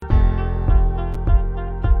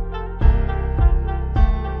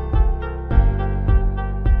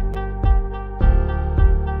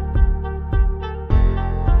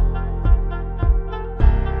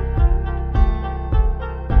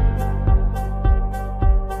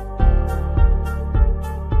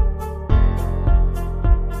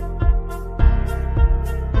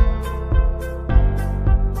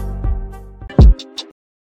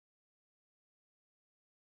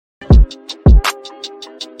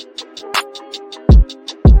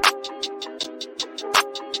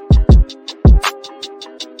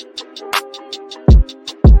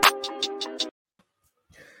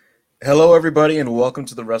Hello, everybody, and welcome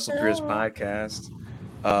to the WrestlePurists Hello. podcast.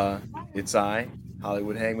 It's I,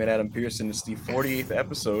 Hollywood Hangman Adam Pearson. It's the 48th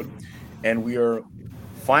episode, and we are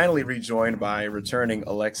finally rejoined by returning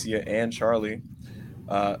Alexia and Charlie.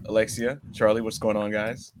 Alexia, Charlie, what's going on,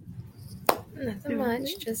 guys? Nothing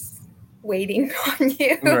much, just waiting on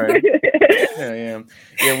you. Right. Yeah.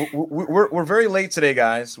 We're very late today,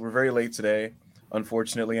 guys. We're very late today.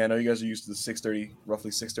 Unfortunately, I know you guys are used to the 6:30,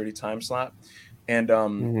 roughly 6:30 time slot, and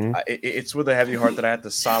it's with a heavy heart that I have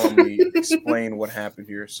to solemnly explain what happened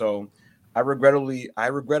here. So, I regrettably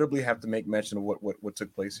have to make mention of what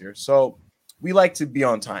took place here. So, we like to be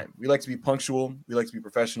on time. We like to be punctual. We like to be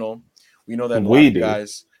professional. We know that a lot We of you do.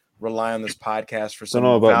 guys rely on this podcast for Don't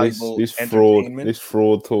know some about valuable this entertainment,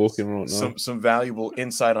 fraud talking right now. some valuable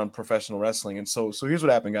insight on professional wrestling. And so here's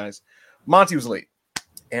what happened, guys. Monty was late.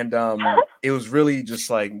 And it was really just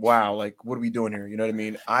like, wow, like, what are we doing here? You know what I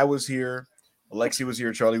mean? I was here, Alexi was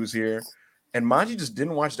here, Charlie was here, and Monty just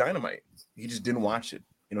didn't watch Dynamite. He just didn't watch it.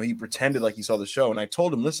 You know, he pretended like he saw the show. And I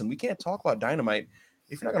told him, listen, we can't talk about Dynamite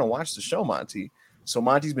if you're not going to watch the show, Monty. So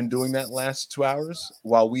Monty's been doing that last 2 hours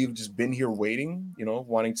while we've just been here waiting, you know,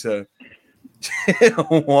 wanting to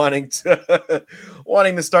wanting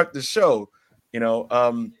to start the show, you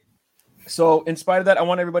know. So in spite of that, I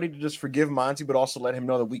want everybody to just forgive Monty, but also let him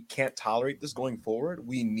know that we can't tolerate this going forward.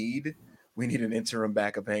 We need an interim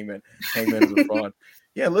backup Hangman. Hangman is a fraud.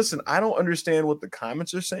 Yeah, listen, I don't understand what the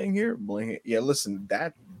comments are saying here. Yeah, listen,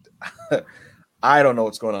 that I don't know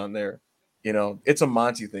what's going on there. You know, it's a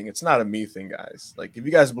Monty thing. It's not a me thing, guys. Like, if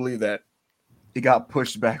you guys believe that it got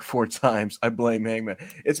pushed back 4 times, I blame Hangman.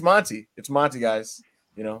 It's Monty. It's Monty, guys.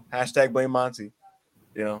 You know, hashtag blame Monty.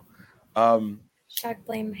 You know, Hashtag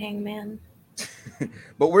blame Hangman.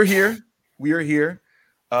 but we're here. We are here.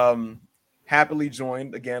 Happily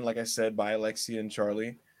joined again, like I said, by Alexia and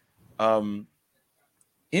Charlie.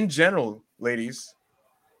 In general, ladies,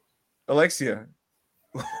 Alexia,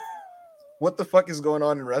 what the fuck is going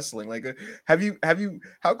on in wrestling? Like,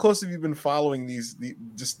 how close have you been following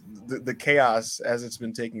the chaos as it's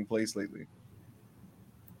been taking place lately?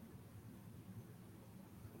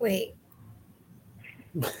 Wait.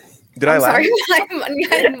 Did I laugh? Sorry,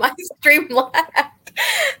 my stream lagged.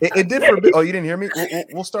 It did for a bit. Oh, you didn't hear me?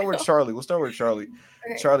 We'll start with Charlie.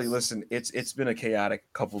 Okay. Charlie, listen, it's been a chaotic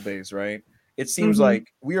couple days, right? It seems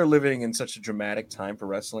like we are living in such a dramatic time for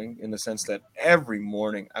wrestling in the sense that every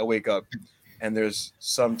morning I wake up and there's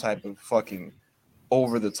some type of fucking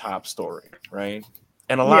over-the-top story, right?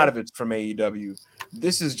 And a lot of it's from AEW.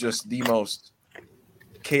 This is just the most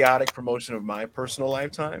chaotic promotion of my personal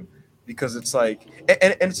lifetime because it's like,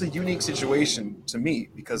 and it's a unique situation to me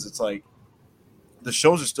because it's like the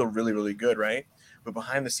shows are still really, really good, right? But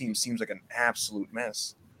behind the scenes seems like an absolute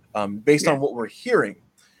mess based on what we're hearing.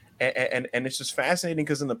 And it's just fascinating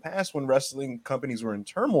because in the past, when wrestling companies were in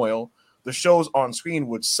turmoil, the shows on screen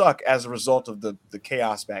would suck as a result of the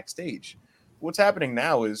chaos backstage. What's happening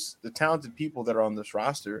now is the talented people that are on this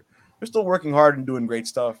roster, they're still working hard and doing great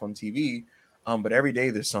stuff on TV, but every day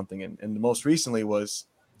there's something. And the most recently was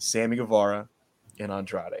Sammy Guevara and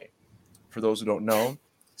Andrade. For those who don't know,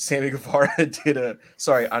 Andrade did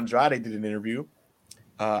an interview.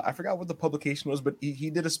 I forgot what the publication was, but he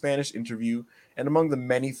did a Spanish interview. And among the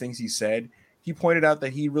many things he said, he pointed out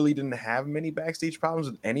that he really didn't have many backstage problems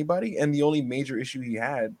with anybody. And the only major issue he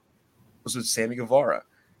had was with Sammy Guevara.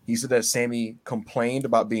 He said that Sammy complained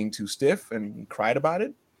about being too stiff and he cried about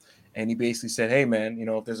it. And he basically said, hey, man, you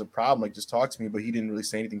know, if there's a problem, like, just talk to me. But he didn't really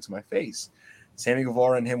say anything to my face. Sammy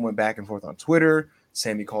Guevara and him went back and forth on Twitter.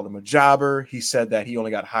 Sammy called him a jobber. He said that he only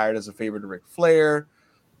got hired as a favor to Ric Flair.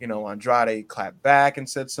 You know, Andrade clapped back and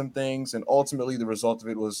said some things. And ultimately, the result of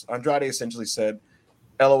it was Andrade essentially said,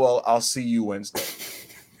 LOL, I'll see you Wednesday.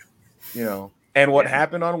 You know, and what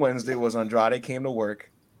happened on Wednesday was Andrade came to work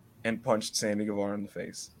and punched Sammy Guevara in the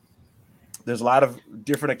face. There's a lot of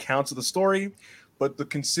different accounts of the story, but the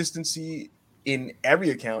consistency in every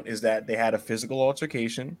account is that they had a physical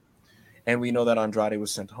altercation, and we know that Andrade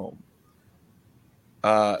was sent home.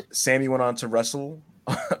 Sammy went on to wrestle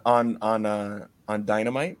on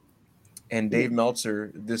Dynamite, and Dave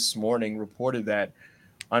Meltzer this morning reported that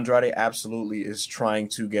Andrade absolutely is trying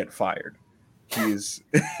to get fired. He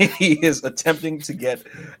is attempting to get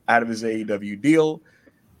out of his AEW deal,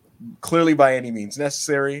 clearly by any means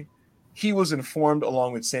necessary. He was informed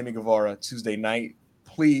along with Sammy Guevara Tuesday night,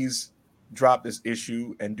 please drop this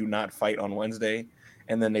issue and do not fight on Wednesday.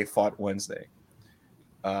 And then they fought Wednesday.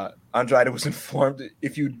 Andrade was informed,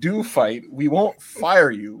 if you do fight, we won't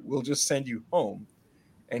fire you. We'll just send you home.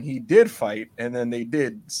 And he did fight, and then they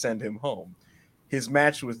did send him home. His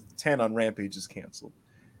match with 10 on Rampage is canceled.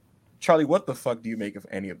 Charlie, what the fuck do you make of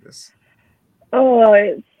any of this?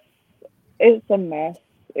 Oh, it's a mess.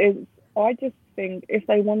 I just think if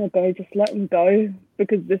they want to go, just let them go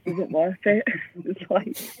because this isn't worth it. It's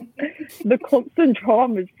like the constant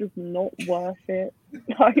drama is just not worth it.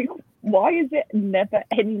 Like, why is it never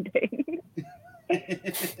ending?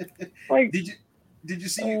 Like, did you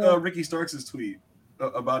see Ricky Starks' tweet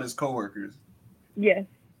about his coworkers? Yes,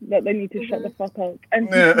 that they need to shut the fuck up, and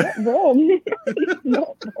Yeah. he's not wrong. He's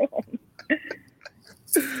not wrong.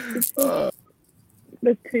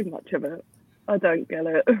 There's too much of it. I don't get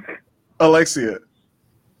it. Alexia.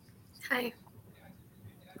 Hi.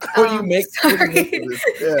 What do you make? Sorry. What do you make of this?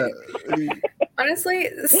 Yeah. Honestly,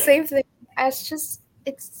 same thing.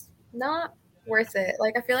 It's not worth it.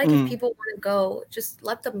 Like, I feel like if people want to go, just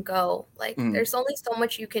let them go. Like, there's only so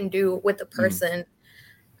much you can do with the person,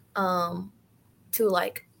 to,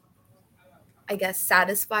 like, I guess,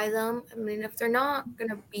 satisfy them. I mean, if they're not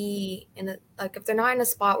gonna be if they're not in a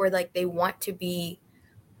spot where, like, they want to be,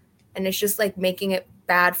 and it's just, like, making it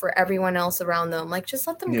bad for everyone else around them, like, just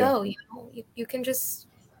let them go. You know, you can just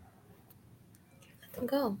let them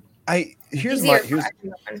go.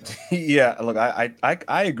 Yeah, look,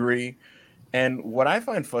 I agree. And what I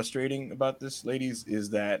find frustrating about this, ladies, is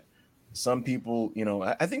that some people, you know,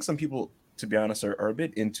 I think some people, to be honest, are a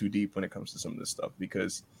bit in too deep when it comes to some of this stuff,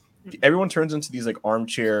 because everyone turns into these like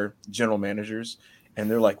armchair general managers, and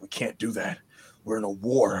they're like, we can't do that. We're in a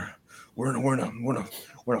war. We're in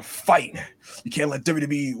a fight. You can't let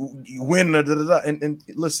WWE win. And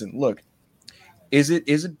listen, look, is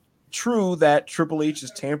it true that Triple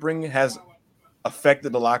H's tampering has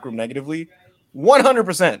affected the locker room negatively?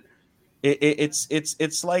 100%.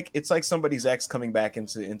 It's like somebody's ex coming back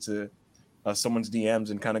into someone's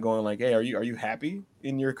DMs and kind of going like, "Hey, are you happy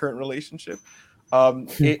in your current relationship?"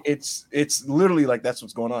 It's literally like that's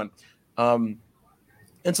what's going on.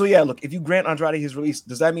 And so yeah, look, if you grant Andrade his release,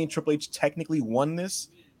 does that mean Triple H technically won this?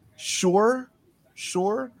 Sure.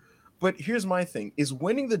 But here's my thing: is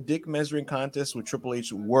winning the dick measuring contest with Triple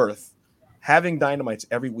H worth having dynamites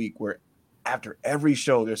every week where after every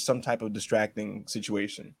show there's some type of distracting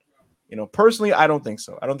situation? You know, personally, I don't think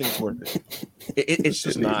so. I don't think it's worth it. It's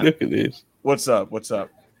just not. Look at this. What's up?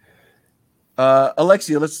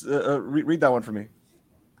 Alexia, let's read that one for me.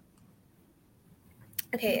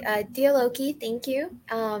 Okay, dear Loki, thank you.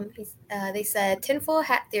 They said tinfoil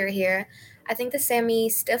hat theory here. I think the Sammy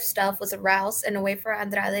stiff stuff was a rouse and a way for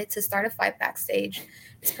Andrade to start a fight backstage.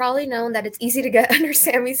 It's probably known that it's easy to get under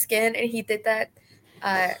Sammy's skin, and he did that.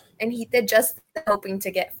 And he did just hoping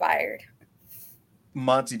to get fired.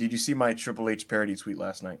 Monty, did you see my Triple H parody tweet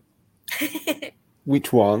last night?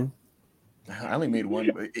 Which one? I only made one.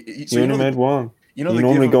 But you only made one. You know, you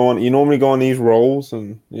normally go on these rolls,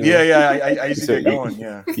 and you know, I used to get going.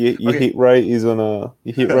 Yeah, your hit rate is your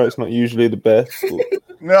hit rate's not usually the best. But,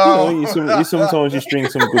 no, you sometimes you string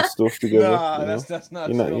some good stuff together. Nah, that's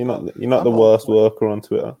not. You're not the worst worker on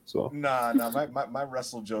Twitter. So nah, my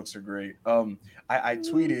wrestle jokes are great. I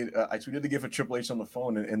tweeted the gif of Triple H on the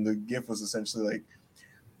phone, and the gif was essentially like,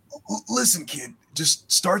 listen, kid,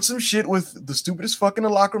 just start some shit with the stupidest fuck in the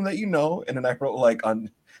locker room that you know. And then I wrote like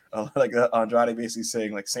on Andrade basically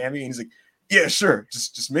saying like Sammy, and he's like, yeah, sure,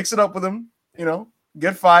 just mix it up with him, you know,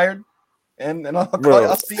 get fired, and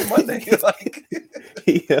I'll see you Monday. Like,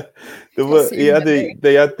 yeah,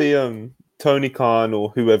 they had the Tony Khan or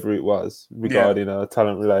whoever it was regarding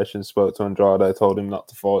talent relations spoke to Andrade, told him not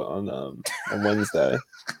to fight on Wednesday.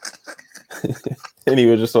 And he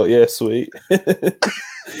was just like, yeah, sweet.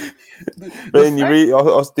 Then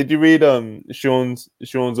did you read Sean's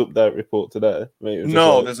update report today?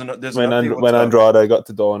 No, like, there's when Andrade got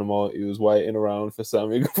to Dynamite, he was waiting around for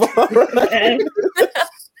Sammy Guevara.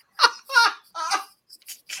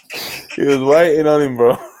 He was waiting on him,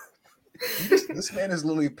 bro. This man is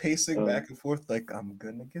literally pacing back and forth like, I'm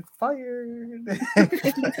gonna get fired.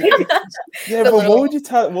 Yeah, but what would you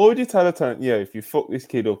tell a talent? Yeah, if you fuck this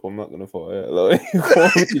kid up, I'm not gonna fire. Like,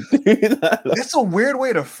 why would you do that? Like, that's a weird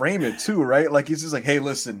way to frame it too, right? Like, he's just like, hey,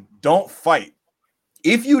 listen, don't fight.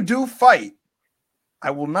 If you do fight,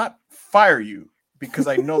 I will not fire you because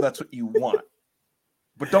I know that's what you want.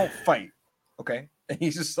 But don't fight, okay? And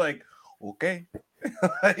he's just like, okay.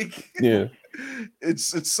 Like, yeah,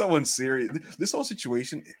 it's so unserious. This whole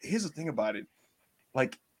situation. Here's the thing about it,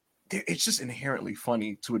 like, it's just inherently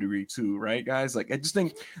funny to a degree too, right, guys? Like, I just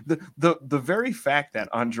think the very fact that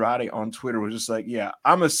Andrade on Twitter was just like, yeah,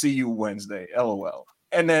 I'm gonna see you Wednesday, LOL,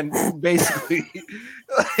 and then basically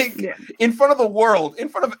like in front of the world, in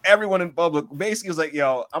front of everyone in public, basically was like,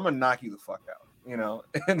 yo, I'm gonna knock you the fuck out, you know,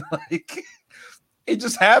 and like it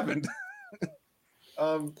just happened.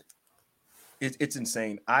 It's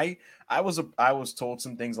insane. I was told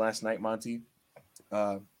some things last night, Monty,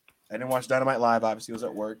 I didn't watch Dynamite live. Obviously, I was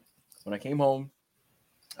at work. When I came home,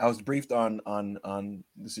 I was briefed on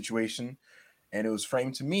the situation, and it was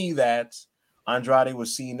framed to me that Andrade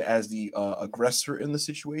was seen as the aggressor in the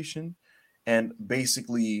situation, and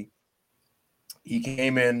basically he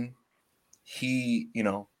came in, he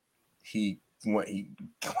he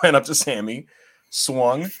went up to Sammy,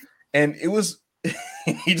 swung, and it was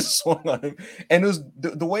he just swung on him, and it was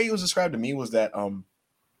the way it was described to me was that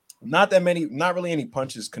not really any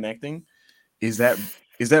punches connecting. Is that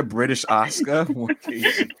British Oscar?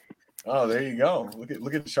 Oh, there you go.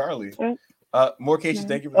 Look at Charlie. Morcation,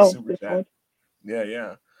 thank you for the super chat.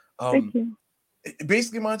 Yeah. Thank you.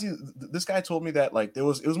 Basically, Monty, this guy told me that like it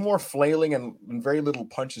was more flailing and very little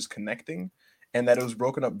punches connecting, and that it was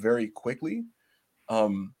broken up very quickly.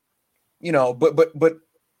 But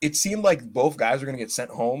it seemed like both guys were going to get sent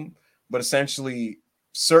home, but essentially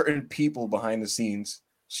certain people behind the scenes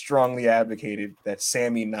strongly advocated that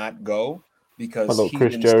Sammy not go because he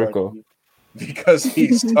Chris didn't Jericho. Because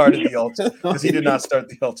he started because he did not start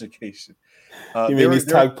the altercation. You mean his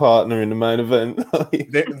tag partner in the main event?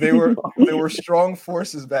 There were strong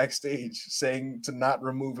forces backstage saying to not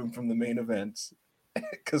remove him from the main event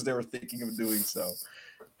because they were thinking of doing so,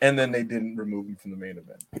 and then they didn't remove him from the main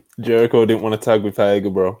event. Jericho didn't want to tag with Hager,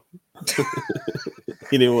 bro.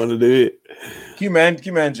 He didn't want to do it. Can you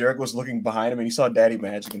imagine Jericho was looking behind him and he saw Daddy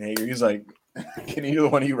Magic and Hager. He's like, "Can either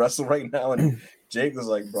one of you wrestle right now?" And Jake was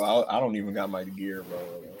like, "Bro, I don't even got my gear, bro."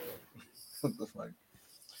 What the fuck?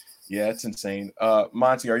 Yeah, it's insane.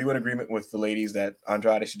 Monty, are you in agreement with the ladies that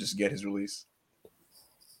Andrade should just get his release?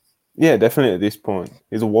 Yeah, definitely. At this point,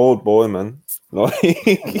 he's a wild boy, man. Like,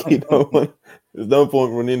 there's no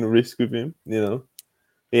point running the risk with him.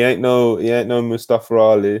 He ain't no Mustafa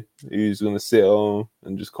Ali who's gonna sit on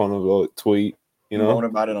and just kind of like tweet. Moan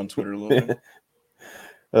about it on Twitter a little bit.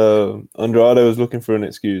 Andrade was looking for an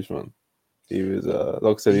excuse, man. He was,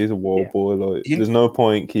 like I said, he's a wild boy. Like, there's no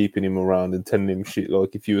point keeping him around and telling him shit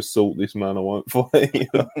like, if you assault this man, I won't fight.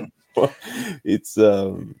 But it's,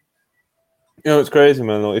 it's crazy,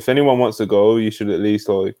 man. Like, if anyone wants to go, you should at least,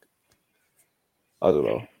 like, I don't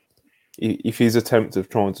know. If his attempt of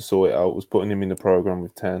trying to sort it out was putting him in the program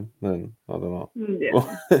with 10, then I don't know.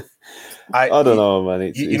 Yeah. I don't know, man.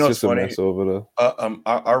 It's just a mess over there.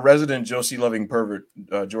 Our resident Josie loving pervert,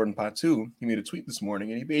 Jordan Patu, he made a tweet this morning,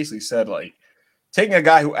 and he basically said, like, taking a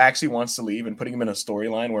guy who actually wants to leave and putting him in a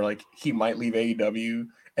storyline where, like, he might leave AEW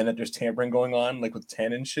and that there's tampering going on, like, with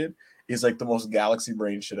 10 and shit, is, like, the most galaxy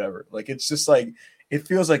brain shit ever. Like, it's just, like, it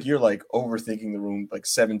feels like you're, like, overthinking the room, like,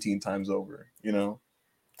 17 times over, TNA.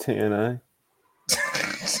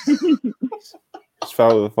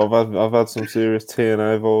 I've had some serious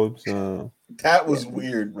TNA vibes. That was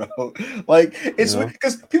weird, bro. Like, it's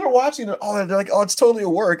because people are watching it. Oh, they're like, oh, it's totally a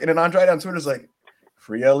work. And then Andrade on Twitter is like,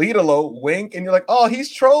 free El Idolo, wink. And you're like, oh,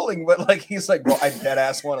 he's trolling. But like, he's like, bro, I dead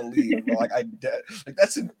ass want to leave. Bro. Like,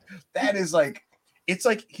 that is like, it's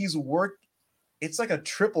like he's worked. It's like a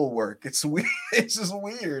triple work. It's weird. It's just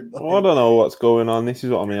weird. Like, well, I don't know what's going on. This is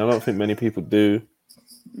what I mean. I don't think many people do.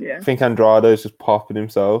 Yeah. I think Andrade is just popping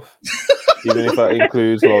himself. Even if that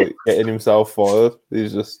includes like getting himself fired.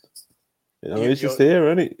 He's just, he's just here,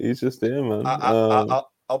 isn't he? He's just here, man.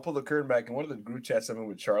 I'll pull the curtain back. In one of the group chats I'm in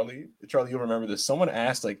with Charlie, you'll remember this. Someone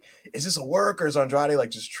asked, like, is this a work or is Andrade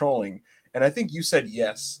like just trolling? And I think you said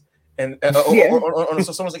yes. And so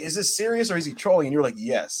someone's like, is this serious or is he trolling? And you're like,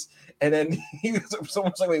 yes. And then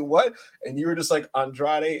someone's like, wait, what? And you were just like,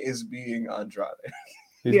 Andrade is being Andrade.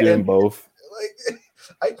 He's doing both.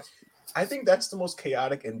 Like, I think that's the most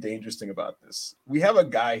chaotic and dangerous thing about this. We have a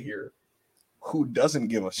guy here who doesn't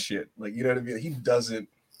give a shit. Like, you know what I mean?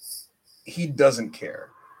 He doesn't care.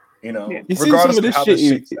 Regardless of how this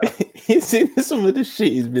shakes out. You've seen some of the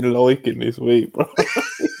shit he's been liking this week, bro.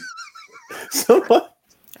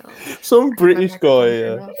 Some British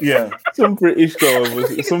guy, Some British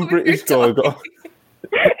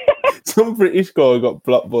guy got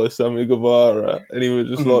blocked by Sammy Guevara, and he was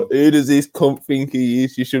just like, who does this cunt think he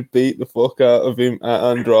is? You should beat the fuck out of him at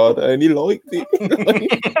Andrade. And he liked it.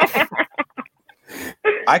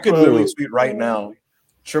 I could literally tweet right now,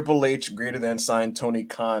 Triple H greater than signed Tony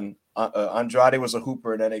Khan. Andrade was a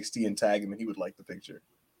hooper in NXT and tag him, and he would like the picture.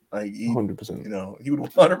 Like 100%. He would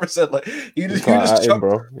 100% like he just him,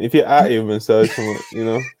 bro. If you're at him and say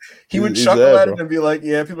something, he would chuckle at it and be like,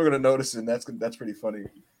 "Yeah, people are gonna notice it." And that's pretty funny.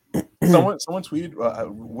 Someone tweeted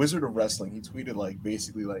Wizard of Wrestling. He tweeted like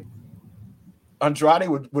basically like Andrade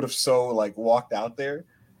would have so like walked out there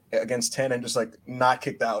against 10 and just like not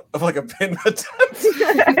kicked out of like a pin attempt.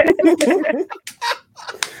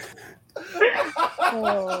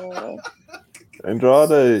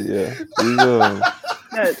 Andrade, yeah.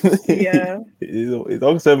 Yeah. He's like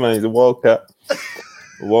I said, man, he's a wildcat.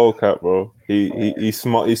 A wildcat, bro. He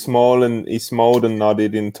smiled and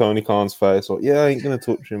nodded in Tony Khan's face. Like, yeah, I ain't gonna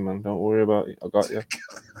touch him, man. Don't worry about it. I got you.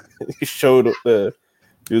 He showed up there.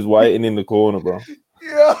 He was waiting in the corner, bro.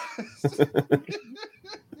 Yeah.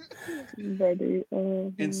 Ready.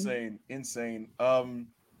 Insane.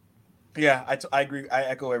 Yeah, I agree. I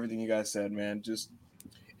echo everything you guys said, man. Just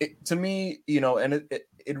to me, and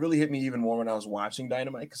it really hit me even more when I was watching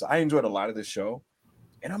Dynamite because I enjoyed a lot of this show,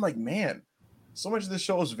 and I'm like, man, so much of this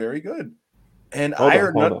show is very good. And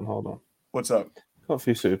Hold on. What's up? Got a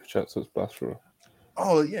few super chats. Let's blast through.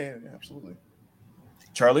 Oh yeah, absolutely.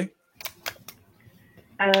 Charlie.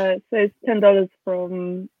 So it's $10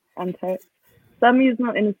 from Ontex. Sammy is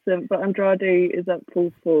not innocent, but Andrade is at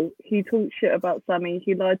full. He talked shit about Sammy.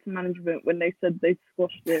 He lied to management when they said they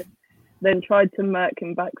squashed it, then tried to murk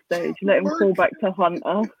him backstage. Let him call back to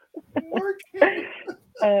Hunter.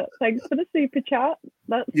 Thanks for the super chat.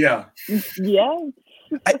 Yeah.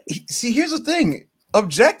 See, here's the thing.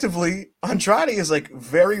 Objectively, Andrade is like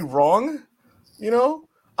very wrong.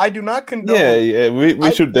 I do not condone. Yeah.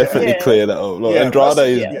 We should definitely clear that up. Like, Andrade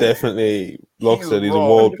is definitely, like I said, he's a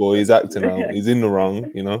wild boy. He's acting out. He's in the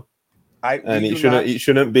wrong, and it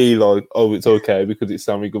shouldn't be like, oh, it's okay because it's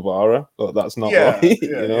Sammy Guevara. Like, that's not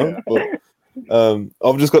right, But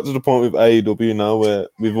I've just got to the point with AEW now where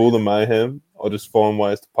with all the mayhem, I just find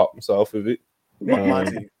ways to pop myself with it.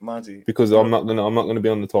 Monty, because I'm not gonna be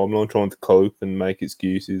on the timeline trying to cope and make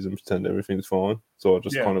excuses and pretend everything's fine. So I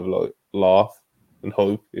just kind of like laugh and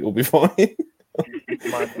hope it'll be fine.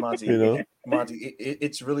 Monty,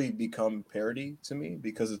 it's really become parody to me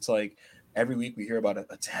because it's like every week we hear about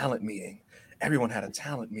a talent meeting. Everyone had a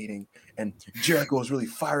talent meeting, and Jericho was really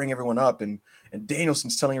firing everyone up, and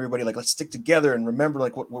Danielson's telling everybody like, let's stick together and remember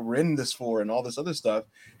like what we're in this for and all this other stuff.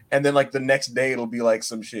 And then like the next day it'll be like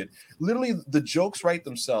some shit. Literally, the jokes write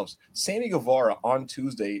themselves. Sammy Guevara on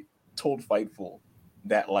Tuesday told Fightful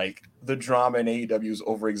that like the drama in AEW is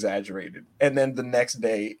over exaggerated, and then the next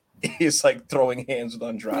day he's like throwing hands with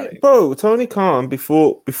Andrade. Bro, Tony Khan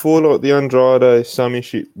before like the Andrade Sammy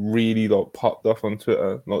shit really like popped off on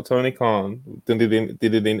Twitter. Like Tony Khan did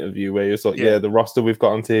an interview where he was like, yeah, the roster we've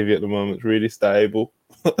got on TV at the moment is really stable.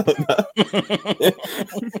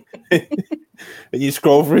 And you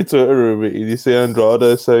scroll through Twitter a bit, you see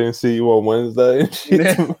Andrade saying see you on Wednesday and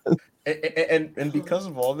shit. And because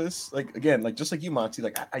of all this, like again, like just like you, Monty,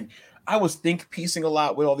 like I was think piecing a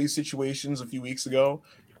lot with all these situations a few weeks ago,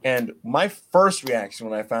 and my first reaction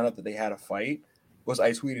when I found out that they had a fight was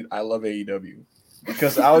I tweeted, "I love AEW,"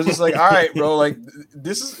 because I was just like, all right, bro, like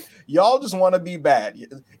this is y'all just want to be bad.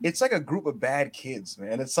 It's like a group of bad kids,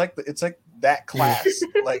 man. It's like that class,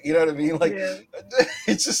 like you know what I mean? Like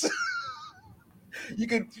it's just. You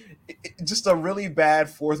could just a really bad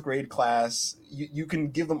fourth grade class. You can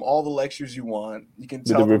give them all the lectures you want. You can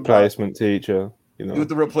tell with the replacement teacher, with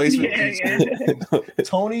the replacement teacher.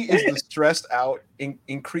 Tony is the stressed out,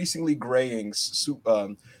 increasingly graying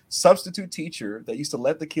substitute teacher that used to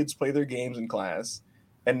let the kids play their games in class,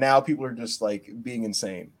 and now people are just like being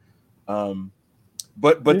insane.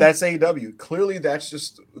 But that's AEW. Clearly, that's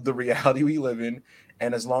just the reality we live in.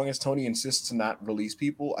 And as long as Tony insists to not release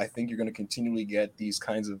people, I think you're going to continually get these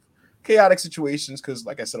kinds of chaotic situations. Because,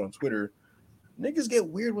 like I said on Twitter, niggas get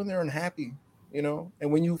weird when they're unhappy, And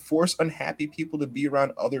when you force unhappy people to be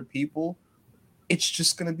around other people, it's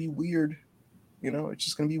just going to be weird. It's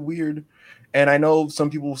just going to be weird. And I know some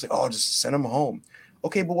people will say, "Oh, just send them home."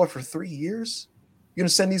 Okay, but what, for 3 years? You're gonna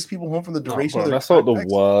send these people home from the duration of their that's contracts? Like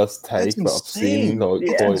the worst take that I've seen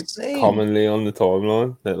quite commonly on the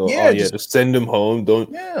timeline. They're like, just send them home.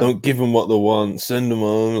 Don't give them what they want. Send them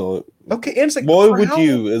home. Like, okay, and it's like, why would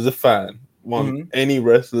you, as a fan, want any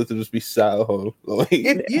wrestler to just be sat at home? Like,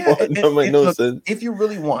 that makes no sense. If you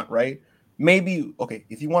really want, right? Maybe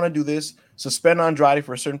if you want to do this, suspend Andrade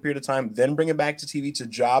for a certain period of time, then bring him back to TV to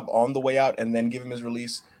job on the way out, and then give him his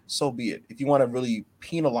release. So be it. If you want to really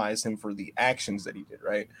penalize him for the actions that he did,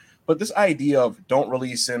 right? But this idea of don't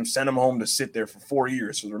release him, send him home to sit there for 4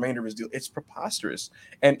 years for the remainder of his deal, it's preposterous.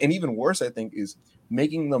 And even worse, I think, is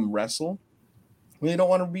making them wrestle when they don't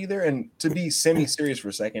want to be there. And to be semi-serious for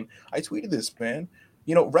a second, I tweeted this, man.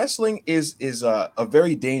 Wrestling is a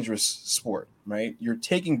very dangerous sport, right? You're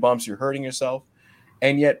taking bumps, you're hurting yourself.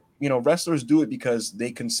 And yet, wrestlers do it because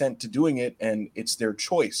they consent to doing it, and it's their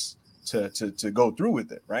choice to go through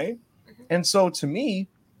with it, right? And so to me,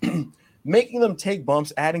 making them take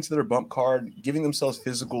bumps, adding to their bump card, giving themselves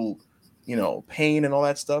physical, pain and all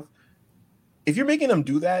that stuff, if you're making them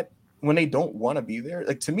do that when they don't want to be there,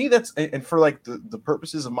 like to me that's, and for like the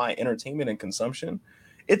purposes of my entertainment and consumption,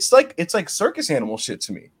 it's like circus animal shit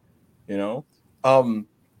to me, you know.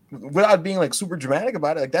 Without being like super dramatic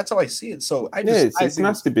about it, like that's how I see it. So I it's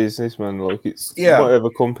nasty business, man. Like it's Yeah. whatever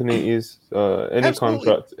company it is, any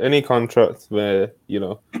Absolutely. contract where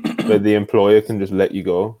where the employer can just let you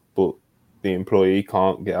go, but the employee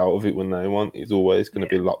can't get out of it when they want. It's always going to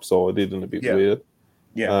be lopsided and a bit weird.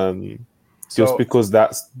 Yeah. Just because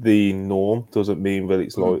that's the norm doesn't mean that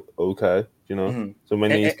it's like okay, you know. Mhm. So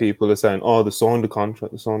when these people are saying, "Oh, they signed the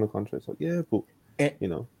contract," it's like, yeah, but you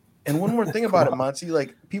know. And one more thing about it, Monty,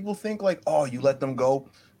 like people think like, oh, you let them go,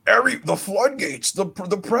 the floodgates, the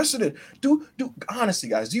precedent. Do honestly,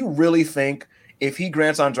 guys, do you really think if he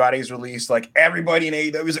grants Andrade's release, like everybody in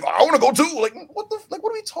AEW is like, oh, I want to go too? Like, what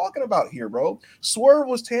are we talking about here, bro? Swerve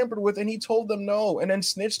was tampered with, and he told them no, and then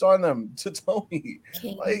snitched on them to Tony.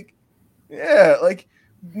 Like, yeah, like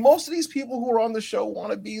most of these people who are on the show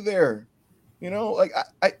want to be there. You know, like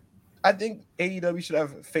I think AEW should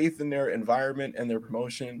have faith in their environment and their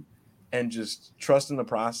promotion, and just trust in the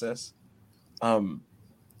process.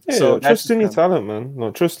 So trust in your talent, man.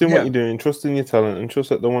 Like, trust in what you're doing, trust in your talent, and trust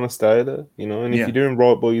that they want to stay there. You know, and if you're doing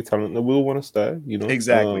right by your talent, they will want to stay. You know,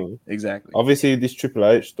 exactly. Obviously, this Triple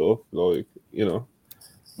H stuff, like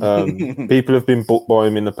people have been booked by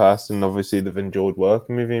him in the past, and obviously they've enjoyed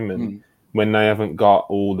working with him. And when they haven't got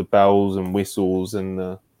all the bells and whistles and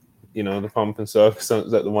the pomp and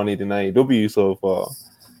circumstance that they wanted in AEW so far,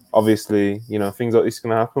 obviously, things like this are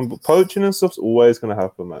going to happen. But poaching and stuff's always going to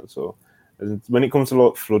happen, man. So when it comes to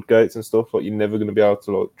like floodgates and stuff, like you're never going to be able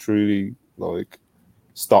to like truly like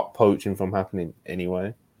stop poaching from happening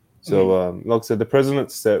anyway. So like I said, the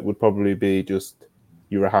president's set would probably be just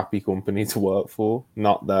you're a happy company to work for,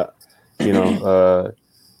 not that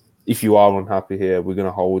if you are unhappy here, we're going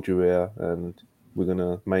to hold you here and we're going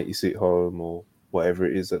to make you sit home or whatever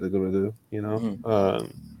it is that they're going to do.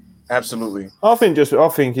 Absolutely. I think if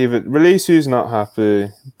it release who's not happy,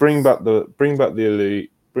 bring back the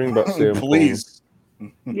elite, bring back CM please,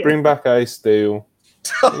 bring back Ace Steel.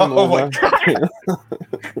 Oh my god,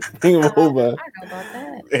 bring them all back.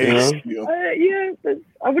 I don't know about that.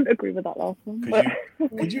 I wouldn't agree with that last one.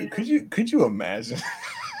 Could you imagine?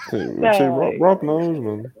 Rob knows,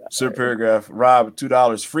 man. Sir Paragraph, Rob,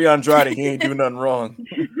 $2 free Andrade. He ain't doing nothing wrong.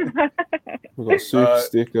 We got super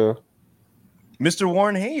sticker. Mr.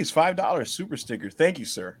 Warren Hayes, $5 super sticker. Thank you,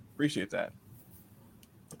 sir. Appreciate that.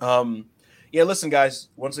 Yeah, listen, guys.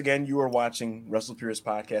 Once again, you are watching WrestlePurists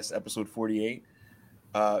Podcast, episode 48.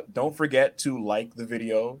 Don't forget to like the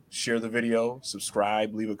video, share the video,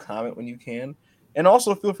 subscribe, leave a comment when you can, and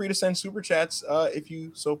also feel free to send super chats if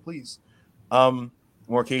you so please.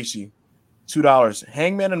 Morkashi, $2.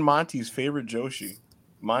 Hangman and Monty's favorite Joshi.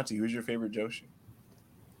 Monty, who's your favorite Joshi?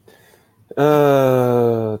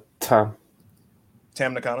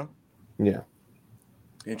 Tam Nakano? Yeah.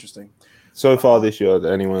 Interesting. So far this year,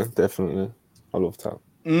 anyway, definitely. I love Tam.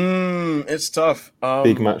 It's tough.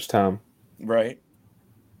 Big match Tam. Right.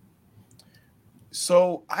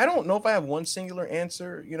 So I don't know if I have one singular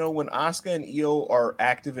answer. You know, when Asuka and Io are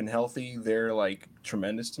active and healthy, they're like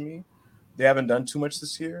tremendous to me. They haven't done too much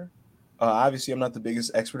this year. Obviously, I'm not the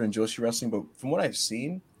biggest expert in Joshi wrestling, but from what I've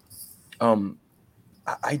seen,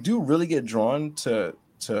 I do really get drawn to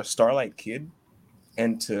Starlight Kid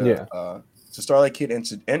and to Starlight Kid and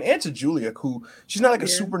to Julia, who she's not like a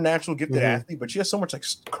supernatural gifted athlete, but she has so much like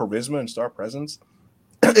charisma and star presence.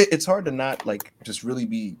 It's hard to not like just really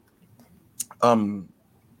be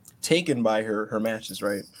taken by her matches,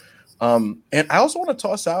 right? And I also want to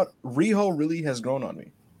toss out Riho really has grown on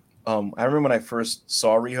me. I remember when I first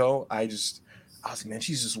saw Riho, I was like, man,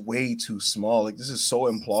 she's just way too small. Like, this is so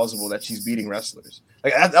implausible that she's beating wrestlers.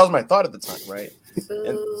 Like, that was my thought at the time, right?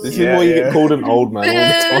 And this is why you get called an old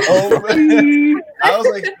man all the time. I was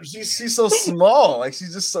like, she's so small. Like,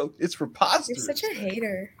 she's just so, it's preposterous. You're such a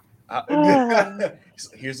hater.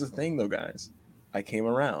 Here's the thing, though, guys. I came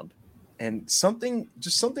around, and something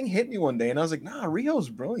hit me one day, and I was like, nah, Riho's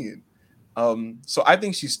brilliant. So I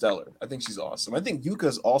think she's stellar. I think she's awesome. I think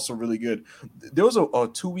Yuka's also really good. There was a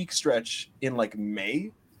 2-week stretch in like May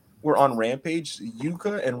where on Rampage,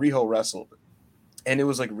 Yuka and Riho wrestled, and it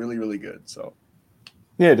was like really, really good. So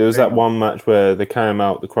yeah, there was that one match where they came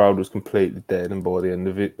out, the crowd was completely dead, and by the end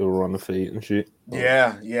of it, they were on the feet and shit.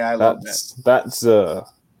 Yeah, I love that.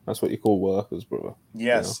 That's what you call workers, brother.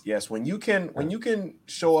 Yes, yes. When you can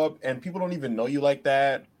show up and people don't even know you like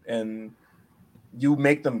that, and you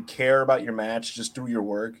make them care about your match just through your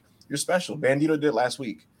work, you're special. Bandito did last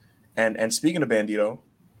week. And speaking of Bandito,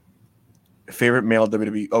 favorite male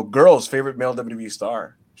WWE, girl's favorite male WWE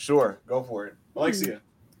star. Sure, go for it. Alexia.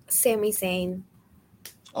 Sammy Zayn.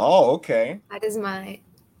 Oh, okay. That is my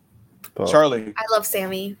Charlie. I love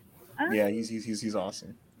Sammy. Yeah, he's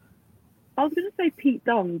awesome. I was gonna say Pete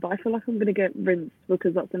Dunne, but I feel like I'm gonna get rinsed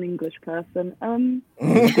because that's an English person.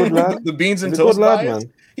 Good lad. The beans and He's a toast good lad, bias.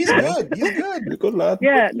 man. He's good. He's good. He's a good lad.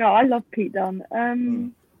 Yeah, no, I love Pete Dunne.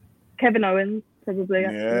 Kevin Owens, probably.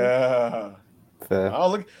 Actually. Yeah. Fair.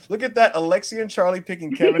 Oh, look at that. Alexia and Charlie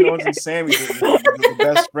picking Kevin Owens and Sammy, the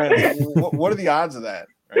best friends. What are the odds of that?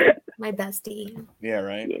 Right? My bestie. Yeah,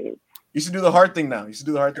 right. Yeah. You should do the heart thing now. You should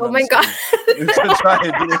do the heart thing. Oh my god. We're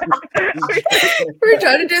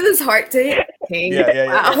trying to do this heart thing. Yeah.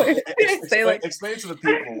 Wow. Explain it to the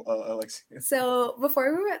people, Alexia. So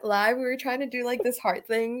before we went live, we were trying to do like this heart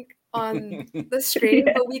thing on the screen,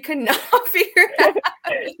 but we could not figure it out.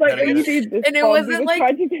 Like, you did this and it one, wasn't like,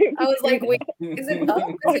 I was like, wait, is is it up?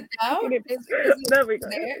 Is it down? Is it there we go.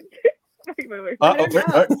 there? Wait.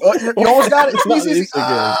 You almost got it. It's Easy.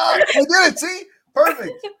 not You did it. See?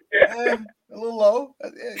 Perfect. A little low.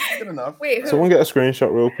 Good enough. Wait, Someone get a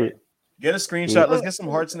screenshot real quick. Get a screenshot. Let's get some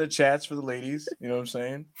hearts in the chats for the ladies. You know what I'm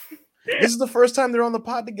saying? This is the first time they're on the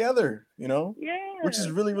pod together, you know? Yeah. Which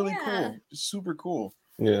is really, really cool. It's super cool.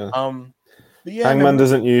 Yeah. But yeah, Hangman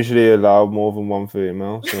doesn't usually allow more than one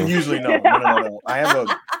female. So. Usually no. I have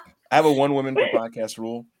a one woman per podcast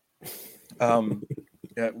rule. When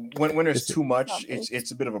there's too much,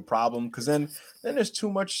 it's a bit of a problem because then there's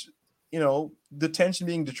too much, you know, the tension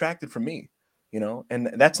being detracted from me, you know,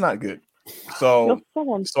 and that's not good. So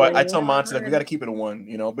I tell Monty like we got to keep it a one,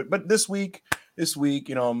 you know. But this week,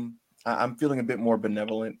 you know, I'm feeling a bit more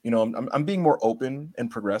benevolent. You know, I'm being more open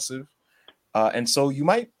and progressive. And so you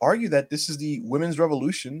might argue that this is the women's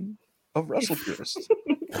revolution of WrestlePurists,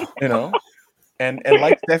 you know, and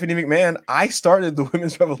like Stephanie McMahon, I started the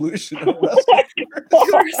women's revolution of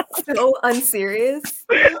WrestlePurists. You're so unserious.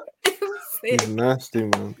 He's nasty,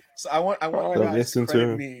 man. So I want Don't guys to listen to credit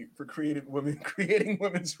him. me for creating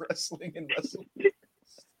women's wrestling and wrestling.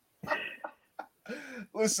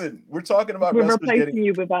 Listen, we're talking about We're wrestlers replacing getting.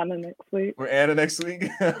 you with Anna next week. We're Anna next week.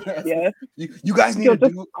 Yeah. You guys need You're to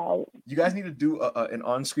just do. out. You guys need to do an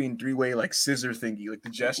on-screen three-way like scissor thingy, like the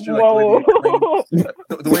gesture, Whoa. like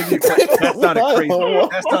the way the acclaim. That sounded crazy.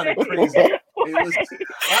 That sounded crazy. It was,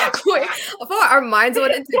 Wait, I thought our minds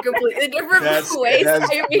went into completely different ways. That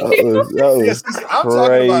was yes, I'm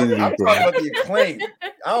talking about crazy. the acclaim.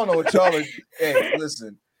 I don't know what y'all are. Hey,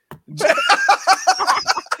 listen.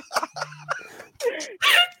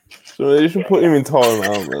 So you should put him in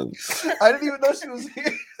timeout, man. I didn't even know she was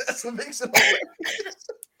here. That's what makes it hilarious.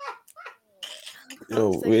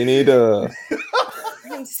 Yo, we need a.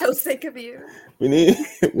 I'm so sick of you. We need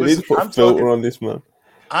to put a filter on this, man.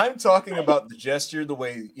 I'm talking about the gesture, the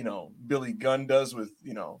way, you know, Billy Gunn does with,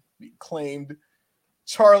 you know, being claimed.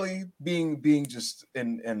 Charlie being just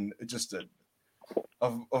and just a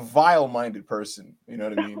vile-minded person. You know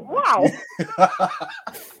what I mean? Wow.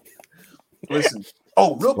 Listen.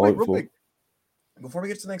 Oh, real quick. Before we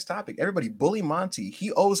get to the next topic, everybody, bully Monty.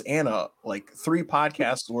 He owes Anna like 3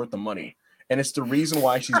 podcasts worth of money, and it's the reason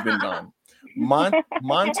why she's been gone. Montel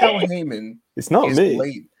Heyman. It's not is me.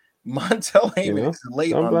 late. Montel Heyman is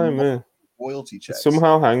late Don't blame me. royalty checks. It's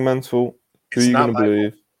somehow Hangman's fault. Who are you gonna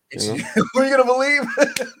believe? Who are you gonna believe?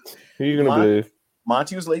 Who are you gonna believe?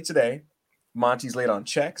 Monty was late today. Monty's late on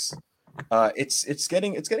checks. It's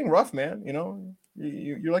getting rough, man. You know,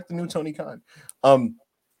 you're like the new Tony Khan.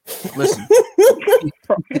 Listen,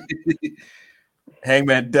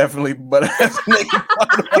 Hangman definitely, but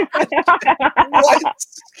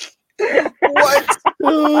what?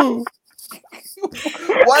 No.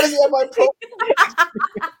 Why does he have my profile?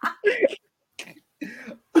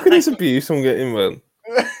 Look at this abuse I'm getting, man.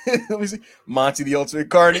 Let me see. Monty the Ultimate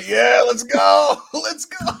Carney. Yeah, let's go. Let's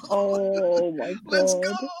go. Oh my god. Let's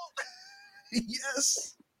go.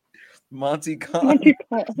 Yes. Monty Khan.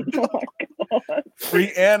 Monty Khan. Oh my god.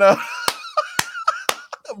 Free Anna.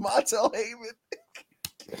 Montel Heyman.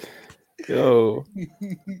 Yo.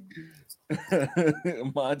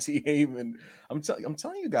 Monty Heyman. I'm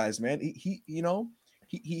telling you guys, man.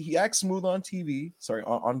 He acts smooth on TV. Sorry,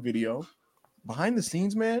 on video. Behind the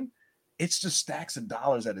scenes, man, it's just stacks of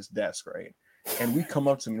dollars at his desk, right? And we come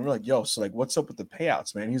up to him and we're like, "Yo, so like, what's up with the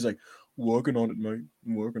payouts, man?" He's like, "Working on it, mate.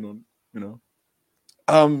 I'm working on it." You know.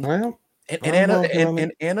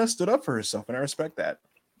 And Anna stood up for herself, and I respect that.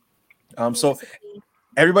 So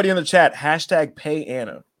everybody in the chat, hashtag pay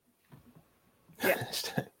Anna. Yeah.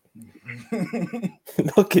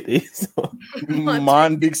 Look at this.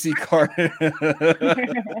 Mon Dixie Carter.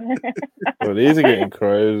 Well, these are getting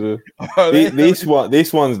crazy.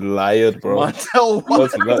 This one's layered, bro.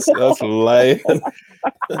 That's layered.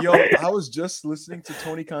 Yo, I was just listening to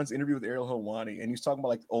Tony Khan's interview with Ariel Helwani, and he was talking about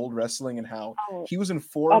like old wrestling and how he was in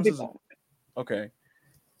forums. Okay.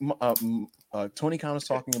 Tony Khan was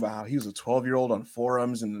talking about how he was a 12-year-old on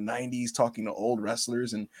forums in the 90s talking to old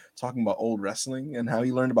wrestlers and talking about old wrestling and how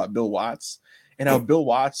he learned about Bill Watts and how Bill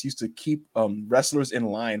Watts used to keep wrestlers in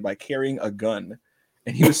line by carrying a gun.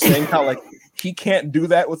 And he was saying how like he can't do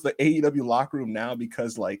that with the AEW locker room now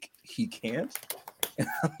because like he can't. And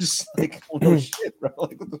I'm just like, oh no shit, bro.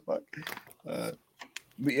 Like what the fuck?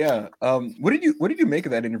 But yeah, what did you make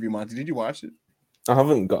of that interview, Monty? Did you watch it? I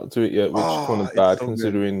haven't got to it yet, which is kind of bad so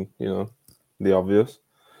considering the obvious.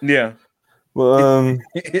 Yeah, but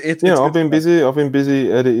I've been busy. I've been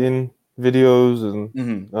busy editing videos,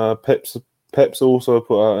 and Pep's also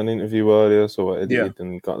put out an interview earlier, so I edited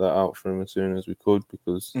and got that out for him as soon as we could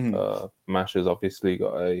because Masha's obviously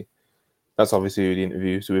got a. That's obviously who the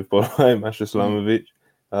interviews with, by the way, Masha Slamovich.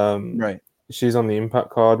 Right. She's on the Impact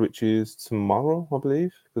card, which is tomorrow, I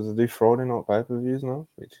believe, because they do Friday night pay-per-views now,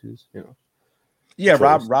 which is Yeah,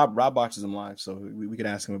 Rob watches them live, so we could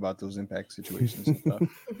ask him about those Impact situations and stuff.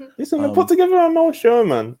 Listen, they put together a nice show,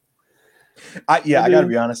 man. I gotta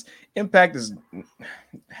be honest. Impact is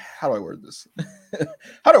how do I word this?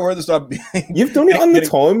 How do I word this? You've done it on the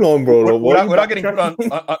timeline, bro. Without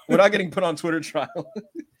getting put on Twitter trial.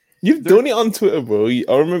 You've done it on Twitter, bro.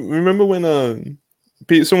 I remember when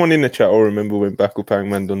someone in the chat will remember when Backle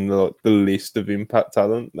Pangman done the list of Impact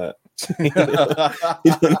talent that he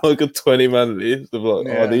done like a 20-man list of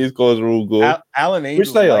like, these guys are all good. Alan Angel,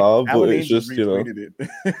 which they are, but it's just it.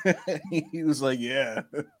 He was like, yeah.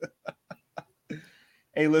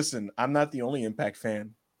 Hey, listen, I'm not the only Impact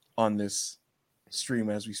fan on this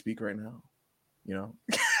stream as we speak right now. I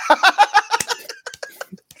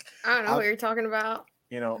don't know what you're talking about.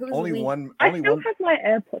 Only one. I still have my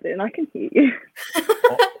AirPod in. I can hear you.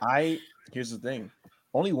 Here's the thing.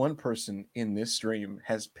 Only one person in this stream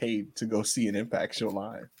has paid to go see an Impact show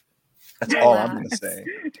live. That's all I'm gonna say.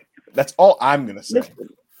 That's all I'm gonna say. Listen,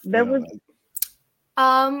 there was.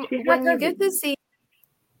 When you get to see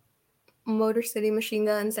Motor City Machine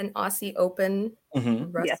Guns and Aussie Open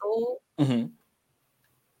wrestle, I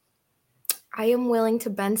am willing to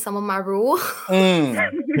bend some of my rules.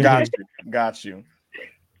 Got you.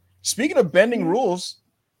 Speaking of bending rules,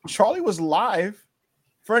 Charlie was live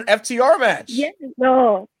for an FTR match. Yes.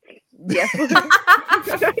 No. Yes.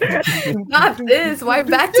 Not this. Why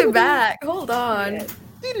back to back? Hold on.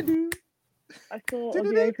 I saw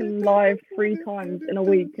Aussie Open live 3 times in a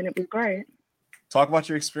week, and it was great. Talk about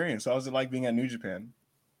your experience. How was it like being at New Japan?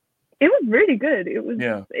 It was really good. It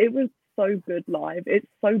was so good live. It's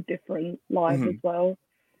so different live as well.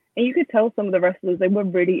 And you could tell some of the wrestlers, they were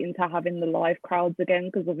really into having the live crowds again,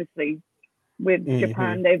 because obviously with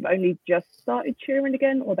Japan, they've only just started cheering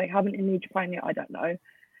again, or they haven't in New Japan yet. I don't know.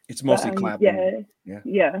 It's mostly clapping.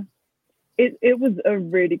 Yeah. It was a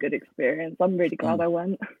really good experience. I'm really glad I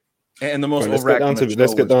went. And the most let's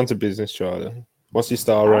get down to business, Charlie. What's your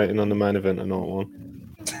star rating on the main event and not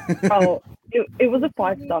one? It was a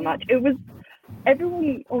 5-star match. It was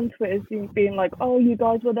everyone on Twitter seems being like, "Oh, you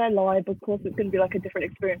guys were there live. Of course, it's going to be like a different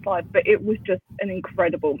experience live." But it was just an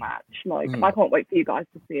incredible match. Like, I can't wait for you guys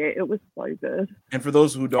to see it. It was so good. And for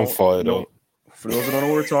those who don't know what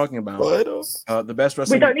we're talking about, the best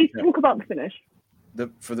wrestling. We don't need to talk about the finish. We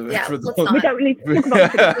don't need to talk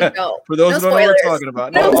about the finish. For those who don't know what we're talking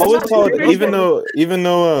about, I was told, even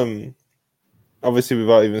though obviously,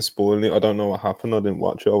 without even spoiling it, I don't know what happened. I didn't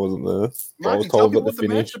watch it. I wasn't there. I was told that the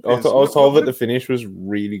finish. I was told that the finish was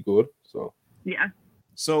really good. So yeah.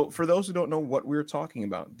 So for those who don't know what we're talking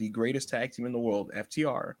about, the greatest tag team in the world,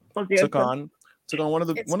 FTR, took on one of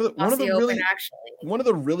the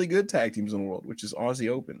really good tag teams in the world, which is Aussie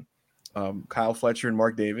Open. Kyle Fletcher and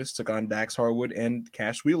Mark Davis took on Dax Harwood and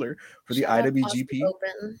Cash Wheeler for the IWGP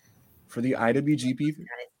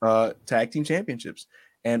tag team championships.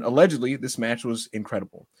 And allegedly, this match was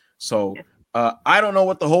incredible. So I don't know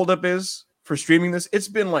what the holdup is for streaming this. It's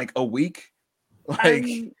been like a week.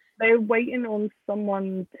 They're waiting on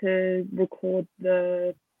someone to record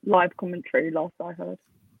the live commentary. Last I heard.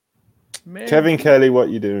 Man. Kevin Kelly, what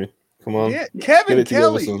you doing? Come on, Kevin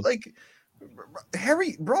Kelly, like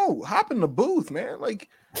Harry, bro, hop in the booth, man. Like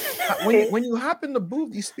when you hop in the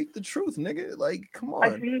booth, you speak the truth, nigga. Like, come on.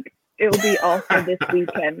 I think it'll be after this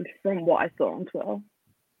weekend, from what I saw on Twitter.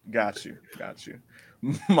 Got you.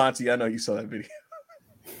 Monty, I know you saw that video.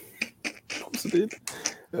 Of course I did.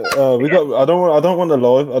 We got. I don't want the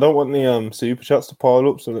live. I don't want the super chats to pile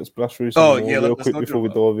up. So let's blast through some more real quick before we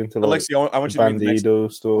dive into like Alexi, I want you to read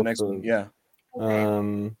Bandido stuff. The next one. Yeah.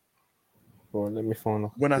 Okay. Well, let me find.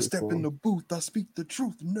 When I step in the booth, I speak the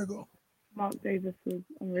truth, nigga. Mark Davis was.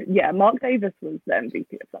 Mark Davis was the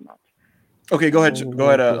MVP of that match. Okay, go ahead. Go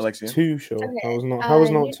ahead, Alexia. 2 show. Okay. How was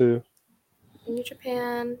not 2? New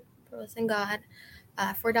Japan, Bros and God,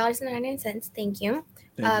 $4.99. Thank you.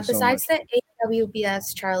 Besides the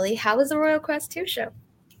AWBS, Charlie, how was the Royal Quest 2 show?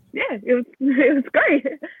 Yeah, it was great.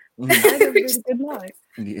 I had a really good night.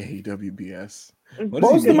 The AWBS.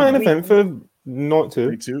 What was the main event for night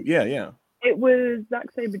 2? 2? Yeah. It was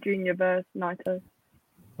Zack Sabre Jr. versus Naito.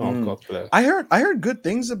 Oh, God bless. I heard good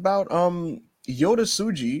things about Yota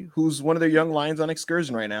Tsuji, who's one of their young lions on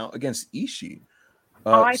excursion right now, against Ishii.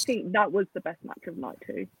 I think that was the best match of night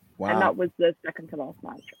 2. Wow. And that was the second to last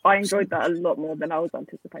match. I enjoyed that a lot more than I was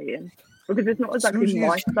anticipating. Because it's not exactly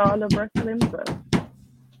my style of wrestling, but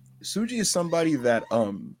Tsuji is somebody that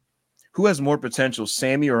who has more potential,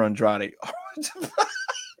 Sammy or Andrade?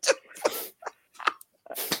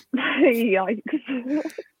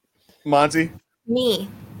 Yikes. Monty? Me.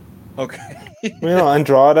 Okay.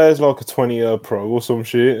 Andrade is like a 20-year pro or some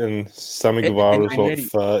shit, and Sammy Guevara is like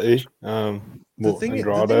 30. The thing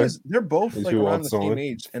is, they're both like around the same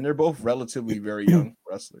age, and they're both relatively very young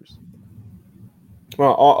wrestlers.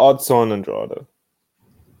 Well, I'd sign Andrade.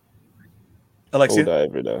 Alexia? All day,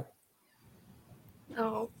 every day.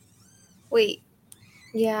 Oh, wait.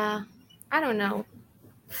 Yeah, I don't know.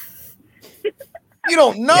 You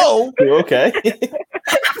don't know? You okay?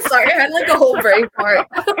 I'm sorry, I had like a whole brain part.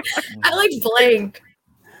 I like blanked.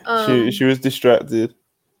 She was distracted.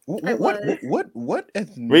 What?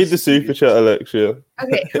 Read the super chat, Alexia.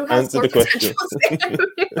 Okay, who has answer the question?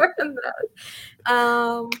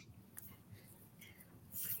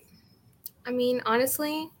 I mean,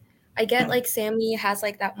 honestly, I get like Sammy has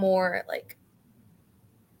like that more like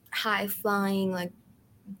high flying, like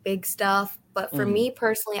big stuff. But for me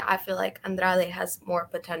personally, I feel like Andrade has more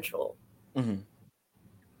potential. Mm-hmm.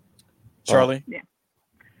 Charlie? Yeah.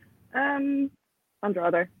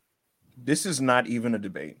 Andrade. This is not even a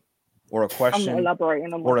debate or a question I'm not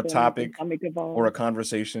elaborating on or a topic or a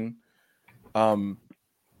conversation.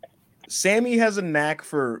 Sammy has a knack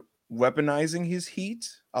for weaponizing his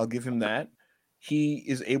heat. I'll give him that. He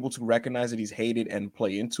is able to recognize that he's hated and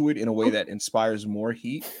play into it in a way that inspires more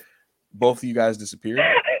heat. Both of you guys disappeared.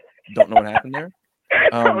 Don't know what happened there.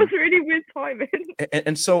 That was really weird timing.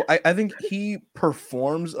 And so I think he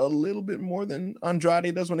performs a little bit more than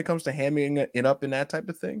Andrade does when it comes to hamming it up and that type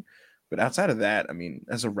of thing. But outside of that, I mean,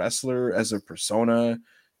 as a wrestler, as a persona,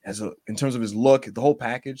 in terms of his look, the whole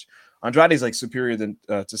package, Andrade is like superior than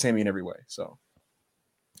to Sammy in every way. So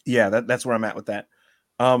yeah, that's where I'm at with that.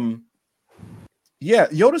 Yeah,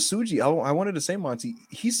 Yota Tsuji, I wanted to say, Monty,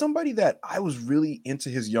 he's somebody that I was really into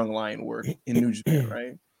his young lion work in New Japan,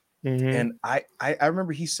 right? Mm-hmm. And I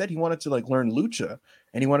remember he said he wanted to like learn lucha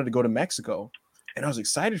and he wanted to go to Mexico. And I was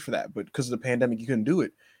excited for that, but because of the pandemic, he couldn't do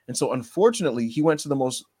it. And so unfortunately, he went to the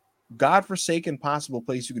most godforsaken possible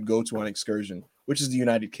place you could go to on excursion, which is the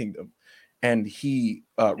United Kingdom. And he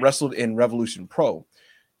wrestled in Revolution Pro.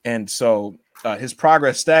 And so his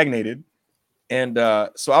progress stagnated. And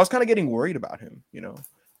so I was kind of getting worried about him, you know.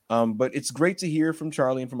 But it's great to hear from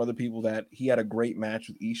Charlie and from other people that he had a great match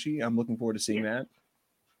with Ishii. I'm looking forward to seeing that.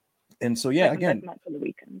 And so, yeah, again, for the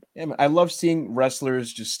weekend. Yeah, I love seeing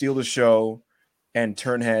wrestlers just steal the show and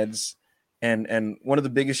turn heads. And one of the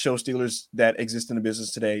biggest show stealers that exist in the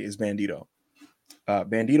business today is Bandito.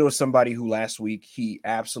 Bandito is somebody who last week, he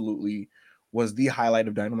absolutely was the highlight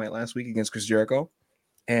of Dynamite last week against Chris Jericho.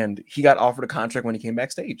 And he got offered a contract when he came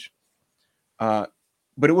backstage. But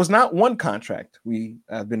it was not one contract, we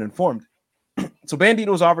have been informed. So Bandito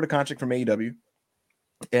was offered a contract from AEW.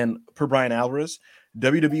 And per Brian Alvarez,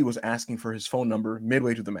 WWE was asking for his phone number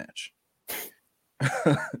midway through the match.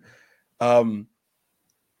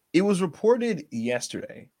 It was reported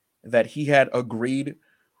yesterday that he had agreed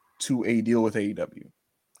to a deal with AEW.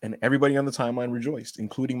 And everybody on the timeline rejoiced,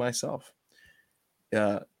 including myself.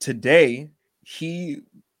 Today, he,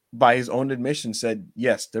 by his own admission, said,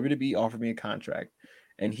 yes, WWE offered me a contract.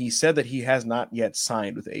 And he said that he has not yet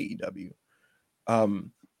signed with AEW.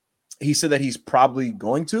 He said that he's probably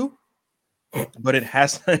going to, but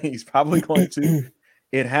he's probably going to.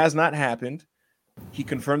 It has not happened. He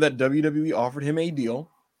confirmed that WWE offered him a deal.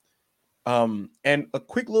 And a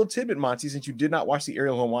quick little tidbit, Monty, since you did not watch the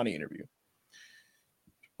Ariel Helwani interview.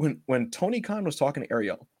 When Tony Khan was talking to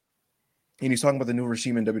Ariel, and he's talking about the new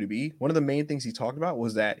regime in WWE, one of the main things he talked about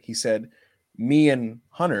was that he said, me and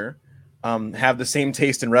Hunter have the same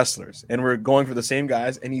taste in wrestlers, and we're going for the same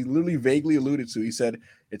guys. And he literally vaguely alluded to, he said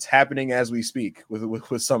it's happening as we speak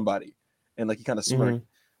with somebody, and like he kind of smirked.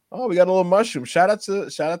 Oh, we got a little mushroom. Shout out to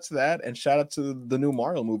that, and shout out to the new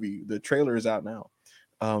Mario movie. The trailer is out now.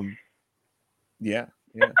 Yeah.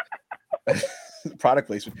 Product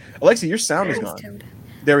placement. Alexia, your sound is gone.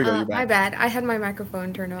 There we go. You're back. My bad. I had my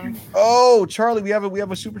microphone turned on. Oh, Charlie, we have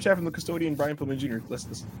a super chat from the custodian, Brian Pillman Jr.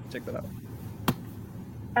 Let's check that out.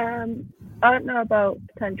 I don't know about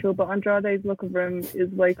potential, but Andrade's locker room is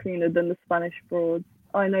way cleaner than the Spanish broads.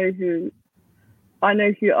 I know who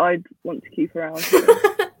I'd want to keep around.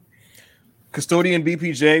 Custodian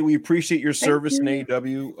BPJ, we appreciate your service in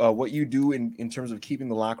AEW. What you do in terms of keeping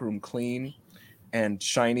the locker room clean and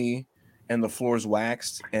shiny and the floors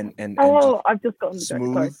waxed and I've just gotten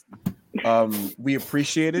smooth. We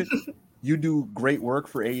appreciate it. You do great work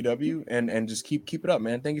for AEW and just keep it up,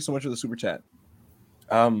 man. Thank you so much for the super chat.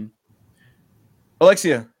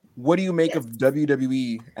 Alexia, what do you make of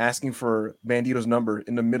WWE asking for Bandito's number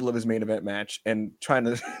in the middle of his main event match and trying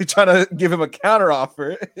to give him a counter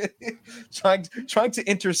offer, trying to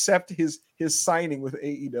intercept his signing with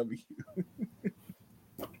AEW?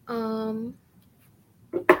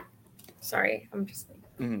 Sorry, I'm just like.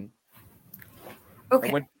 Mm-hmm.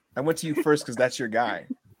 Okay. I went to you first because that's your guy.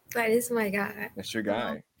 That is my guy. That's your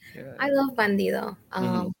guy. Yeah. I love Bandito.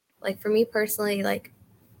 Like for me personally, like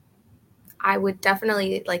I would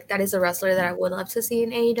definitely like that is a wrestler that I would love to see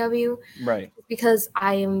in AEW. Right. Because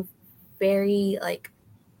I am very like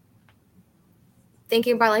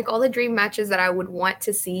thinking about like all the dream matches that I would want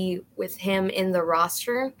to see with him in the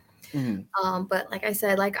roster. Mm-hmm. But like I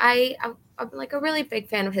said, like I'm like a really big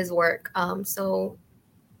fan of his work. So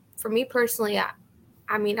for me personally,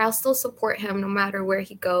 I mean, I'll still support him no matter where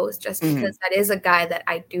he goes, just because that is a guy that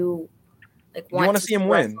I do like want to see him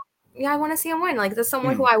win. Yeah, I want to see him win. Like there's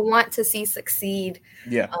someone who I want to see succeed.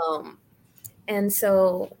 Yeah. And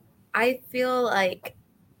so I feel like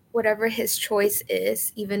whatever his choice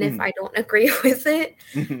is, even if I don't agree with it,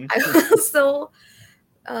 I will still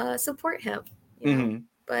support him. You know?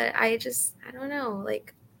 But I don't know,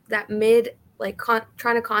 like that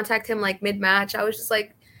trying to contact him like mid match. I was just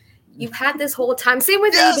like, you've had this whole time. Same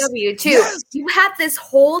with AEW too. Yes. You had this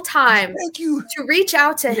whole time to reach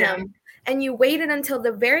out to him. And you waited until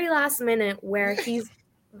the very last minute where he's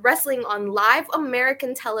wrestling on live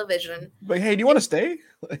American television. But hey, do you want to stay?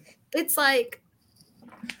 It's like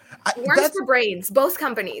worms for brains, both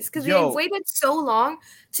companies, because they've waited so long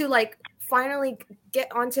to like finally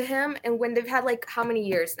get onto him. And when they've had like how many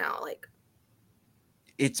years now? Like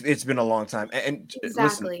it's been a long time. And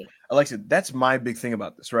exactly, listen, Alexia, that's my big thing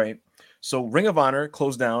about this, right? So Ring of Honor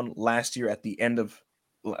closed down last year at the end of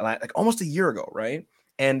like almost a year ago, right?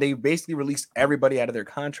 And they basically released everybody out of their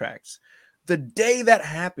contracts. The day that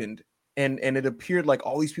happened, and it appeared like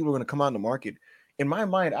all these people were going to come on the market, in my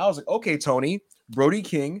mind, I was like, okay, Tony, Brody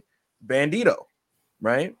King, Bandito,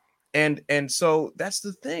 right? And so that's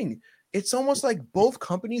the thing. It's almost like both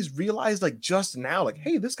companies realized like just now, like,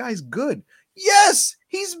 hey, this guy's good. Yes,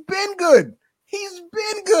 he's been good. He's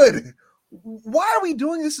been good. Why are we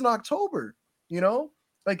doing this in October? You know,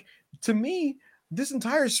 like to me, this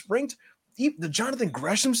entire spring, the Jonathan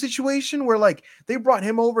Gresham situation where like they brought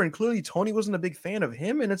him over and clearly Tony wasn't a big fan of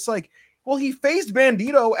him. And it's like, well, he faced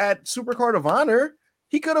Bandito at Supercard of Honor.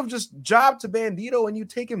 He could have just jobbed to Bandito and you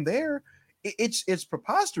take him there. It's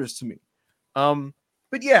preposterous to me.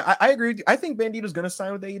 But yeah, I agree with you. I think Bandito's going to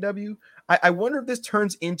sign with AEW. I wonder if this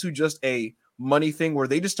turns into just a money thing where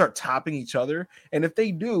they just start topping each other. And if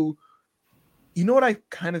they do, you know what I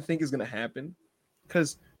kind of think is going to happen?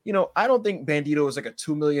 Because you know, I don't think Bandito is like a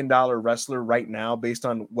 $2 million wrestler right now based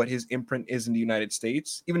on what his imprint is in the United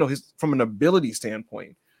States, even though from an ability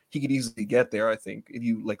standpoint, he could easily get there, I think, if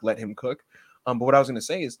you like let him cook. But what I was going to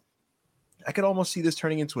say is I could almost see this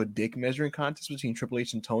turning into a dick measuring contest between Triple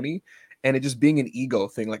H and Tony and it just being an ego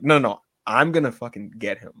thing. Like, no, I'm going to fucking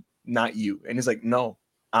get him, not you. And he's like, no,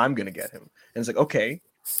 I'm going to get him. And it's like, okay,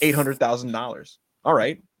 $800,000. All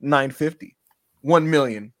right, $950, $1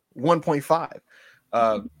 million, 1.5.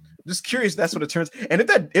 Just curious, that's what it turns. And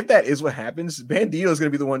if that is what happens, Bandito is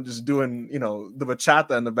gonna be the one just doing, you know, the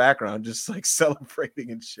bachata in the background, just like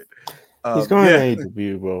celebrating and shit. He's going to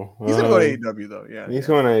AEW, bro. He's gonna go to AEW though. Yeah, he's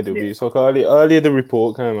going to AEW. So earlier the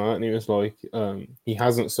report came out, and it was like he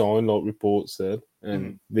hasn't signed, like reports said,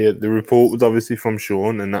 and the report was obviously from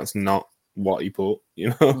Sean, and that's not what he put.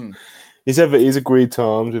 You know, he said that he's agreed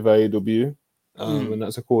terms with AEW. And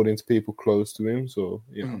that's according to people close to him. So,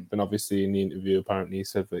 you know, then obviously in the interview, apparently he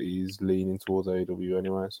said that he's leaning towards AEW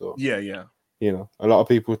anyway. So, yeah. You know, a lot of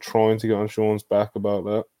people are trying to get on Sean's back about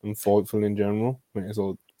that and Fightful in general. I mean, it's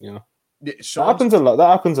all, you know, That happens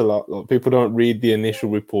a lot. Like, people don't read the initial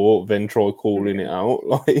report, then try calling it out.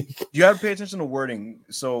 Like, you have to pay attention to wording.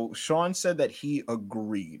 So Sean said that he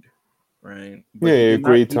agreed, right? But yeah, he did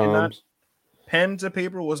agreed not, he did not, terms. pen to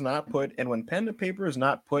paper was not put, and when pen to paper is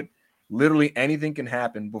not put, literally anything can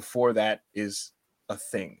happen before that is a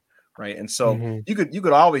thing, right? And so you could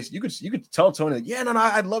tell Tony, like, yeah, no,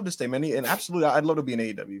 I'd love to stay, man, and absolutely, I'd love to be in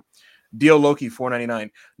AEW. Deal Loki $4.99.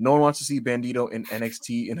 No one wants to see Bandito in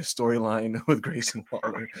NXT in a storyline with Grayson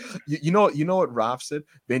Waller. You know what Rob said?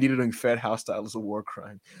 Bandito doing Fed house style is a war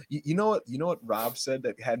crime. You know what Rob said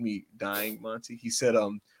that had me dying, Monty? He said,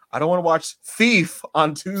 I don't want to watch Thief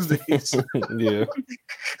on Tuesdays. Yeah.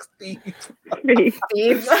 Thief.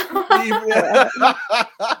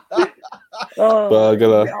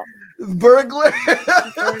 Burglar.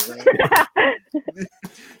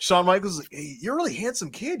 Shawn Michaels like, hey, you're a really handsome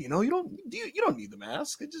kid, you know. You don't need the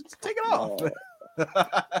mask. Just take it off.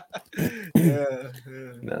 Yeah.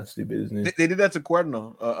 Nasty business. They did that to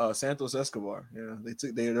Cuerno, Santos Escobar. Yeah,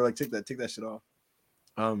 they're like, take that shit off.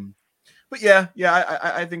 But yeah,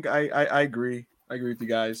 I think I agree. I agree with you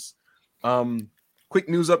guys. Quick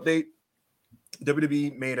news update.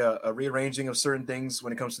 WWE made a rearranging of certain things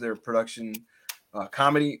when it comes to their production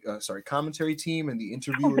commentary team and the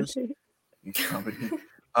interviewers. Comedy.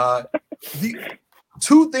 The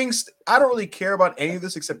two things, I don't really care about any of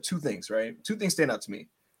this except two things, right? Two things stand out to me.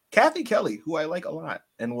 Kathy Kelly, who I like a lot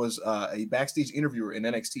and was a backstage interviewer in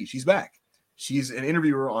NXT. She's back. She's an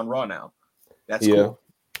interviewer on Raw now. That's cool.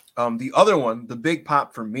 The other one, the big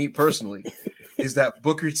pop for me personally, is that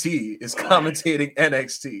Booker T is commentating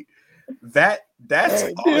NXT. That's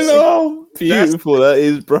awesome. You know, beautiful that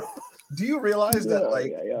is, bro. Do you realize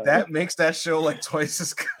that that makes that show like twice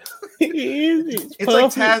as good? It's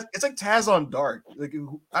like Taz on Dark. Like,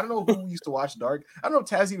 I don't know who used to watch Dark. I don't know if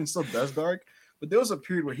Taz even still does Dark, but there was a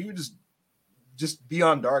period where he would just be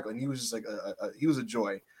on Dark, and he was just like he was a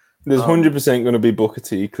joy. There's 100% going to be Booker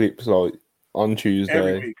T clips like on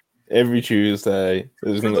Tuesday. Every Tuesday,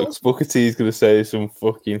 Booker T is going to say some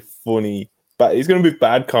fucking funny. But he's going to be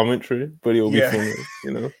bad commentary, but he'll be funny,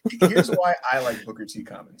 you know. Here's why I like Booker T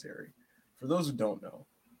commentary. For those who don't know,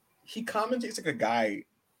 he commentates like a guy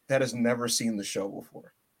that has never seen the show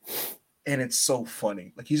before. And it's so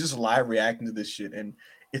funny. Like, he's just live reacting to this shit. And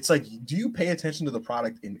it's like, do you pay attention to the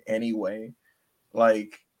product in any way?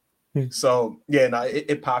 Like, so, yeah, no,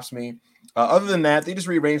 it pops me. Other than that, they just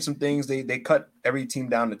rearranged some things. They cut every team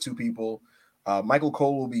down to two people. Michael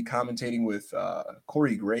Cole will be commentating with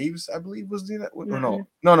Corey Graves, I believe, was doing that. Or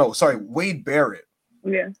no, sorry, Wade Barrett.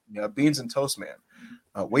 Yeah, Beans and Toast Man.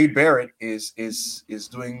 Wade Barrett is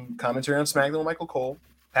doing commentary on SmackDown with Michael Cole.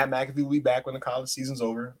 Pat McAfee will be back when the college season's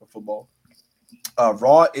over of football.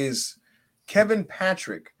 Raw is Kevin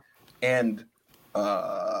Patrick and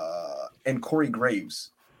Corey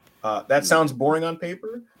Graves. That sounds boring on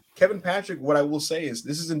paper. Kevin Patrick, what I will say is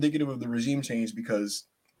this is indicative of the regime change because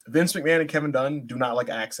Vince McMahon and Kevin Dunn do not like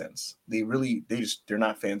accents. They're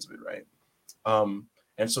not fans of it, right?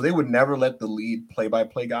 And so they would never let the lead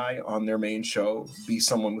play-by-play guy on their main show be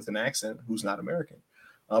someone with an accent who's not American.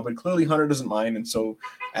 But clearly Hunter doesn't mind. And so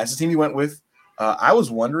as the team he went with, I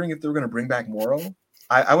was wondering if they were going to bring back Morrow.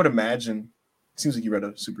 I would imagine, it seems like you read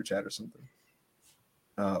a super chat or something.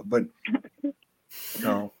 But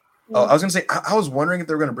no. Oh, I was going to say, I was wondering if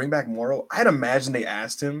they were going to bring back Morrow. I'd imagine they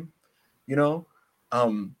asked him, you know.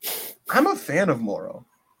 I'm a fan of Morrow.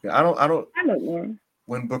 Yeah, I don't know.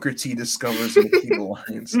 When Booker T discovers Nikita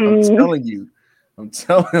Lyons, I'm telling you,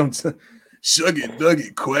 shug it, dug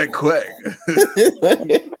it, quack, quack.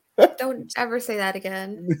 Don't ever say that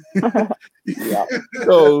again.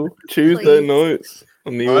 So Tuesday nights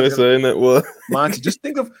on the USA Network. Monty, just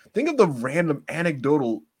think of the random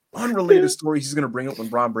anecdotal, unrelated stories he's gonna bring up when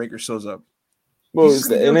Braun Breaker shows up. Well, it's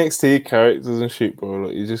the NXT characters and shit, bro.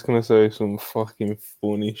 Like, he's just gonna say some fucking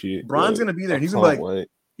funny shit. Braun's gonna be there. And he's gonna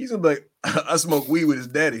be like, I smoke weed with his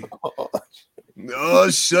daddy. Oh,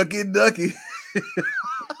 shucky ducky.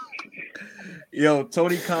 Yo,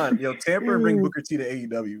 Tony Khan. Yo, Tampa bring Booker T to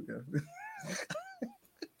AEW.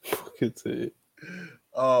 Booker T.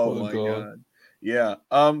 Oh my god. Yeah.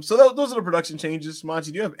 So those are the production changes.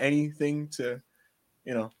 Monty, do you have anything to,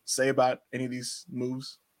 say about any of these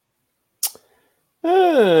moves?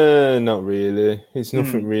 Not really. It's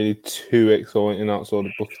nothing really too exciting outside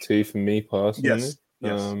of Booker T for me personally. Yes.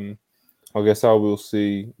 I guess we'll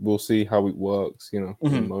see how it works,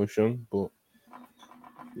 in motion. But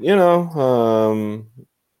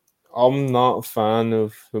I'm not a fan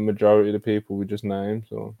of the majority of the people we just named.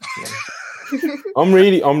 So I'm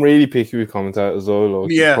really picky with commentators though.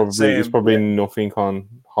 Like, there's probably nothing on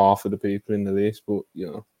half of the people in the list, but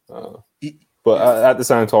But at the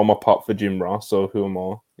same time, I pop for Jim Ross. So who am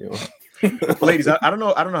I? You know. Ladies, I don't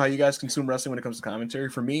know how you guys consume wrestling when it comes to commentary.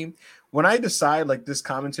 For me, when I decide like this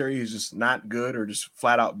commentary is just not good or just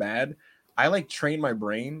flat out bad, I like train my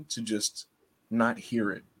brain to just not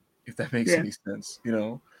hear it, if that makes any sense, you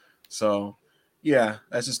know. So yeah,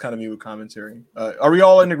 that's just kind of me with commentary. Are we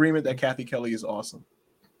all in agreement that Kathy Kelly is awesome?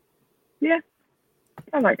 Yeah,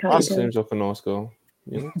 I like Kathy Awesome. Kelly. Seems like a nice girl.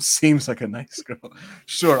 Yeah. Seems like a nice girl.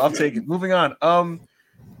 Sure, I'll take it. Moving on.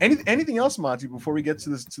 Anything else, Monty, before we get to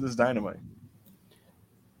this Dynamite?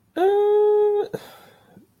 I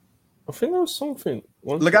think there was something.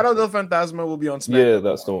 Legado del Fantasma will be on SmackDown. Yeah,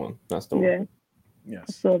 that's the one. That's the one. Yeah. Yes.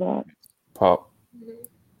 I saw that. Pop.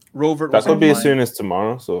 Rovert that could be as soon as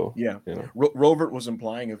tomorrow. So yeah, you know. Rovert was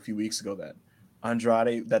implying a few weeks ago that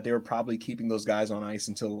Andrade, that they were probably keeping those guys on ice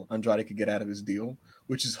until Andrade could get out of his deal,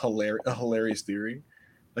 which is a hilarious theory.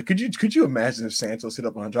 Like, could you imagine if Santos hit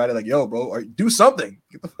up Andrade like, "Yo, bro, do something"?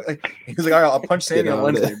 He's like, "All right, I'll punch Sammy on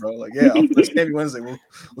Wednesday, bro." Like, yeah, I'll punch Sammy Wednesday. We'll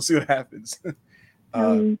see what happens.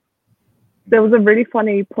 There was a really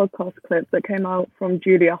funny podcast clip that came out from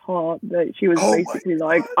Julia Hart that she was basically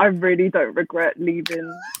like, "I really don't regret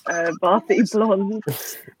leaving Varsity Blonde."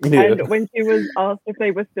 Yeah. And when she was asked if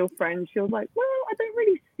they were still friends, she was like, "Well, I don't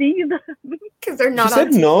really see them because they're not." She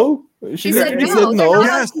said no. She said no.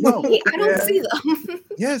 Yes, no. I don't see them.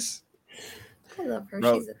 Yes. I love her.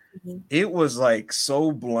 Bro, she's a queen. It was like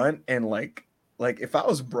so blunt and like if I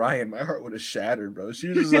was Brian, my heart would have shattered, bro. She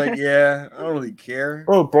was just like, "Yeah, I don't really care."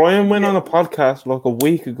 Bro, Brian went on a podcast like a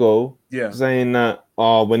week ago, saying that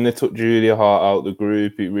when they took Julia Hart out of the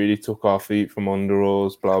group, it really took our feet from under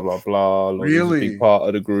us. Blah blah blah. Like, really, it was a big part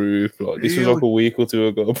of the group. Like this was like a week or two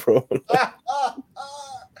ago, bro.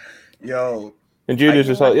 Yo. And Julia's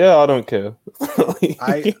just like, yeah, I don't care.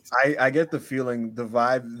 I get the feeling, the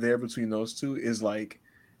vibe there between those two is like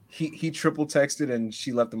he triple texted and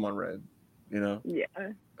she left him on red. You know? Yeah.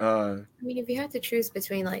 I mean, if you had to choose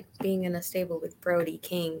between like being in a stable with Brody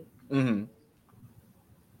King,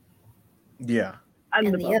 yeah,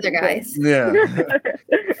 and the other guys, yeah.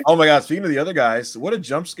 Oh my God! Speaking of the other guys, what a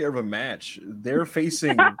jump scare of a match! They're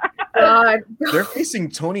facing Tony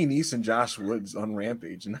Nese and Josh Woods on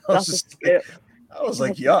Rampage, and I was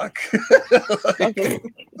like, yuck.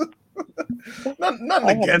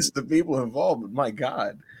 Nothing against the people involved, but my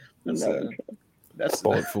God, that's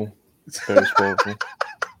spiteful. It's very spiteful.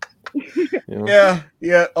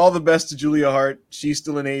 Yeah. All the best to Julia Hart. She's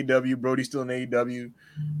still in AEW. Brody's still in AEW.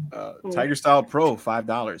 Tiger Style Pro,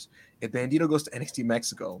 $5. If Bandito goes to NXT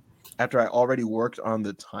Mexico after I already worked on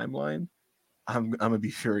the timeline, I'm gonna be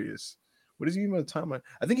furious. What does he mean by the timeline?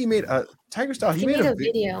 I think he made a Tiger Style. He made a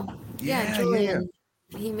video. Yeah, Julian.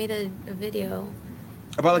 He made a video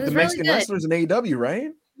about like the Mexican wrestlers in AEW,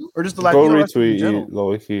 right? Or just the Latino wrestlers in general.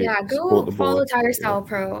 Go follow Tiger Style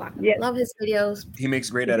Pro. Yeah. Love his videos. He makes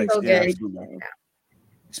great edits. So absolutely. Yeah.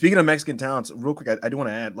 Speaking of Mexican talents, real quick, I do want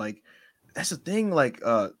to add, like, that's the thing. Like,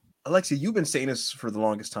 Alexia, you've been saying this for the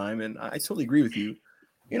longest time, and I totally agree with you.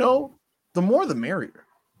 You know, the more the merrier,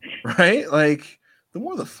 right? Like, the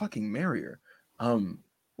more the fucking merrier.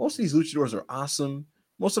 Most of these luchadors are awesome.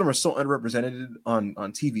 Most of them are so underrepresented on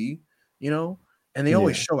TV, you know, and they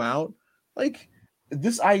always show out. Like,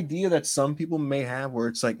 this idea that some people may have where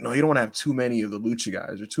it's like, no, you don't want to have too many of the lucha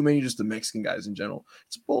guys or too many just the Mexican guys in general.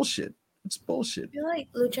 It's bullshit. It's bullshit. I feel like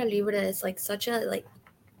lucha libre is like such a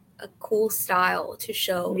cool style to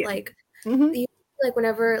show. Like, like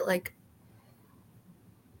whenever like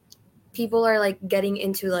people are like getting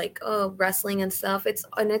into like wrestling and stuff, it's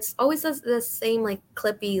always the same like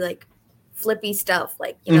clippy like flippy stuff,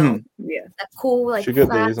 like you know, that cool like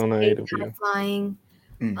fast high flying,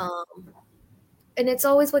 and it's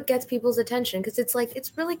always what gets people's attention because it's like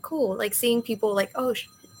it's really cool, like seeing people like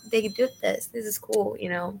they did this is cool, you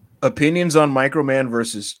know. Opinions on Microman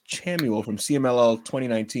versus Chamuel from CMLL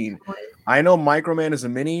 2019. I know Microman is a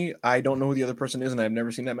mini. I don't know who the other person is, and I've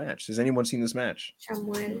never seen that match. Has anyone seen this match?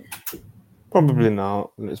 Chamuel. Probably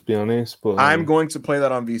not. Let's be honest. But I'm going to play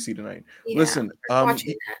that on VC tonight. Yeah, listen,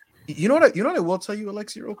 you know what I will tell you,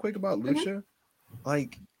 Alexia, real quick about lucha.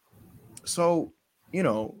 Like, so you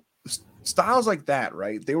know, styles like that,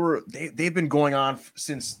 right? They've been going on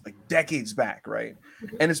since like decades back, right?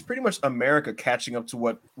 And it's pretty much America catching up to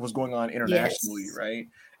what was going on internationally, right?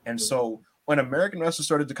 And so when American wrestlers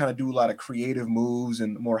started to kind of do a lot of creative moves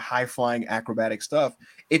and more high-flying acrobatic stuff,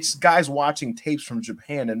 it's guys watching tapes from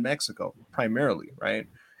Japan and Mexico primarily, right?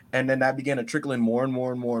 And then that began to trickle in more and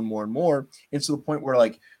more and more and more and more into the point where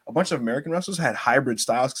like a bunch of American wrestlers had hybrid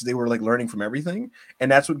styles because they were like learning from everything.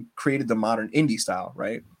 And that's what created the modern indie style,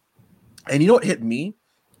 right? And you know what hit me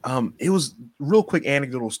It was real quick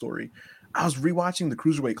anecdotal story. I was rewatching the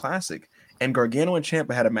Cruiserweight Classic, and Gargano and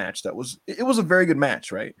Ciampa had a match that was a very good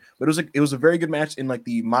match, right? But it was a very good match in like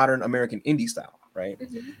the modern American indie style, right?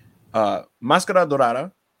 Mascara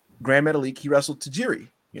Dorada, Grand Metalik, he wrestled Tajiri,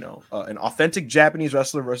 an authentic Japanese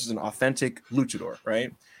wrestler versus an authentic luchador,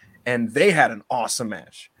 right? And they had an awesome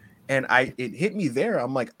match. And it hit me there.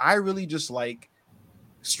 I'm like, I really just like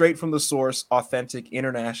straight from the source, authentic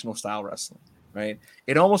international style wrestling, right?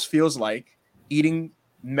 It almost feels like eating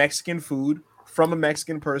Mexican food from a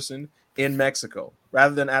Mexican person in Mexico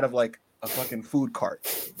rather than out of like a fucking food cart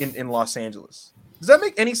in Los Angeles. Does that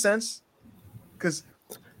make any sense? Because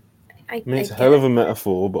I mean, it's a hell of a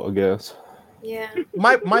metaphor, but I guess. Yeah.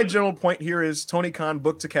 My general point here is Tony Khan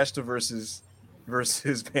booked Takeshita versus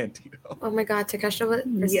Bandito. Oh my God, Takeshita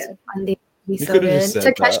versus Bandito. You could have just said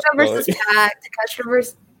Takeshita that, versus Pac. Takeshita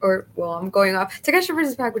versus, I'm going off. Takeshita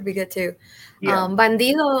versus Pac would be good too. Yeah.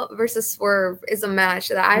 Bandito versus Swerve is a match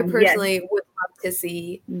that I personally would love to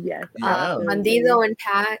see. Yes. Bandito and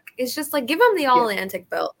Pac. It's just like, give him the All-Atlantic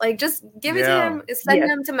belt. Like, just give it to him. Send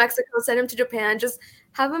him to Mexico. Send him to Japan. Just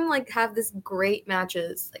have him like have this great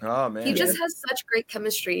matches. Like, oh man, he just has such great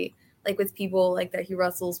chemistry, like with people like that he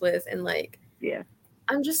wrestles with, and like I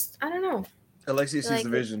don't know. Alexia sees the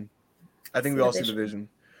vision. I think we all see the vision.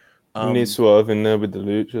 You need Swerve in there with the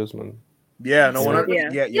luchas, man. Yeah, no one.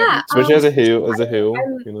 Yeah. Especially as a heel,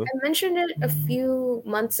 I mentioned it a few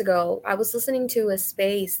months ago. I was listening to a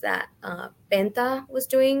space that Penta was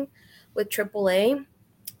doing with AAA,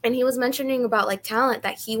 and he was mentioning about like talent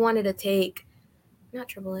that he wanted to take. Not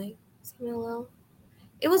AAA, CMLL.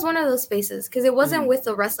 It was one of those spaces because it wasn't with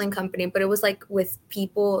the wrestling company, but it was like with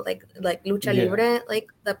people like Lucha Libre, like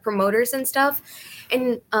the promoters and stuff.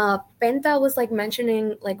 And Penta was like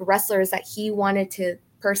mentioning like wrestlers that he wanted to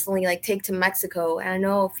personally like take to Mexico. And I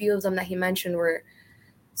know a few of them that he mentioned were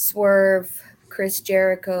Swerve, Chris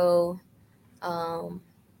Jericho. I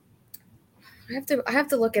have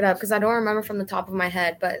to look it up because I don't remember from the top of my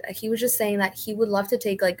head, but he was just saying that he would love to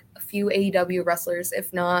take like a few AEW wrestlers,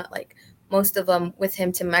 if not like most of them, with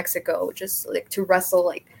him to Mexico, just like to wrestle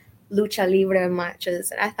like lucha libre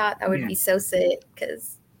matches. And I thought that would be so sick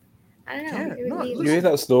because I don't know. You hear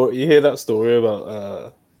that story? You hear that story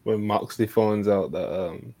about when Moxley finds out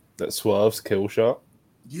that that Swerve's kill shot?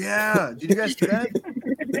 Yeah, did you guys see that?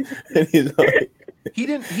 And he's like, he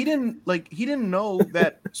didn't know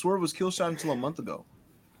that Swerve was kill shot until a month ago.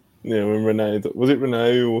 Yeah, when Renee was it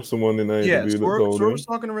Renee or someone in AEW that told Swerve him? was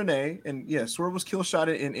talking to Renee, and Swerve was kill shot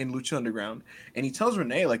in Lucha Underground, and he tells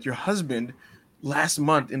Renee like, your husband last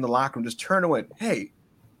month in the locker room just turned and went, "Hey,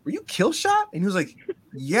 were you kill shot?" And he was like,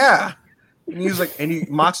 "Yeah," and he was like,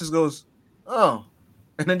 Mox just goes, "Oh,"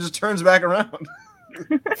 and then just turns back around.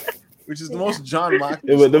 Which is the most John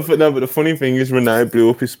Moxley. Yeah, but the funny thing is Renee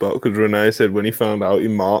blew up his spot because Renee said when he found out he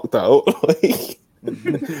marked out. Like,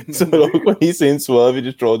 so like, when he's seen Swerve, he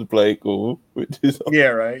just tried to play it cool. Which is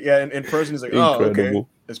right. Yeah, and in person he's like, incredible. Oh, okay,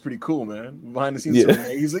 that's pretty cool, man. Behind the scenes,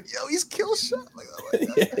 Renee, he's like, yo, he's kill shot. Like,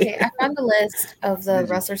 okay, I found the list of the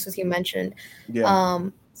wrestlers as you mentioned. Yeah.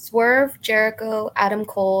 Swerve, Jericho, Adam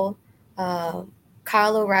Cole, Kyle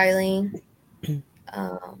O'Reilly.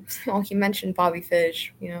 He mentioned Bobby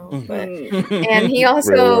Fish, but and he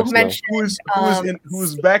also mentioned who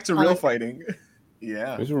was back to real fighting.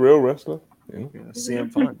 Yeah, he's a real wrestler.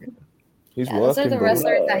 CM Punk. He's working. Those are the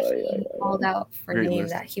wrestlers that he called out for name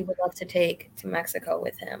that he would love to take to Mexico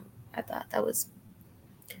with him. I thought those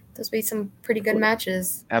would be some pretty good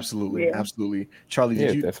matches. Absolutely. Charlie,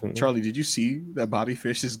 did you see that Bobby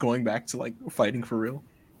Fish is going back to like fighting for real?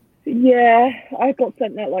 Yeah, I got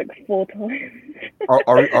sent that like 4 times.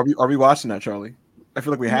 Are we watching that, Charlie? I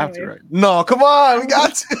feel like we have to, right? No, come on, we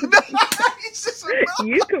got to. No.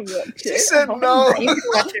 You can watch it. She said no. You can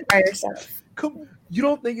watch it by yourself. You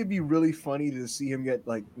don't think it'd be really funny to see him get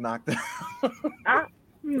like knocked out?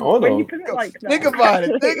 When you put it like that. Think about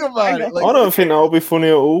it. Like, I don't think that'll be funny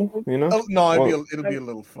at all. No, it'll be a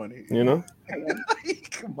little funny.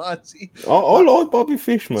 Come on, see. I like Bobby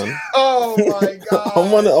Fish, man. Oh my god!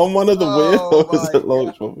 I'm one of the weirdos that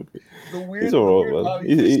likes Bobby Fish. He's all right,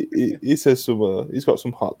 man. He says some. He's got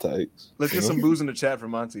some hot takes. Let's get some booze in the chat for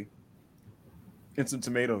Monty. And some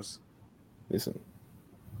tomatoes. Listen.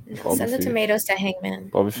 Send the tomatoes to Hangman.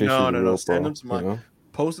 Bobby Fish. No. Send them to my.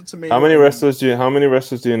 Post the tomatoes. How many wrestlers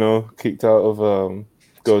do you know kicked out of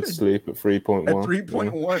go to sleep at 3.1? At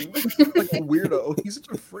 3.1, like a weirdo. He's such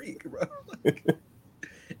a freak, bro.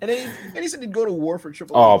 And he said he'd go to war for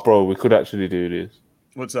Triple H. Oh, bro, we could actually do this.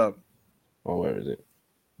 What's up? Oh, where is it?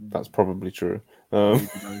 That's probably true.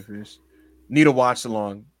 Need a watch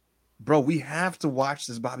along, bro. We have to watch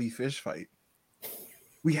this Bobby Fish fight.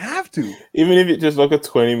 We have to. Even if it's just like a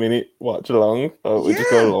 20-minute watch along, we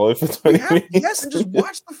just go live for 20 minutes. Yes, and just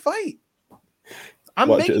watch the fight.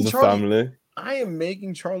 Watch it as a family. I am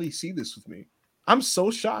making Charlie see this with me. I'm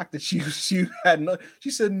so shocked that she had no.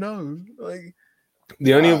 She said no. Like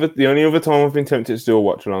the only other time I've been tempted to do a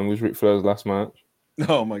watch along was Ric Flair's last match.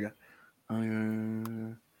 Oh my god.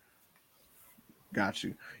 Got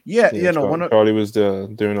you. Yeah. Charlie was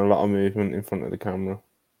doing a lot of movement in front of the camera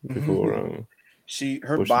before.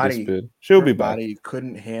 Her body. She'll be back. Body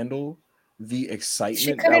couldn't handle the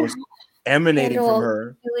excitement that was emanating from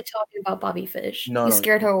her. You were talking about Bobby Fish. No, you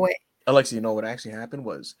scared her away. Alexa, you know what actually happened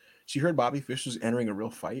was she heard Bobby Fish was entering a real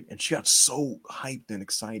fight, and she got so hyped and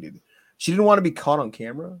excited. She didn't want to be caught on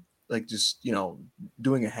camera, like just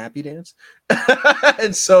doing a happy dance,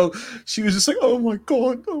 and so she was just like, "Oh my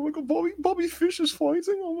god, Bobby Fish is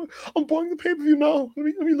fighting! Oh I'm buying the pay-per-view now. Let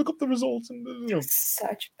me look up the results." And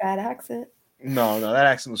such bad accent. No, that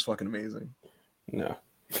accent was fucking amazing. No,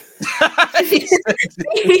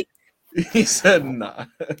 he said nah.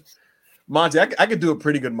 Monty, I could do a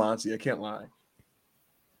pretty good Monty. I can't lie.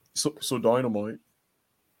 So Dynamite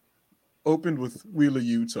opened with Wheeler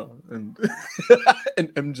Yuta and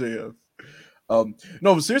and MJF. No,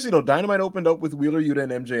 but seriously though, Dynamite opened up with Wheeler Yuta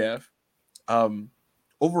and MJF.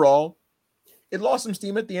 Overall, it lost some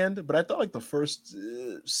steam at the end, but I thought like the first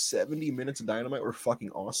 70 minutes of Dynamite were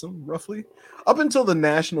fucking awesome, roughly. Up until the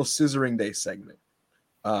National Scissoring Day segment.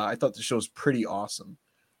 I thought the show was pretty awesome.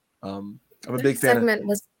 I'm a big fan. Segment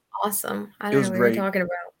was awesome. I don't know what you're talking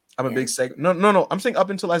about. I'm a big segment. No. I'm saying up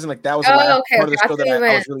until as in like that was the last part of the show that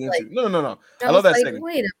I was really into. No. I love that segment.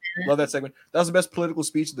 Wait a minute. Love that segment. That was the best political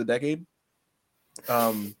speech of the decade.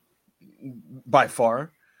 By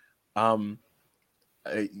far. I was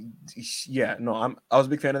a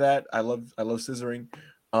big fan of that. I love scissoring.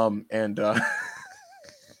 And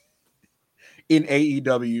in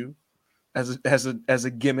AEW as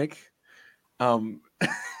a gimmick.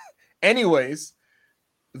 Anyways,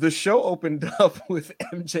 the show opened up with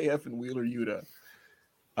MJF and Wheeler Yuta.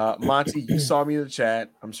 Monty, you saw me in the chat.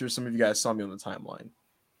 I'm sure some of you guys saw me on the timeline.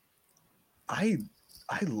 I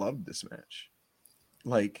loved this match.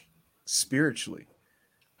 Like, spiritually.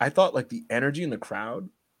 I thought like the energy in the crowd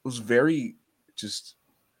was very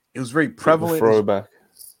prevalent. Throwback.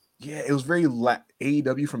 Yeah, it was very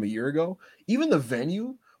AEW from a year ago. Even the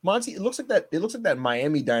venue, Monty, it looks like that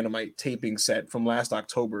Miami Dynamite taping set from last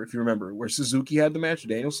October, if you remember, where Suzuki had the match with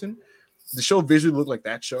Danielson. The show visually looked like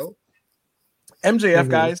that show. MJF,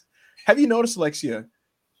 guys, have you noticed, Alexia,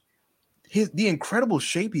 the incredible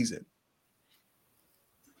shape he's in?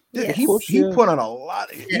 Yes. He put on a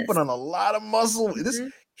lot. He put on a lot of muscle.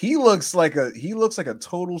 He looks like a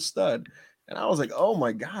total stud. And I was like, oh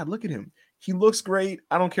my God, look at him. He looks great.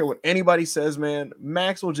 I don't care what anybody says, man.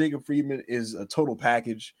 Maxwell Jacob Friedman is a total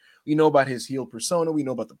package. We know about his heel persona. We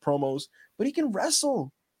know about the promos, but he can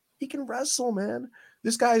wrestle. He can wrestle, man.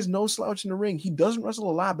 This guy is no slouch in the ring. He doesn't wrestle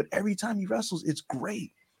a lot, but every time he wrestles, it's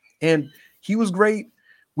great. And he was great.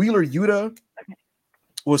 Wheeler Yuta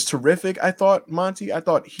was terrific. I thought, Monty,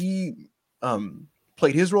 he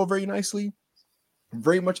played his role very nicely.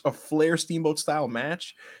 Very much a Flair Steamboat style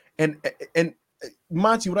match. And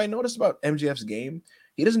Monty, what I noticed about MJF's game,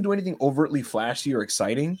 he doesn't do anything overtly flashy or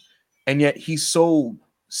exciting, and yet he's so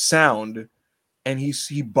sound and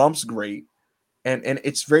he bumps great. And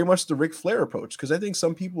it's very much the Ric Flair approach, because I think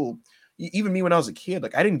some people, even me when I was a kid,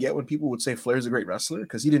 like I didn't get when people would say Flair's a great wrestler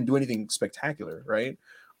because he didn't do anything spectacular, right?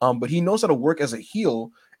 But he knows how to work as a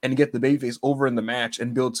heel and get the babyface over in the match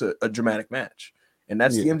and build to a dramatic match. And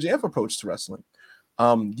that's the MJF approach to wrestling.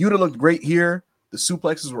 Yuta looked great here. The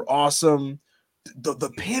suplexes were awesome.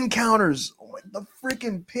 The pin counters, the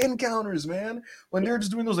freaking pin counters, man. When they're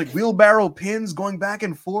just doing those like wheelbarrow pins going back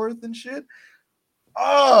and forth and shit.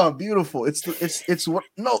 Oh, beautiful. It's amazing.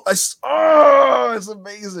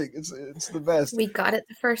 It's the best. We got it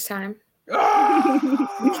the first time. We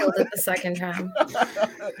killed it the second time.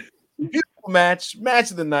 Beautiful match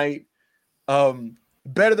of the night.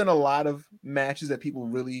 Better than a lot of matches that people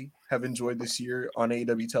really have enjoyed this year on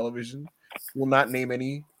AEW television. Will not name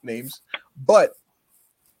any names, but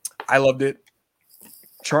I loved it.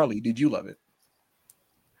 Charlie, did you love it?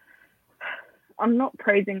 I'm not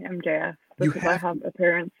praising MJF because I have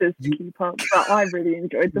appearances to keep up, but I really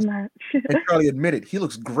enjoyed the match. And Charlie admitted he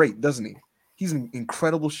looks great, doesn't he? He's in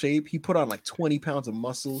incredible shape. He put on like 20 pounds of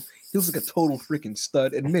muscle. He looks like a total freaking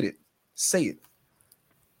stud. Admit it. Say it.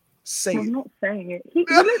 I'm not saying it. He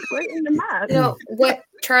looks great in the match. No, what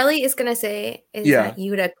Charlie is gonna say is that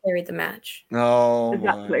Yuta carried the match. Oh,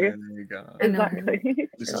 exactly. My God. Exactly.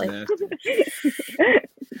 This is nasty.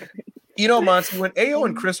 You know, Monty, when Ao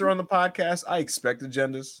and Chris are on the podcast, I expect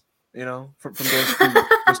agendas. You know, from those two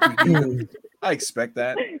heathens. I expect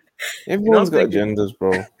that. Everyone's got agendas,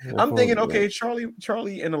 bro. I'm thinking, okay,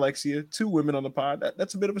 Charlie and Alexia, 2 women on the pod.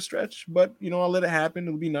 That's a bit of a stretch, but you know, I'll let it happen.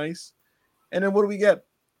 It'll be nice. And then what do we get?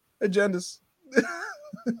 Agendas.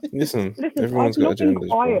 Listen, everyone's got agendas. I've not been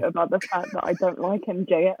quiet about the fact that I don't like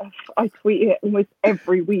MJF. I tweet it almost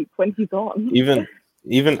every week when he's on.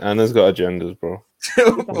 Even Anna's got agendas, bro.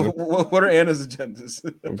 What are Anna's agendas?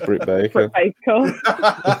 Britt Baker.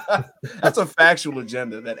 That's a factual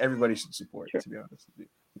agenda that everybody should support, to be honest with you.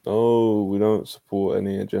 No, we don't support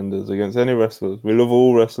any agendas against any wrestlers. We love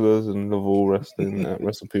all wrestlers and love all wrestling at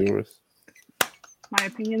WrestlePurists. My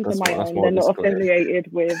opinions are my own. They're not affiliated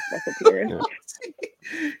with WrestlePurists.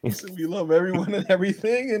 Yeah. So we love everyone and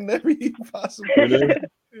everything and every possible.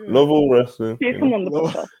 Love all wrestling. Please come on the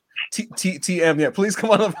podcast. TM, yeah, please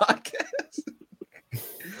come on the podcast.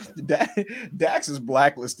 Dax is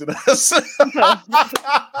blacklisted us.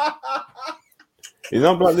 He's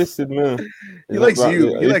not blacklisted, man. He likes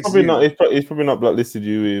you. He's probably not blacklisted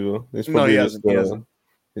you either. He hasn't.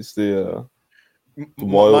 It's the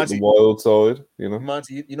wild side, you know.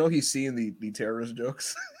 Monty, you know he's seeing the terrorist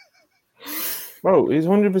jokes. Bro, he's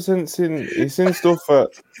 100% seen. He's seen stuff that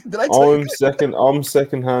I'm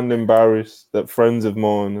secondhand embarrassed that friends of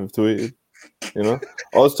mine have tweeted. You know,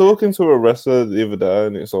 I was talking to a wrestler the other day,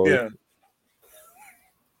 and it's like,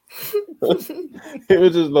 it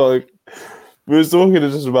was just like we was talking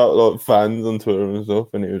just about like fans on Twitter and stuff,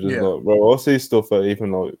 and it was just like, bro, I see stuff that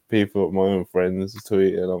even like people, my own friends,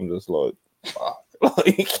 tweet, and I'm just like, fuck,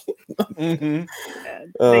 like,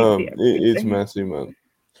 it's messy, man.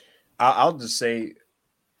 I'll just say,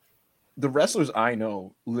 the wrestlers I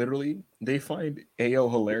know, literally, they find AO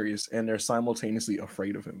hilarious and they're simultaneously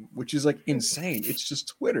afraid of him, which is like insane. It's just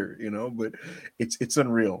Twitter, you know, but it's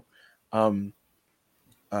unreal.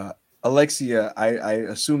 Alexia, I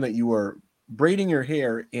assume that you are braiding your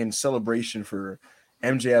hair in celebration for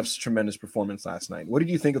MJF's tremendous performance last night. What did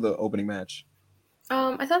you think of the opening match?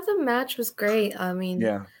 I thought the match was great. I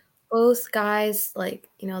mean, both guys, like,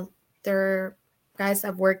 you know, they're guys that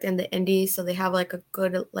have worked in the indies, so they have like a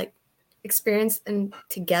good like experience in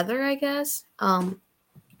together, I guess.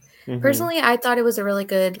 Personally, I thought it was a really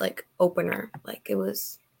good like opener. Like it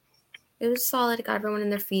was solid. It got everyone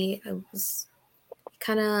in their feet. It was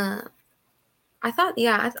kind of, I thought,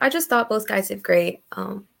 I just thought both guys did great.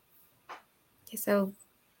 So,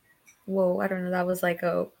 whoa, I don't know. That was like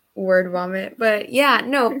a word vomit, but yeah,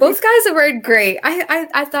 no, both guys were great.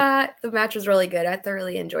 I thought the match was really good. I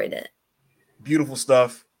thoroughly enjoyed it. Beautiful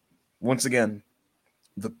stuff. Once again,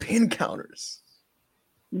 the pin counters.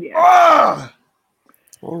 Yeah.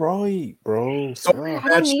 All right, bro. So I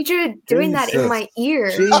don't need you doing that in my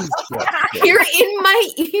ear. You're in my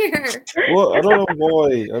ear. Well, I don't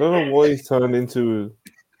know why he's turned into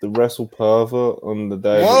the wrestle pervert on the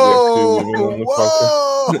day. Whoa!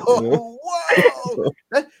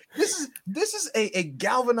 This is a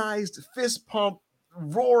galvanized fist pump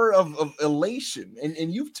roar of elation,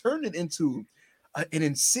 and you've turned it into an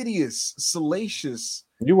insidious, salacious.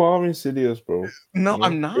 You are insidious, bro. No,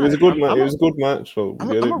 I'm not. It was a good match. It was a good match. So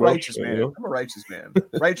I'm a righteous man. You know? I'm a righteous man,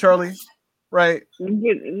 right, Charlie? Right.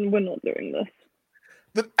 We're not doing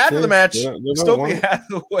this. After the match, Stokely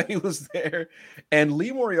Hathaway was there, and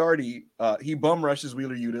Lee Moriarty he bum rushes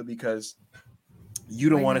Wheeler Yuta because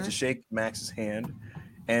Yuta wanted to shake Max's hand,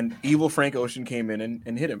 and Evil Frank Ocean came in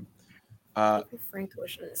and hit him. Frank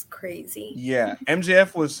Ocean is crazy. Yeah,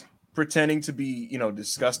 MJF was pretending to be, you know,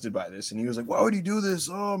 disgusted by this, and he was like, "Why would you do this?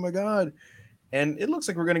 Oh my god!" And it looks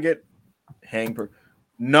like we're gonna get hang per.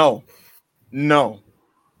 No,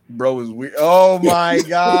 bro is weird. Oh my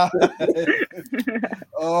god.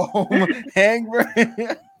 Hang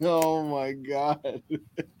per. Oh my god.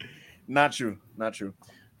 Not true.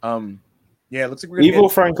 Yeah, it looks like we're gonna Evil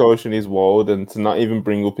Frank Ocean is wild, and to not even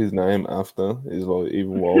bring up his name after is like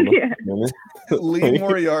even wilder. Lee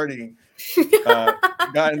Moriarty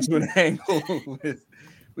got into an angle with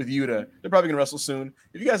Yuta. They're probably gonna wrestle soon.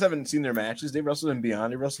 If you guys haven't seen their matches, they've wrestled in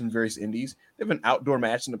Beyond. They wrestled in various indies. They have an outdoor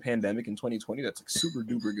match in the pandemic in 2020 that's like super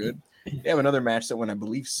duper good. They have another match that went, I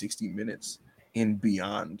believe, 60 minutes in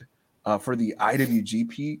Beyond for the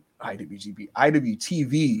IWTV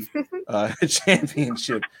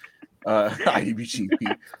championship.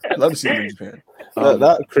 IWGP. I'd love to see them in Japan.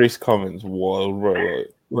 That Chris comment's wild, bro.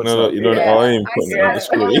 Like, I am putting it on the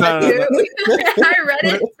screen. I read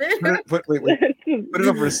it. Put it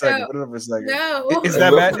up for a second. No. Is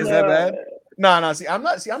that bad? Is that bad? No. See, I'm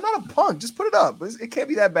not a punk. Just put it up. It can't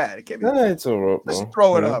be that bad. It can't be. No, it's all right, bro. Let's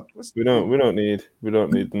throw it up. We don't need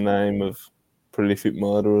the name of prolific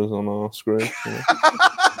murderers on our screen. You know?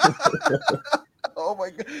 Oh my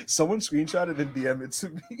god! Someone screenshotted and DM it to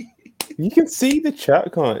me. You can see the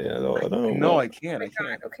chat, can't you? Like, I don't know. No, I can't. I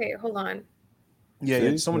can't. Okay, hold on.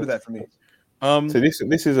 Yeah, someone do that for me. So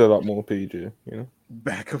this is a lot more PG, you know.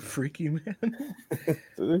 Back a freaky man.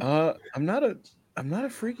 I'm not a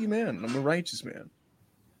freaky man. I'm a righteous man.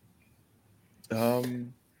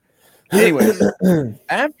 Anyways,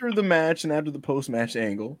 after the match and after the post-match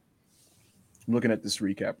angle, I'm looking at this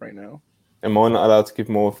recap right now. Am I not allowed to give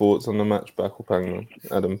more thoughts on the match? Back up, Hangman,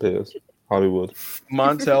 Adam Pearce, Hollywood,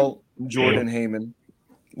 Montel, Jordan, Heyman.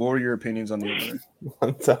 What were your opinions on the opener?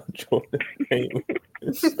 Montel, Jordan, Heyman.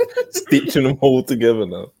 Stitching them all together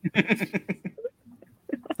now.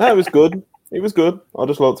 No, it was good. It was good. I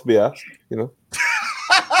just like to be asked, you know.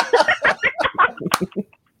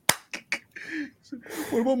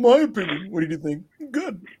 What about my opinion? What did you think?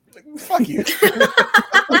 Good. Like, fuck you.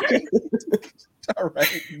 All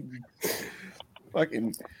right.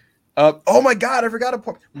 Fucking. Oh my god, I forgot a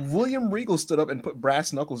part. William Regal stood up and put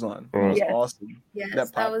brass knuckles on. That was awesome.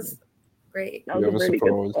 Yes, that was great. That was a really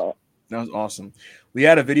good spot. That was awesome. We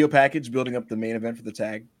had a video package building up the main event for the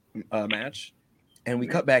tag match, and we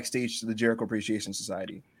cut backstage to the Jericho Appreciation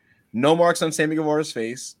Society. No marks on Sammy Guevara's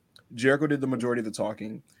face. Jericho did the majority of the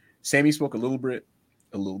talking. Sammy spoke a little bit,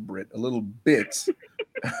 and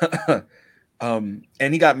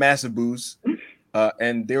he got massive boos,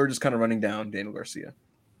 and they were just kind of running down Daniel Garcia.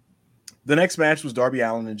 The next match was Darby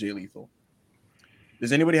Allin and Jay Lethal.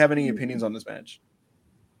 Does anybody have any opinions on this match?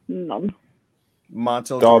 None.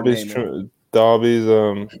 Montel, Darby's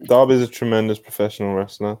a tremendous professional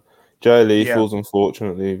wrestler. Jay Lethal's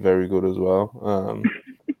unfortunately very good as well.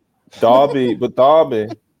 Darby,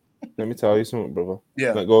 let me tell you something, brother.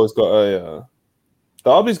 Yeah, that guy's got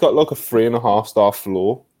Darby's got like a 3.5-star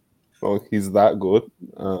floor. Like, he's that good.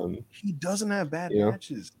 He doesn't have bad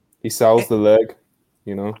matches. He sells the leg,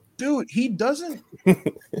 you know. Dude, he doesn't.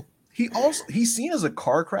 He's seen as a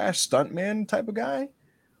car crash stuntman type of guy,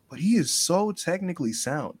 but he is so technically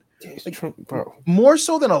sound. Bro. More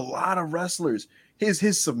so than a lot of wrestlers.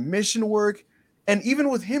 His submission work, and even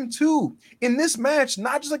with him too in this match,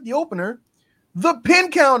 not just like the opener, the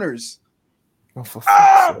pin counters. Oh, for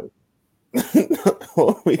fuck's sake.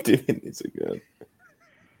 What are we doing this again?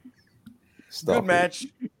 Good match.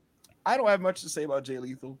 I don't have much to say about Jay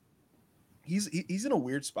Lethal. He's in a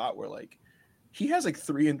weird spot where like he has like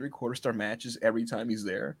 3 3/4-star matches every time he's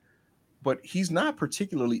there, but he's not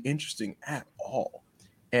particularly interesting at all.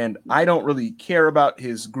 And I don't really care about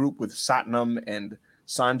his group with Satnam and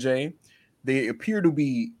Sanjay. They appear to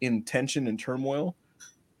be in tension and turmoil.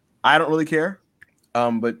 I don't really care.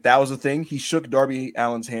 But that was the thing. He shook Darby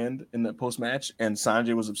Allin's hand in the post-match, and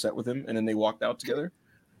Sanjay was upset with him, and then they walked out together.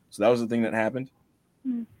 So that was the thing that happened.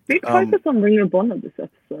 Big focus on Ring of Honor this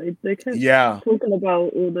episode. They kept talking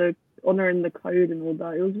about all the honor and the code and all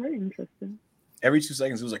that. It was very interesting. Every 2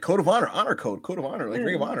 seconds, it was like code of honor, honor code of honor, like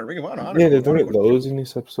Ring of Honor, honor. Yeah, they've done it loads in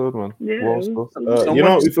this episode, man. Yeah. You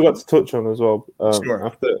know what we forgot to touch on as well?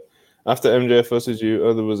 Sure. After MJF versus you,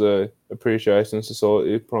 there was a Appreciation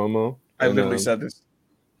Society promo. I literally said this.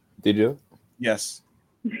 Did you? Yes.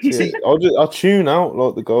 See, I'll tune out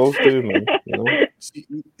like the girls do, man. You know?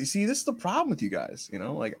 See, this is the problem with you guys. You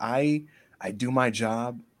know, like I do my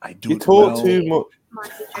job. I do. You it talk well. too much.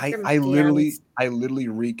 I literally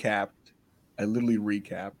recapped. DMs,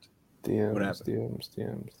 what happened.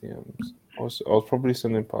 DMs. I was probably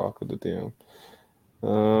sending Parker the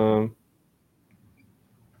DM.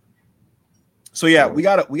 So yeah, we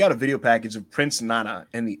got a video package of Prince Nana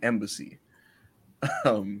and the Embassy.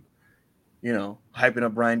 You know, hyping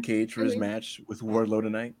up Brian Cage for his match with Wardlow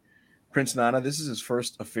tonight. Prince Nana, this is his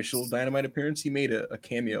first official Dynamite appearance. He made a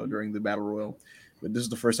cameo during the Battle Royal, but this is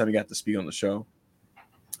the first time he got to speak on the show.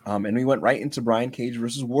 And we went right into Brian Cage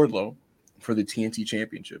versus Wardlow for the TNT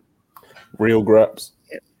Championship. Real graps.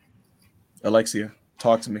 Alexia,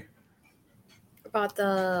 talk to me. About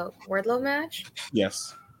the Wardlow match?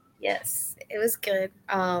 Yes. Yes, it was good.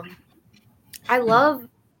 I love...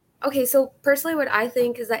 Okay, so personally what I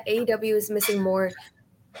think is that AEW is missing more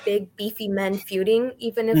big, beefy men feuding,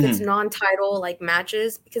 even if it's non-title, like,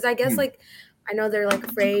 matches. Because I guess, like, I know they're, like,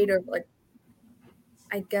 afraid or, like,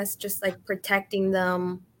 I guess just, like, protecting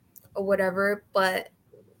them or whatever. But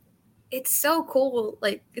it's so cool.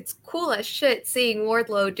 Like, it's cool as shit seeing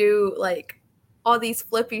Wardlow do, like, all these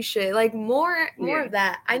flippy shit. Like, more of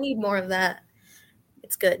that. I need more of that.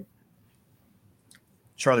 It's good.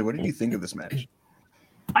 Charlie, what did you think of this match?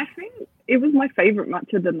 I think it was my favorite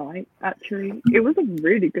match of the night, actually. It was a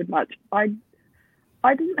really good match. I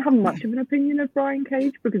I didn't have much of an opinion of Brian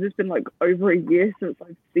Cage because it's been like over a year since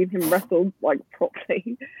I've seen him wrestle like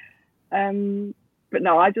properly. But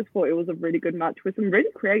no, I just thought it was a really good match with some really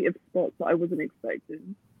creative spots that I wasn't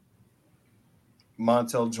expecting.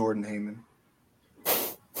 Montel Jordan Heyman.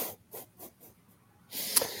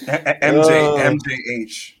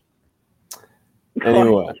 MJH.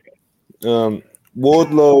 Anyway,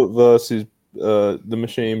 Wardlow versus the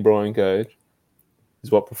Machine Brian Cage is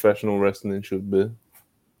what professional wrestling should be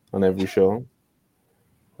on every show.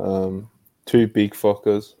 Two big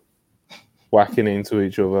fuckers whacking into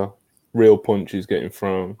each other, real punches getting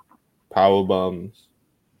thrown, power bombs,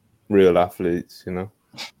 real athletes, you know.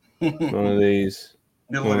 None of these.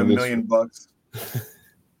 They're like $1 million.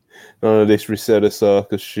 None of this Reseda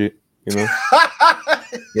Circus shit, you know.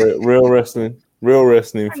 Real wrestling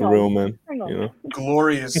for real men, you know.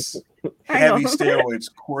 Glorious, heavy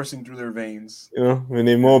steroids coursing through their veins. You know, we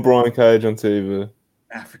need more Brian Cage on TV.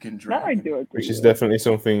 African Dragon. I do agree. Which is definitely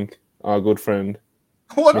something our good friend.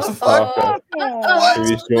 What the fuck?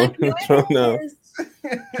 Now.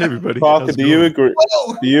 Hey everybody. Parker, do you agree?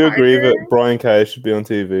 Do you agree that Brian Cage should be on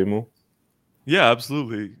TV more? Yeah,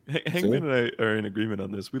 absolutely. Hangman and I are in agreement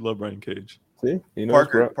on this. We love Brian Cage. See, you know,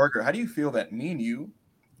 Parker, how do you feel that me and you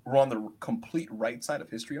were on the complete right side of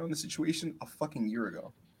history on the situation a fucking year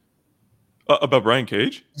ago? About Brian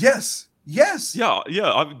Cage? Yes. Yeah.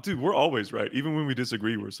 Dude, we're always right. Even when we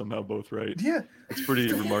disagree, we're somehow both right. Yeah. It's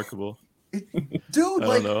pretty remarkable. Dude,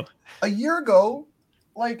 like a year ago,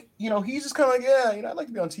 like, you know, he's just kind of like, yeah, you know, I'd like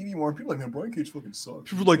to be on TV more. People are like, man, Brian Cage fucking sucks.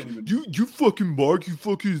 People are like, you fucking Mark, you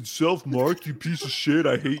fucking self-marked, you piece of shit.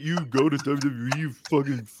 I hate you. Go to WWE, you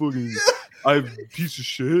fucking, I piece of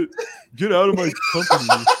shit. Get out of my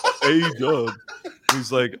company, A-Dub.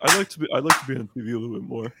 He's like, I'd like to be on TV a little bit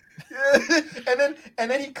more. Yeah.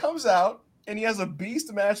 And then he comes out and he has a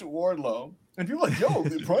beast match with Wardlow. And people are like, yo,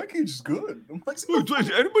 Brian Cage is good. I'm like,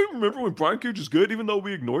 does anybody remember when Brian Cage is good, even though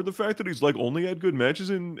we ignored the fact that he's like only had good matches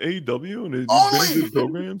in AEW and he's been in good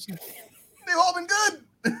programs? They've all been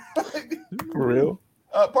good. For real?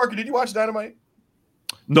 Parker, did you watch Dynamite?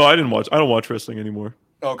 No, I didn't watch. I don't watch wrestling anymore.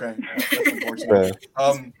 Okay. That's unfortunate.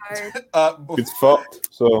 It's fucked.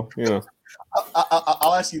 So, you know.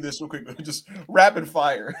 I'll ask you this real quick, just rapid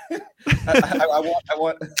fire. I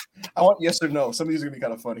want yes or no. Some of these are gonna be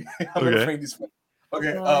kind of funny. I'm gonna frame these.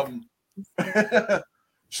 Okay.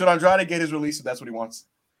 Should Andrade get his release if that's what he wants?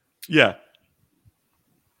 Yeah.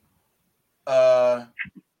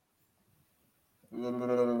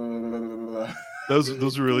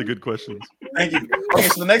 Those are really good questions. Thank you. Okay,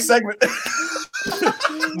 so the next segment.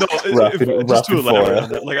 No, just to elaborate on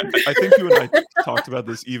that, like I think you and I talked about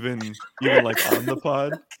this even like on the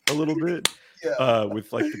pod a little bit,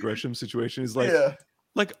 with like the Gresham situation. Is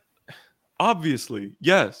like obviously,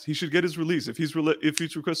 yes, he should get his release if he's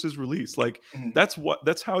requested his release. Like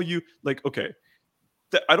that's how you like. Okay,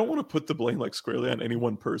 I don't want to put the blame like squarely on any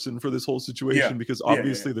one person for this whole situation because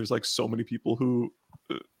obviously there's like so many people who,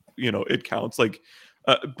 you know, it counts. Like,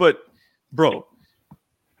 but bro.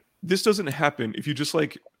 This doesn't happen if you just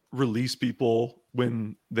like release people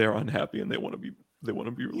when they're unhappy and they want to be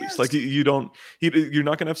released. Yes. Like you're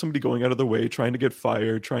not gonna have somebody going out of their way trying to get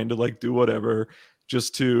fired, trying to like do whatever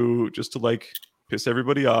just to like piss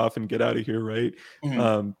everybody off and get out of here, right?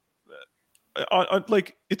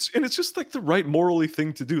 Like it's just like the right morally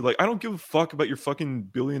thing to do. Like I don't give a fuck about your fucking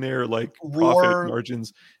billionaire like profit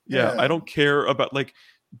margins. Yeah, I don't care about like,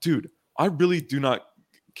 dude. I really do not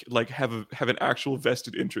like have an actual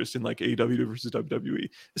vested interest in like AEW versus WWE,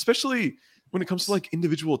 especially when it comes to like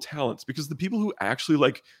individual talents, because the people who actually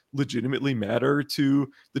like legitimately matter to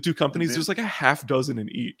the two companies, there's like a half dozen in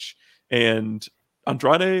each, and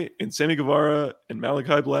Andrade and Sammy Guevara and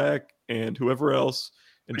Malachi Black and whoever else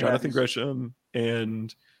and Jonathan Gresham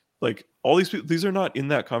and like all these people, these are not in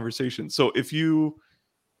that conversation. So if you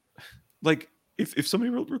like if somebody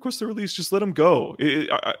requests their release, just let them go.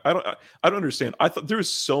 I don't understand. I thought there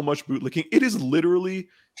is so much bootlicking. It is literally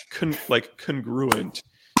congruent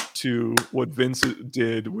to what Vince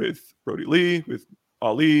did with Brody Lee, with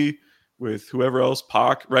Ali, with whoever else,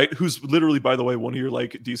 Pac, right? Who's literally, by the way, one of your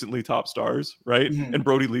like decently top stars, right? Mm-hmm. And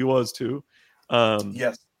Brody Lee was too.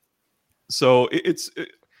 Yes. So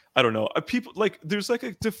I don't know. People like there's like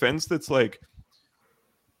a defense that's like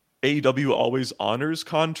AEW always honors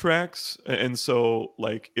contracts, and so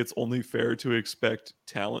like it's only fair to expect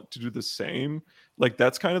talent to do the same. Like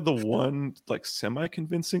that's kind of the one like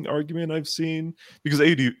semi-convincing argument I've seen, because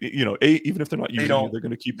AEW, you know, even if they're not using you, they're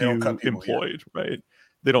going to keep you employed, right?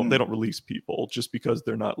 They don't release people just because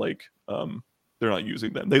they're not like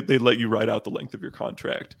using them. They let you ride out the length of your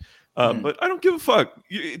contract. But I don't give a fuck.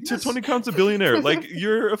 Tony Khan's a billionaire. Like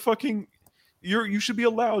you're a fucking you should be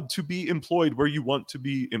allowed to be employed where you want to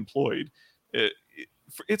be employed.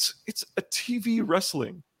 It's a TV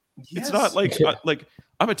wrestling. Yes. It's not like like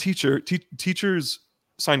I'm a teacher. Teachers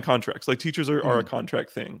sign contracts. Like teachers are a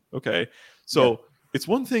contract thing. Okay, so it's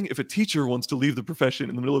one thing if a teacher wants to leave the profession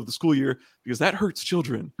in the middle of the school year because that hurts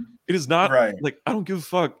children. It is not like I don't give a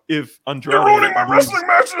fuck if Andrade. You're ruining my wrestling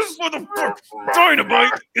matches. What the fuck?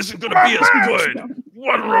 Dynamite isn't going to be as good.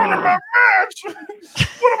 What ruining my match?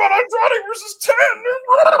 What about Andrade versus 10?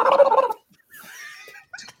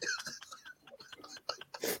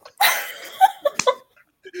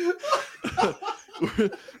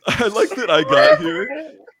 I like that I got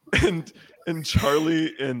here and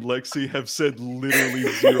Charlie and Lexi have said literally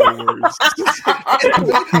 0 words.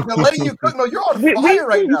 I'm letting you cook. No, you're on fire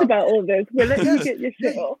right now. About all this. We're letting you get your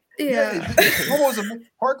shit off. Yeah.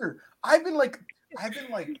 Parker, I've been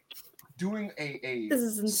doing a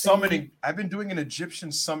summoning. I've been doing an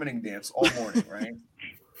Egyptian summoning dance all morning, right?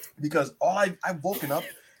 Because I've woken up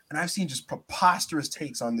and I've seen just preposterous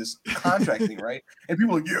takes on this contract thing, right? And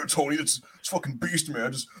people are like, yeah, Tony, it's fucking beast,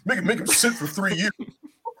 man. Just make him sit for 3 years. What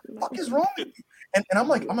the fuck is wrong with you? And I'm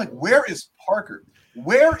like, where is Parker?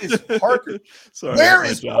 Where is Parker? Sorry, where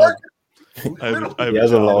is Parker? He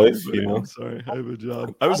has a life, you know. Sorry, I have a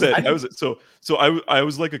job. I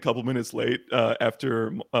was like a couple minutes late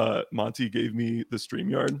after Monty gave me the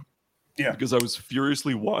StreamYard. Yeah, because I was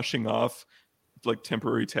furiously washing off like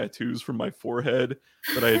temporary tattoos from my forehead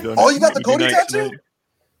that I had done. Oh, you got the Cody tattoo?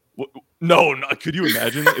 No, could you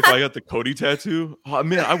imagine if I got the Cody tattoo? Oh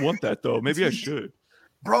man, I want that though. Maybe I should.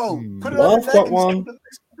 Bro, put it Murph got one.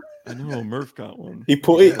 I know Murph got one. He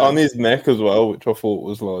put it on his neck as well, which I thought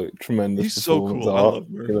was like tremendous. He's so cool. I love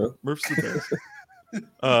Murph. You know? Murph's the best.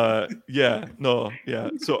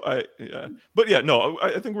 So I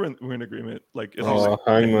think we're in agreement. Like,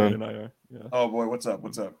 Hangman and I are. Yeah. Oh boy, what's up?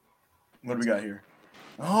 What do we got here?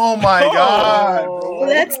 Oh my god!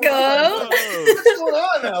 Let's go. What's going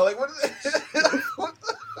on now? Like, what is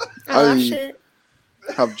it? Shit.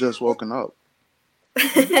 Have just woken up.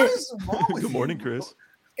 What is wrong with Good morning, Chris.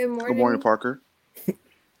 Good morning. Good morning, Parker.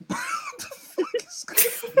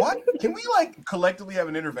 What? Can we like collectively have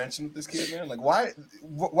an intervention with this kid, man? Like, why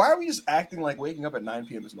are we just acting like waking up at 9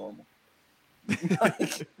 p.m. is normal?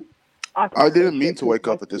 I didn't mean to wake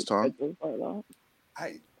up at this time.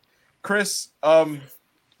 Chris,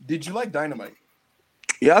 did you like Dynamite?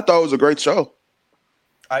 Yeah, I thought it was a great show.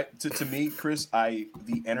 To me, Chris,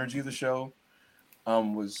 the energy of the show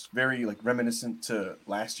was very like reminiscent to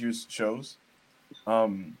last year's shows.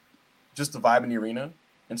 Just the vibe in the arena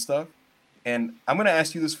and stuff. And I'm gonna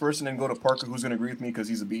ask you this first, and then go to Parker, who's gonna agree with me because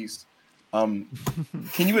he's a beast. Can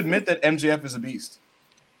you admit that MJF is a beast?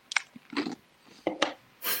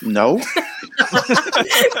 No.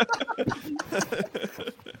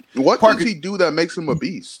 What Parker, does he do that makes him a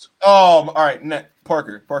beast? All right,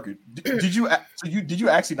 Parker. Did you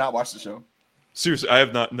actually not watch the show? Seriously, I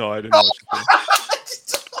have not. No, I didn't watch the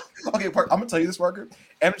show. Okay, Parker, I'm gonna tell you this, Parker.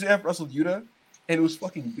 MJF wrestled Yuta, and it was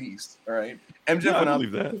fucking beast. All right, MJF went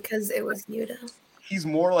out that because it was Yuta. He's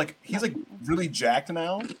like really jacked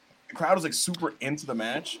now. The crowd was like super into the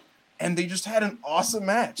match, and they just had an awesome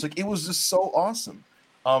match. Like it was just so awesome.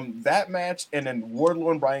 That match and then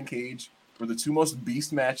Wardlow and Brian Cage were the two most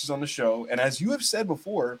beast matches on the show. And as you have said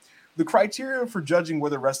before, the criteria for judging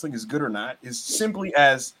whether wrestling is good or not is simply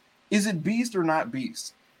as, is it beast or not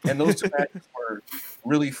beast? And those two matches were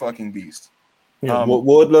really fucking beast. Yeah,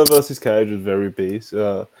 Wardlow versus Cage was very beast.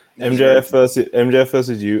 MJF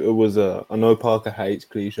versus Yuta was I know Parker hates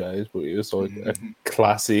cliches, but it was like a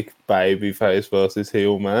classic babyface versus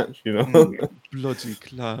heel match, you know. Bloody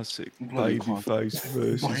classic babyface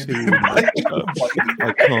versus heel match.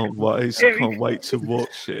 I can't wait to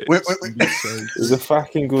watch it. It was a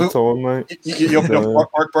fucking good time, mate. Yo,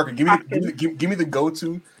 Parker, give me the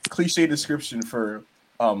go-to cliche description for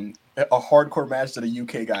a hardcore match that a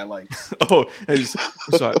UK guy likes. Oh, it's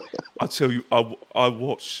like, I tell you, I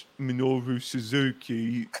watched Minoru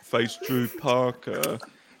Suzuki face Drew Parker,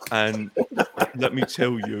 and let me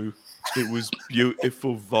tell you, it was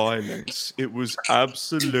beautiful violence. It was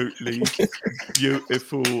absolutely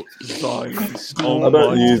beautiful violence on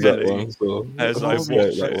my telly as I watched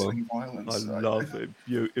it. I love it.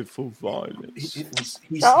 Beautiful violence.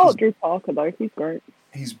 Drew Parker, though. He's great.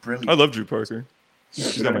 He's brilliant. I love Drew Parker.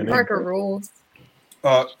 He's got my name. Parker rules.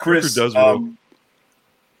 Chris, Parker does rule.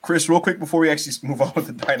 Chris, real quick before we actually move on with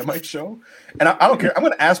the Dynamite show, and I don't care. I'm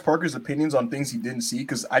going to ask Parker's opinions on things he didn't see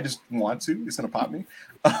because I just want to. It's going to pop me.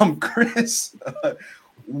 Chris,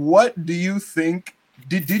 What do you think?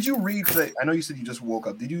 Did you read that? I know you said you just woke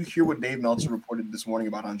up. Did you hear what Dave Meltzer reported this morning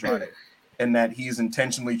about Andrade and that he is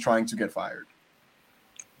intentionally trying to get fired?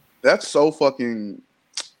 That's so fucking.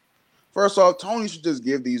 First off, Tony should just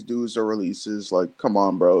give these dudes their releases. Like, come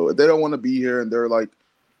on, bro. If they don't want to be here and they're like,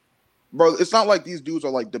 bro, it's not like these dudes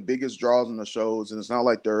are like the biggest draws in the shows, and it's not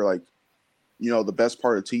like they're like, the best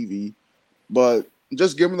part of TV. But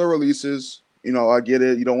just give them the releases. I get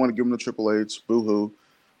it. You don't want to give them the Triple H, boo-hoo.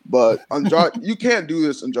 But Andrade, you can't do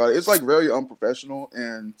this, Andrade. It's like very unprofessional,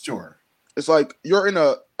 and sure, it's like you're in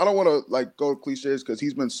a. I don't want to like go cliches because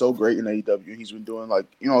he's been so great in AEW. He's been doing like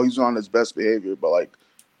he's on his best behavior, but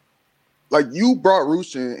like you brought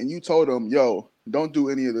Roosh in and you told him, yo, don't do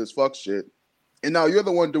any of this fuck shit, and now you're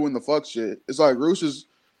the one doing the fuck shit. It's like Roosh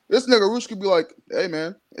could be like, hey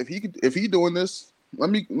man, if he doing this, let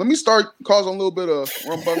me start causing a little bit of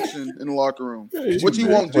rumbunctious in the locker room, which he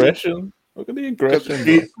won't do. Look at the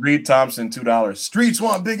aggression. Reed Thompson, $2. Streets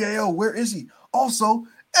want Big AO. Where is he? Also,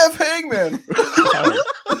 F Hangman.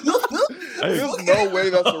 There's no way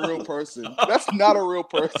that's a real person. That's not a real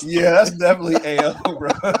person. Yeah, that's definitely AO, bro.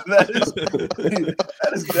 That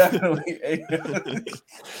is definitely AO.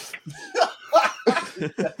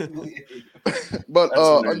 But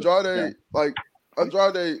Andrade,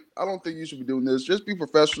 Andrade, I don't think you should be doing this. Just be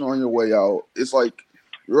professional on your way out. It's like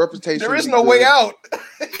your reputation. There is no way out.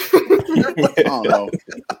 I don't know.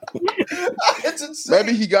 It's insane.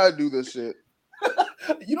 Maybe he got to do this shit.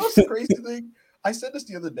 You know what's the crazy thing? I said this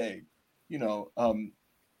the other day.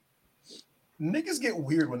 Niggas get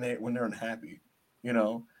weird when they're unhappy,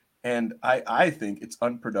 and I think it's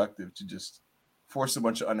unproductive to just force a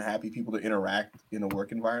bunch of unhappy people to interact in a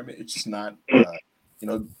work environment. It's just not,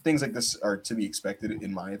 things like this are to be expected,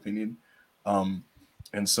 in my opinion.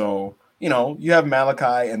 And so, you have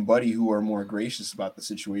Malachi and Buddy who are more gracious about the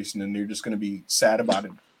situation, and they're just going to be sad about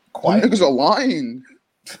it. Quiet. Niggas are lying.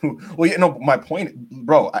 Well, my point,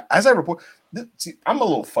 bro. As I report, I'm a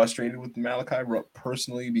little frustrated with Malachi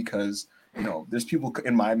personally because there's people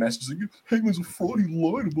in my messages like, Hangman's a fraud. He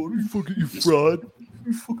lied about it. You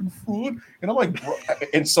fucking fraud. And I'm like, bro.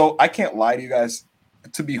 And so I can't lie to you guys.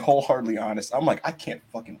 To be wholeheartedly honest, I'm like, I can't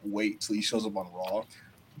fucking wait till he shows up on Raw,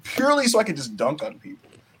 purely so I can just dunk on people.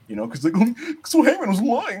 Because so Heyman was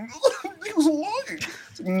lying. He was lying.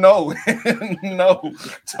 Like, no, no.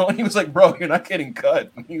 Tony was like, bro, you're not getting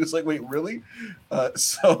cut. And he was like, wait, really?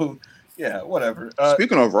 So, yeah, whatever.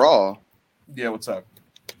 Speaking of Raw. Yeah, what's up?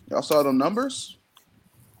 Y'all saw the numbers?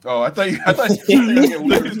 Oh, I thought you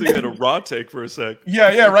had a Raw take for a sec.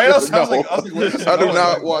 Yeah, right? I was like, I do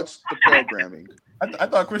not watch the programming. I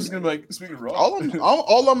thought Chris was gonna be like, speaking of Raw. All I'm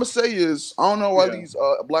gonna say is I don't know why these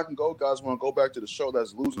black and gold guys want to go back to the show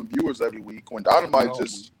that's losing viewers every week when Dynamite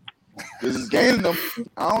just is gaining them.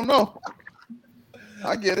 I don't know.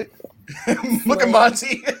 I get it. Look at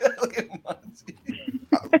Monty. Look at Monty.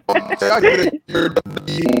 I get it. You're the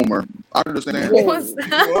boomer. I understand. What was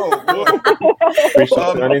that?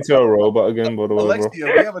 Turning into a robot again, by the way, Alexia,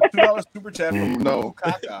 we have a $2 super chat from Poo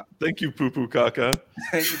Kaka. Thank you, Poo Poo Kaka.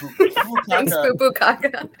 Thank you, Poo Poo. Thanks, Poo Poo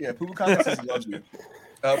Kaka. Yeah, Poo Poo Kaka says he loves you.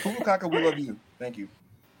 Poo Poo Kaka, we love you. Thank you.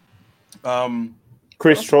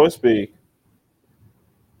 Chris Troy speak.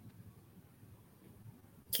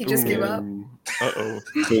 He just gave up. Uh-oh.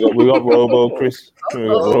 We got Robo Chris. We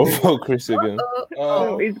got Robo Chris again.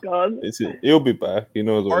 Oh, he's gone. He'll be back. He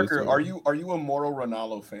knows what Parker, are you a Moro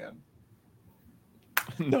Ronaldo fan?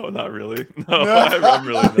 No, not really. No, I'm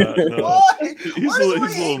really not. No. Why? He's a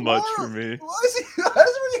little much for me. Why does he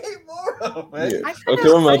hate Moro, man? Yeah. I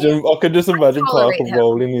could just imagine Parker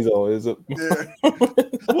rolling his eyes up. Yeah.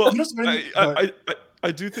 Well,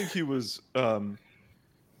 I do think he was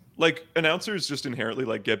like announcers just inherently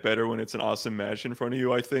like get better when it's an awesome match in front of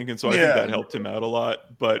you, I think. And so I think that helped him out a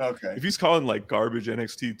lot. But if he's calling like garbage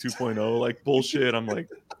NXT 2.0 like bullshit, I'm like,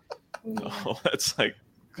 no, that's like,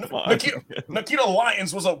 come on. Nikita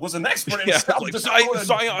Lyons was an expert in South like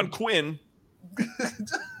Zion Quinn.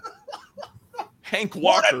 Hank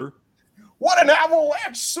Walker. What an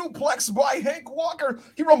avalanche suplex by Hank Walker.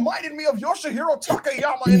 He reminded me of Yoshihiro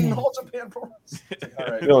Takayama in All Japan Pro Wrestling. All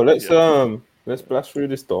right. No, let's blast through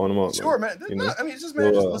this Dynamite. Sure, man. It's just,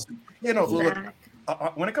 man, listen. Look,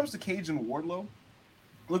 when it comes to Cage and Wardlow,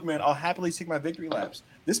 look, man, I'll happily take my victory laps.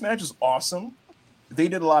 This match is awesome. They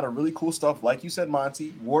did a lot of really cool stuff. Like you said,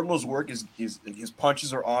 Monty, Wardlow's work is his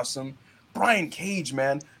punches are awesome. Brian Cage,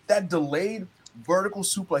 man, that delayed vertical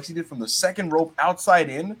suplex he did from the second rope outside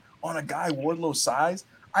in on a guy Wardlow's size.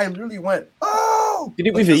 I literally went, oh! Did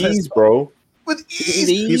it with ease, bro. With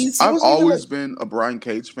ease. I've always been a Brian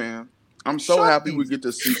Cage fan. I'm so happy we get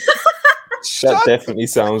to see. That definitely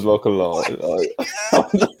sounds like a lie.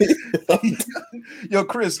 Yo,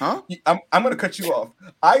 Chris, huh? I'm gonna cut you off.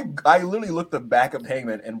 I literally looked at back of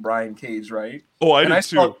Hangman and Brian Cage, right? Oh, I did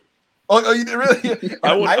too. Oh, you did really?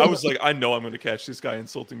 I was like, I know I'm going to catch this guy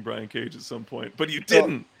insulting Brian Cage at some point, but you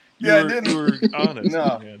didn't. I didn't. You were honest.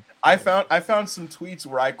 No, man. I found some tweets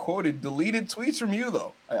where I quoted deleted tweets from you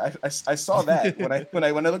though. I saw that when I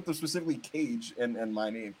looked up specifically Cage and my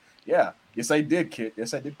name. Yeah, yes I did, Kit.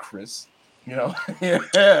 Yes I did, Chris. You know,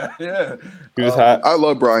 yeah. He was hot. I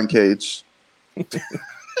love Brian Cage.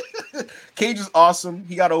 Cage is awesome.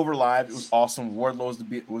 He got over live. It was awesome.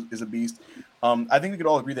 Wardlow is a beast. I think we could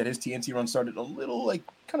all agree that his TNT run started a little like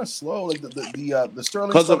kind of slow, like the Sterling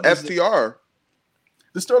Because of stuff FTR.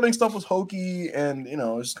 The Sterling stuff was hokey, and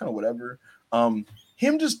it's kind of whatever.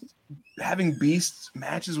 Him just having beast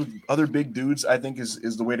matches with other big dudes, I think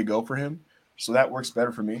is the way to go for him. So that works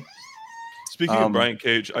better for me. Speaking of Brian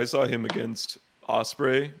Cage, I saw him against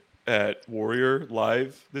Ospreay at Warrior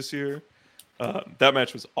Live this year. That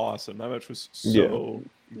match was awesome. That match was so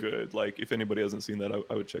good. Like, if anybody hasn't seen that,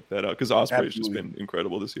 I would check that out because Ospreay's just been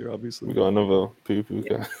incredible this year. Obviously, we got another poo-poo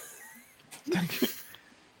guy. Thank you.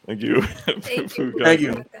 Thank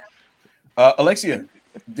you. Alexia,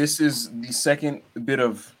 this is the second bit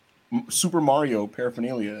of Super Mario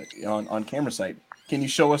paraphernalia on camera site. Can you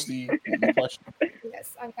show us the plush?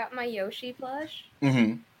 Yes, I've got my Yoshi plush. Mm-hmm.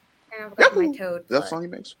 And I've got my Toad plush. That's song he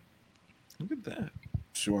makes. Look at that.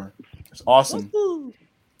 Sure. It's awesome. Woo-hoo.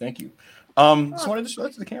 Thank you. Just wanted to show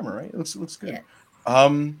that to the camera, right? It looks good. Yeah. I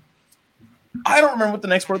don't remember what the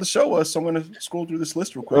next part of the show was, so I'm going to scroll through this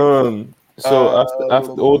list real quick.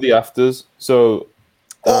 After all the afters. So.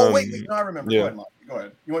 Wait, no, I remember. Yeah. Go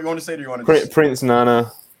ahead. You want to say it or you want to? Prince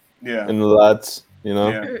Nana. Yeah. And the lads.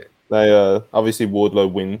 Yeah. They obviously Wardlow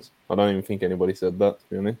wins. I don't even think anybody said that, to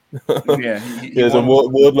be honest. So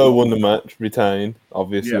Wardlow won the match, retained,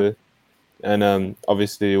 obviously. Yeah. And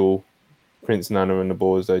obviously all Prince Nana and the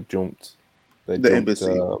boys, they jumped. The embassy.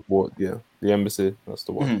 The embassy, that's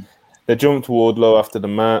the one. Mm-hmm. They jumped Wardlow after the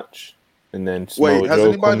match, and then Wait, has Joe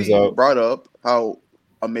anybody brought up how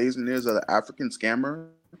amazing it is that an African scammer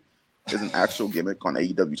is an actual gimmick on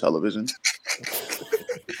AEW television?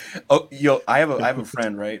 Oh, yo, I have a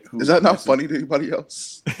friend, right? Is that not funny to anybody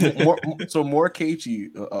else? More Keiichi,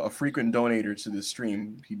 a frequent donator to this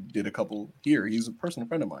stream, he did a couple here. He's a personal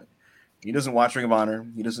friend of mine. He doesn't watch Ring of Honor.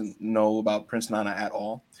 He doesn't know about Prince Nana at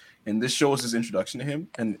all. And this show was his introduction to him.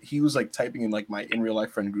 And he was like typing in like my in real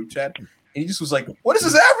life friend group chat. And he just was like, "What is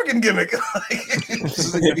this African gimmick?" He's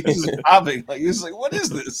just popping. Like, he's like, "What is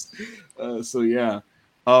this?" Yeah,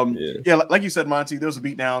 like you said, Monty, there was a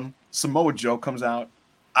beatdown. Samoa Joe comes out.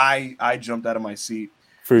 I jumped out of my seat.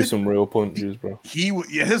 Threw some real punches, bro.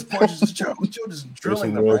 His punches, Joe just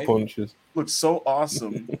drilling them. Right? Punches. Looked so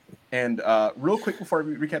awesome. And real quick before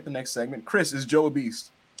we recap the next segment, Chris, is Joe a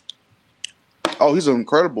beast? Oh, he's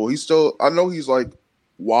incredible. He's still. I know he's like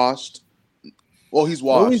washed. Well, he's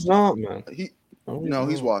washed. No, he's not, man.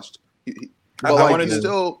 He's washed. He's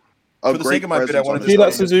still. For the sake of my bit, I wanted to see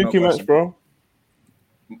that Suzuki match, bro.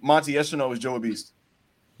 Monty, yes or no? Is Joe a beast?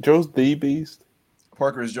 Joe's the beast.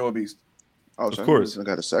 Parker, is Joe a beast? Oh, of course. I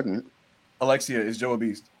got a segment. Alexia, is Joe a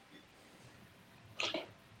beast?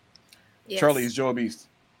 Yes. Charlie, is Joe a beast?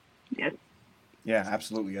 Yes. Yeah,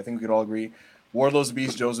 absolutely. I think we could all agree. Wardlow's a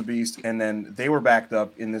beast, Joe's a beast, and then they were backed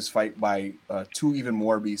up in this fight by two even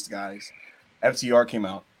more beast guys. FTR came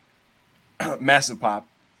out, massive pop.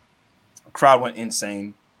 Crowd went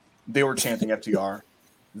insane. They were chanting FTR.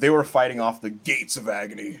 They were fighting off the gates of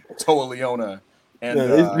agony. Toa Leona. And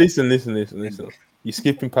listen. You're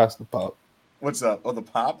skipping past the pop. What's up? Oh, the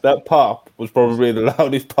pop? That pop was probably the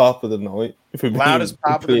loudest pop of the night. Loudest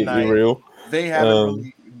pop of the night. Real. They haven't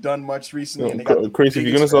really done much recently. And Chris, if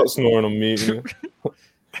you're gonna start snoring on me,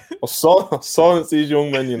 I'll silence these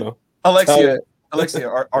young men. Alexia,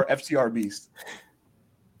 our FTR beast.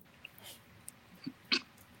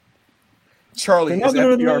 Charlie is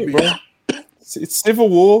FTR beast. It's Civil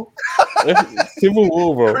War. Civil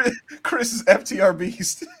War, bro. Chris is FTR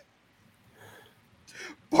beast.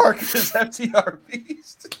 Parker is FTR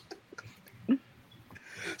beast.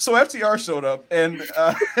 So FTR showed up and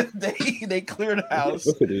they cleared house.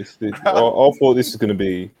 Look at this. I thought this was going to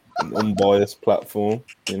be an unbiased platform,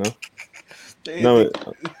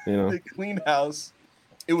 They cleaned house.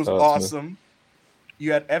 It was awesome.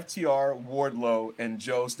 You had FTR, Wardlow, and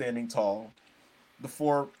Joe standing tall. The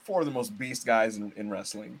four of the most beast guys in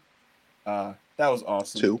wrestling. That was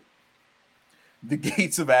awesome. Two. The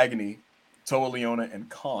Gates of Agony, Toa Leona and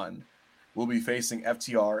Khan will be facing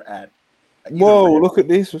FTR at. Whoa! Look at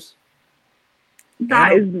this.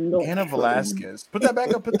 That is not Anna true. Velasquez. Put that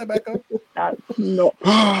back up. Put that back up. That's not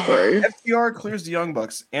true. FTR clears the Young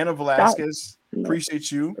Bucks. Anna Velasquez,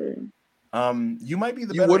 appreciate you. True. You might be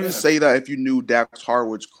the You better wouldn't Anna. say that if you knew Dax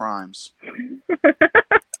Harwood's crimes.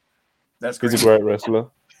 That's He's crazy. a great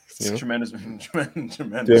wrestler. It's tremendous.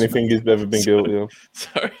 The only thing he's ever been guilty of.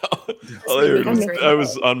 Sorry, all I heard was I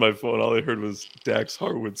was on my phone. All I heard was Dax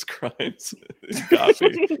Harwood's crimes. It got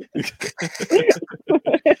me.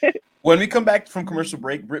 When we come back from commercial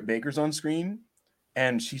break, Britt Baker's on screen,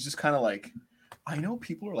 and she's just kind of like, I know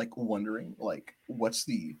people are like wondering, like, what's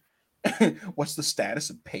the status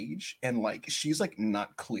of Paige, and like she's like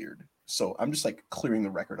not cleared. So I'm just like clearing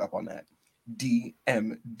the record up on that.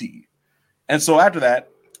 DMD. And so after that,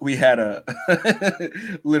 we had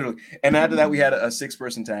literally, and after that we had a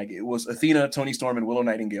 6-person tag. It was Athena, Toni Storm, and Willow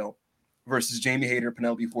Nightingale versus Jamie Hayter,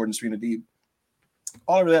 Penelope Ford, and Serena Deeb.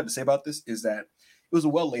 All I really have to say about this is that it was a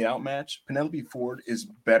well laid out match. Penelope Ford is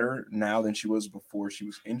better now than she was before she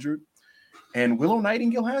was injured. And Willow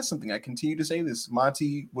Nightingale has something. I continue to say this.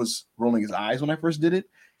 Monty was rolling his eyes when I first did it.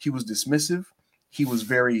 He was dismissive. He was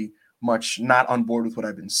very much not on board with what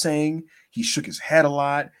I've been saying. He shook his head a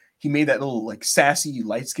lot. He made that little like sassy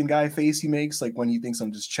light skin guy face he makes, like when he thinks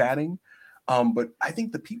I'm just chatting. But I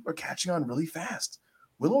think the people are catching on really fast.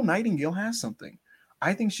 Willow Nightingale has something.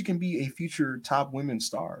 I think she can be a future top women's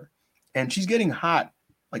star. And she's getting hot,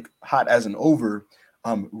 like hot as an over,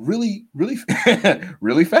 really, really,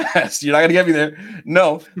 really fast. You're not gonna get me there.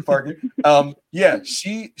 No, Parker. Yeah,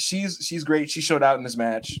 she's great. She showed out in this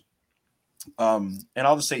match. And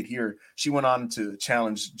I'll just say it here. She went on to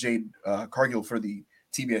challenge Jade Cargill for the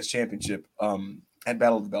TBS Championship at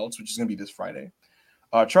Battle of the Belts, which is going to be this Friday.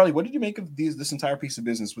 Charlie, what did you make of this entire piece of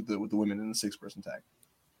business with the women in the 6-person tag?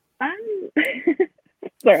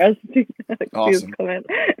 Sorry, I was awesome. Comment.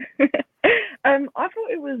 I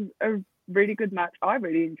thought it was a really good match. I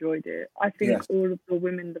really enjoyed it. I think all of the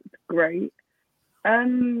women looked great.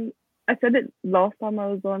 I said it last time I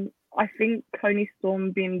was on. I think Toni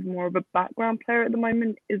Storm being more of a background player at the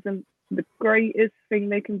moment isn't the greatest thing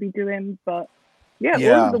they can be doing, but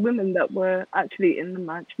all of the women that were actually in the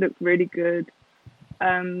match looked really good.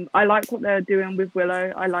 I like what they're doing with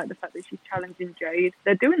Willow. I like the fact that she's challenging Jade.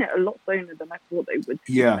 They're doing it a lot sooner than I thought they would.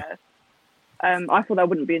 I thought that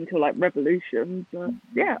wouldn't be until like Revolution, but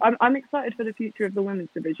I'm excited for the future of the women's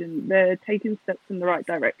division. They're taking steps in the right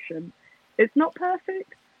direction. It's not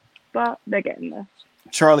perfect, but they're getting there.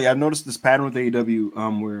 Charlie, I've noticed this pattern with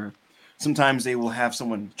AEW where sometimes they will have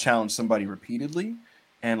someone challenge somebody repeatedly,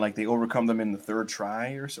 and like they overcome them in the third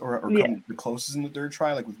try or come the closest in the third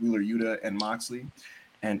try, like with Wheeler Yuta and Moxley.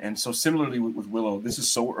 And so similarly with Willow, this is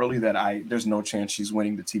so early that there's no chance she's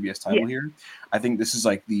winning the TBS title here. I think this is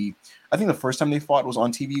like the first time they fought was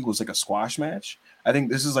on TV was like a squash match. I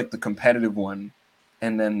think this is like the competitive one.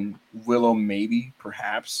 And then Willow maybe,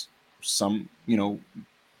 perhaps, some,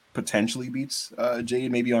 potentially beats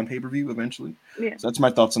Jade maybe on pay-per-view eventually. Yeah. So that's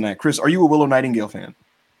my thoughts on that. Chris, are you a Willow Nightingale fan?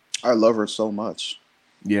 I love her so much.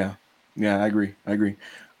 Yeah, I agree.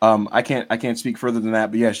 I can't speak further than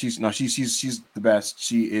that, but yeah, she's the best.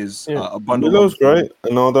 She is a bundle. Willow's great,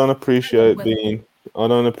 and I don't appreciate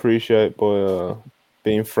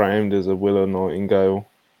being framed as a Willow Nightingale.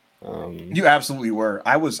 You absolutely were.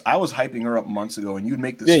 I was hyping her up months ago, and you'd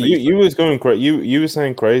make this. Yeah, you was going crazy. You were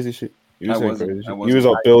saying crazy shit. You were saying crazy shit. You was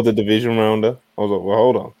like build a division around her. I was like, well,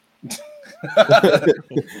 hold on.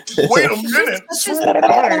 Wait a minute. Slow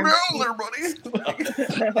down there, buddy.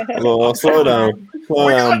 No, slow down. Slow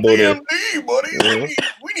down, buddy. DMD, buddy. Yeah.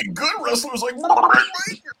 We need good wrestlers like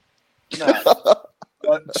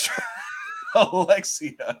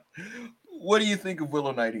Alexia, what do you think of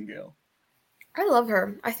Willow Nightingale? I love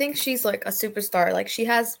her. I think she's like a superstar. Like she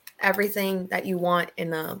has everything that you want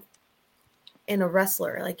in a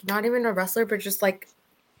wrestler. Like not even a wrestler, but just like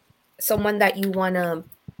someone that you want to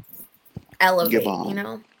elevate,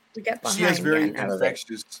 we get behind. She has very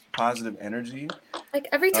infectious, positive energy. Like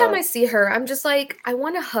every time I see her, I'm just like, I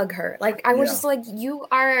want to hug her. Like I was just like, you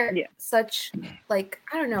are such, like,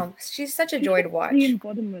 I don't know. She's such a joy to watch. The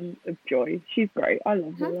embodiment of joy. She's great. I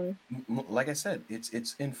love her. Like I said,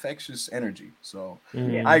 it's infectious energy. So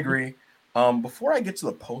I agree. Before I get to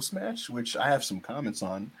the post match, which I have some comments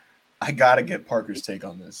on, I gotta get Parker's take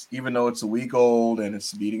on this, even though it's a week old and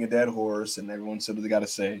it's beating a dead horse, and everyone said what they gotta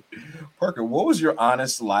say. Parker, what was your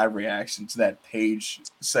honest live reaction to that Paige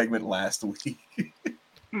segment last week?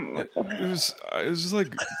 It was just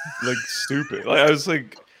like stupid. Like I was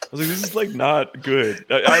like, this is like not good.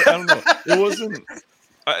 I don't know.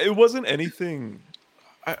 It wasn't anything.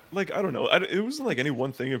 I don't know. It wasn't like any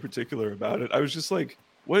one thing in particular about it. I was just like,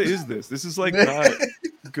 what is this? This is like not.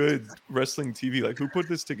 good wrestling TV. Like, who put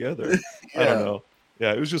this together? I don't know.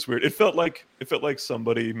 Yeah, it was just weird. It felt like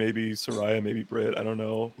somebody, maybe Soraya, maybe Britt, I don't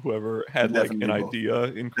know, whoever had Definitely like an both. idea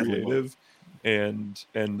in creative, and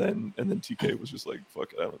then TK was just like,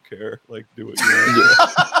 fuck it, I don't care, like, do what you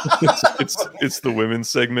want. it's the women's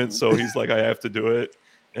segment, so he's like, I have to do it,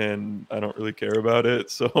 and I don't really care about it.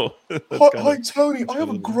 So hi Tony, I have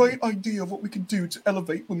a great idea of what we could do to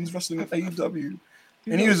elevate women's wrestling at AEW.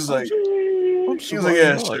 And he was just like,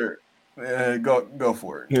 yeah, sure, go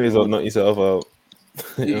for it. He was like, knock yourself out.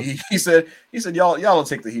 He said y'all will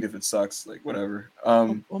take the heat if it sucks, like whatever.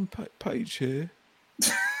 On Paige here.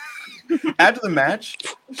 After the match,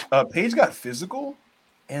 Paige got physical,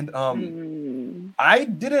 and I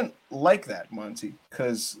didn't like that, Monty,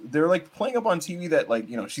 because they're like playing up on TV that, like,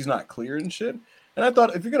 you know, she's not clear and shit. And I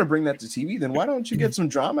thought, if you're gonna bring that to TV, then why don't you get some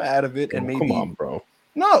drama out of it and maybe come on, bro.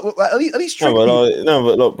 No, at least trick people. No,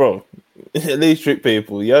 but look, bro, at least trick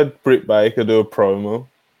people. You had Britt Baker do a promo,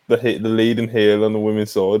 the leading heel on the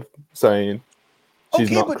women's side, saying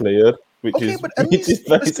she's not cleared, which is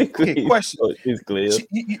basically question. She's cleared.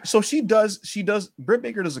 She does. Britt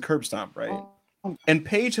Baker does a curb stomp, right? And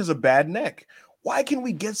Paige has a bad neck. Why can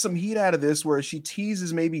we get some heat out of this where she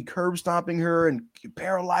teases maybe curb stomping her and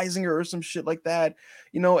paralyzing her or some shit like that,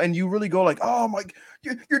 you know? And you really go like, oh my,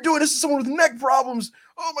 you're doing this to someone with neck problems.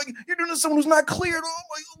 Oh my, you're doing this to someone who's not cleared. Oh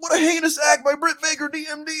my, what a heinous act by Britt Baker,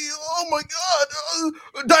 DMD. Oh my God,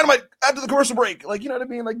 Dynamite after the commercial break. Like, you know what I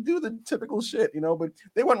mean? Like, do the typical shit, you know? But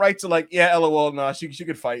they went right to like, yeah, LOL, nah, she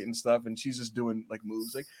could fight and stuff, and she's just doing like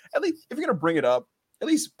moves. Like, at least if you're gonna bring it up, at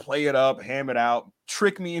least play it up, ham it out,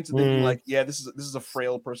 trick me into thinking like, yeah, this is a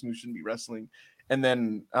frail person who shouldn't be wrestling. And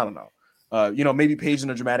then I don't know, you know, maybe Paige in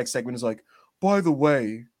a dramatic segment is like, by the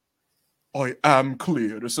way, I am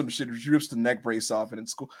cleared or some shit. She rips the neck brace off and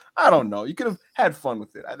it's cool. I don't know. You could have had fun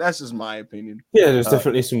with it. That's just my opinion. Yeah, there's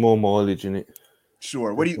definitely some more mileage in it.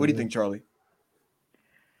 Sure. What do you think, Charlie?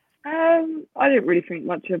 I didn't really think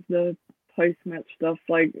much of the post-match stuff.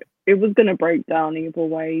 Like, it was gonna break down either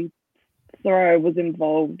way. Soraya was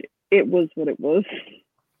involved. It was what it was.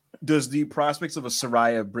 Does the prospects of a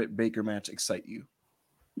Soraya Britt Baker match excite you?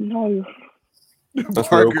 No.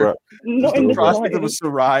 Parker, does the prospect of a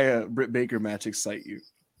Soraya Britt Baker match excite you?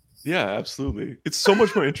 Yeah, absolutely. It's so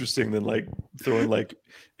much more interesting than like throwing like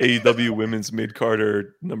AEW Women's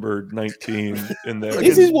Mid-Carder number 19 in there.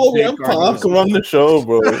 This is what we have Parker on the show,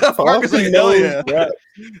 bro. Parker's like, hell yeah.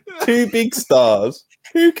 Two big stars.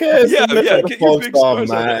 Who cares? Yeah, get your big stars.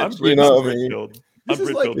 Match, you know what I mean? I'm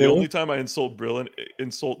Brit-filled. The only time I insult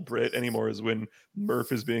Brit anymore is when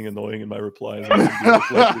Murph is being annoying in my replies.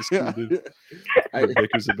 Baker's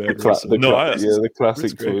a bad the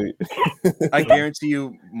classic tweet. I guarantee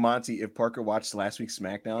you, Monty, if Parker watched last week's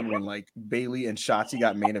SmackDown when like Bayley and Shotzi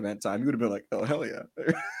got main event time, you would have been like, "Oh hell yeah,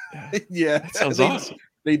 yeah." That sounds awesome.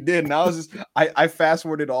 They did. And I was just, I fast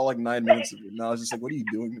forwarded all like 9 minutes of it, and I was just like, "What are you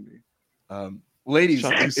doing to me?" Ladies,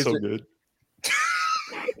 Shotzi's so good.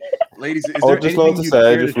 Ladies, is I'd just like to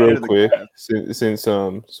say, just real quick, since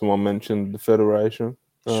someone mentioned the Federation.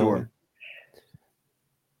 Sure.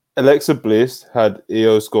 Alexa Bliss had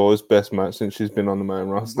Io Score's best match since she's been on the main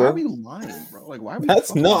roster. Why are we lying, bro? Like, why are we?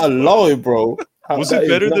 That's not a lie, bro. Was it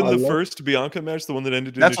better than the first Bianca match, the one that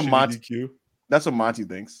ended in a DQ? That's what Monty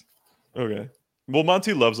thinks. Okay. Well,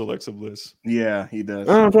 Monty loves Alexa Bliss. Yeah, he does.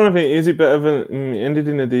 I'm trying to think. Is it better than ended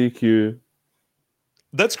in a DQ?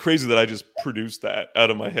 That's crazy that I just produced that out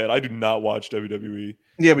of my head. I do not watch WWE.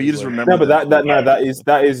 Yeah, but you just remember. No, but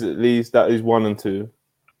that is at least 1 and 2.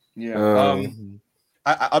 Yeah.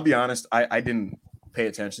 I'll be honest. I didn't pay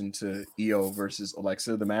attention to Io versus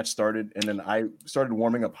Alexa. The match started, and then I started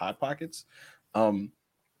warming up Hot Pockets.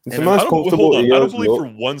 It's the most comfortable. I don't believe for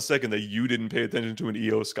 1 second that you didn't pay attention to an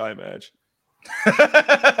Io Sky match.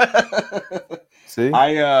 See,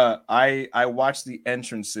 I watched the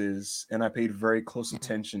entrances and I paid very close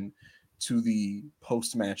attention to the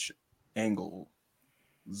post-match angles.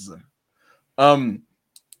 It's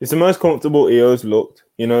the most comfortable Io's looked,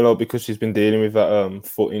 you know, like because she's been dealing with that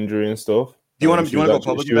foot injury and stuff. Do you want to go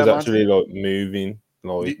public? She was actually like moving.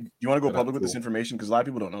 Like, do you want to go public with this information? Because a lot of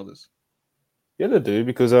people don't know this. Yeah, they do,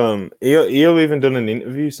 because Io even done an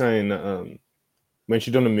interview saying that when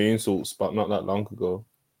she done a moonsault spot not that long ago,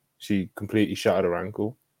 she completely shattered her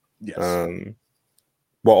ankle. Yes.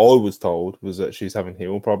 What I was told was that she's having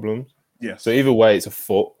heel problems. Yes. So either way, it's a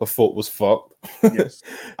foot. The foot was fucked. Yes.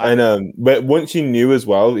 And but once you knew as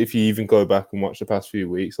well, if you even go back and watch the past few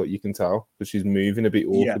weeks, like you can tell that she's moving a bit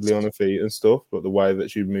awkwardly on her feet and stuff, but the way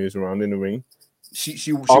that she moves around in the ring.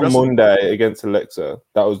 She on Monday against Alexa,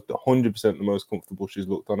 that was 100% the most comfortable she's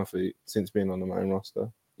looked on her feet since being on the main roster,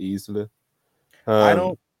 easily. I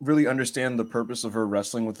don't really understand the purpose of her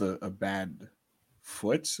wrestling with a bad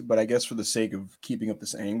foot, but I guess for the sake of keeping up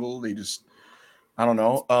this angle, they just, I don't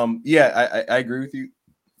know. Yeah, I agree with you.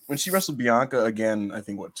 When she wrestled Bianca again, I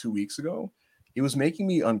think 2 weeks ago, it was making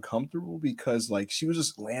me uncomfortable because like she was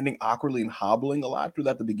just landing awkwardly and hobbling a lot through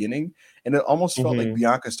that at the beginning, and it almost felt like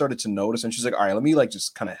Bianca started to notice, and she's like, all right, let me like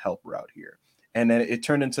just kind of help her out here. And then it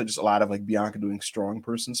turned into just a lot of like Bianca doing strong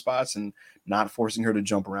person spots and not forcing her to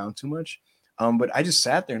jump around too much. But I just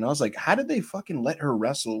sat there and I was like, how did they fucking let her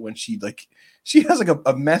wrestle when she has like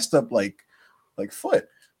a messed up like foot?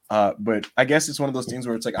 But I guess it's one of those things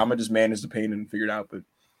where it's like I'm gonna just manage the pain and figure it out. But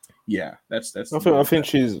yeah, that's. I think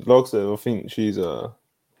she's like I said, I think she's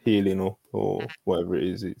healing up or whatever it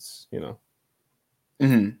is. It's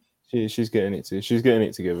she's getting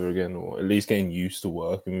it together again, or at least getting used to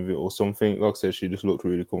working with it or something. Like I said, she just looked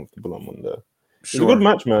really comfortable on Monday. It's a good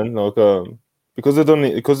match, man. Like because they've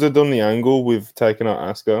done the angle with taking out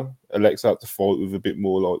Asuka, Alexa had to fight with a bit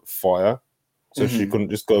more like fire. So she couldn't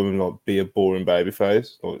just go and like be a boring baby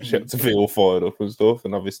face. Like, she had to be all fired up and stuff.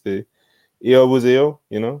 And obviously Io was Io,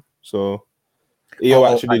 So Io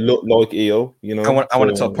actually looked like Io, I want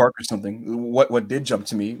to tell Parker something. What did jump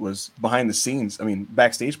to me was behind the scenes. I mean,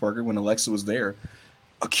 backstage, Parker, when Alexa was there,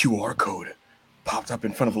 a QR code popped up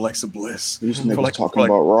in front of Alexa Bliss. These niggas talking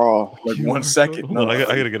about Raw. Like 1 second. No, I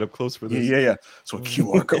gotta get up close for this. Yeah. So a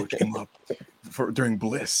QR code came up during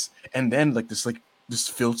Bliss, and then like this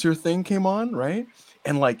filter thing came on, right?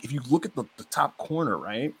 And like if you look at the top corner,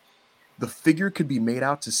 right, the figure could be made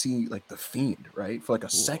out to see like the Fiend, right, for like a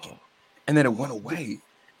second, and then it went away.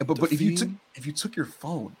 But if you took your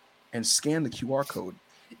phone and scanned the QR code,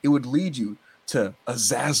 it would lead you to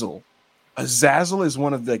Azazel. Azazel is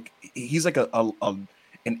one of he's like an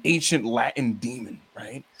ancient Latin demon,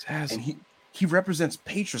 right? Azazel. And he represents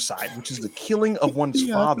patricide, which is the killing of one's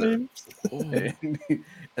father.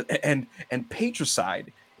 And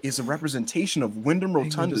patricide is a representation of Wyndham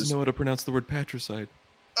Rotunda's. Doesn't know how to pronounce the word patricide.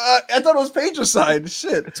 I thought it was patricide.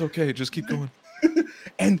 Shit. It's okay. Just keep going.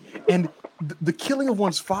 and the killing of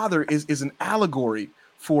one's father is an allegory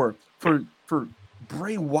for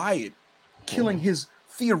Bray Wyatt killing his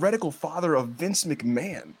theoretical father of Vince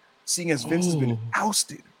McMahon, seeing as Vince has been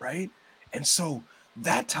ousted, right? And so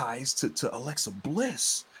that ties to Alexa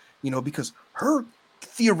Bliss, because her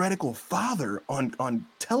theoretical father on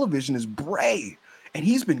television is Bray, and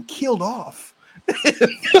he's been killed off.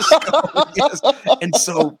 Yes. And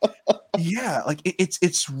so yeah, like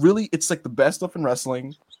it's really like the best stuff in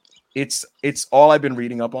wrestling. It's all I've been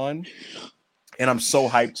reading up on, and I'm so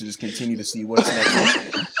hyped to just continue to see what's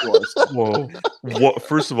next. Whoa! What?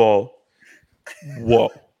 First of all, whoa!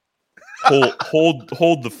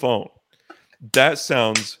 Hold the phone. That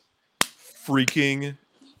sounds freaking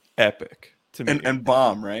epic to me. And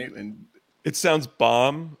bomb, right? And it sounds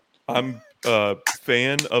bomb. I'm a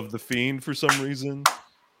fan of the Fiend for some reason.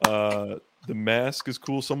 The mask is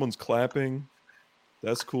cool. Someone's clapping.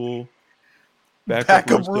 That's cool.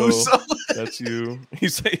 Back up Russo. That's you.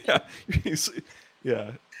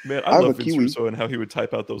 Yeah. Man, I love Vince Russo and how he would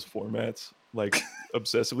type out those formats like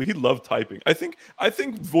obsessively. He loved typing. I think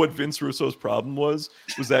what Vince Russo's problem was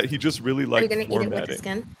that he just really liked formatting. Eat it with the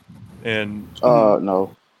skin? And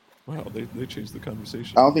no. Wow, they changed the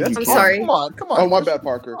conversation. I don't think I'm sorry. Come on. Oh, my bad,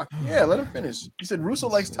 Parker. Yeah, let him finish. He said Russo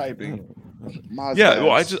likes typing. Yeah,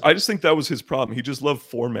 well, I just think that was his problem. He just loved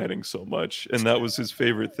formatting so much, and that was his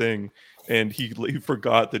favorite thing. And he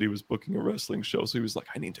forgot that he was booking a wrestling show, so he was like,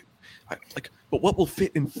 but what will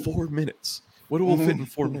fit in 4 minutes? What will fit in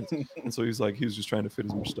 4 minutes? And so he was just trying to fit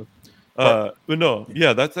as much stuff. But no,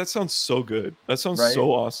 yeah, that sounds so good. That sounds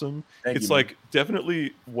so awesome. It's like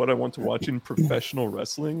definitely what I want to watch in professional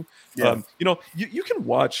wrestling. Yeah. You can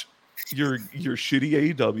watch your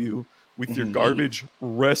shitty AEW with your garbage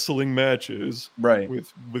wrestling matches, right?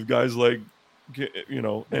 With guys like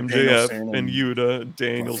MJF and Yuta,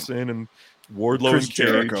 Danielson and Wardlow and Cage,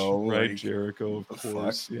 Jericho, right? Jericho, of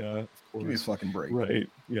course. Fuck? Yeah, of course. Give me a fucking break, right?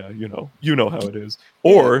 Yeah, you know how it is.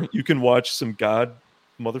 Or you can watch some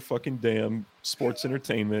motherfucking damn sports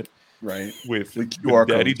entertainment, right? With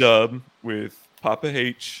Daddy Dub, with Papa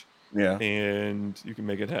H, and you can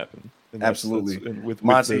make it happen. And absolutely. And with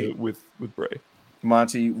Monty, with Bray.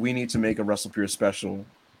 Monty, we need to make a WrestlePurists special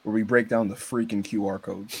where we break down the freaking QR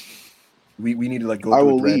codes. We need to like go. I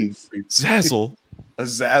will leave. Zazzle,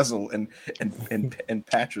 and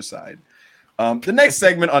patricide. The next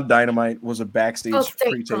segment on Dynamite was a backstage. Oh,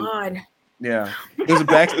 thank God. Yeah, it was a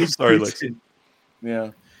backstage. Sorry, Lexi.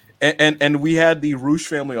 Yeah, and we had the Roosh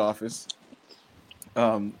family office.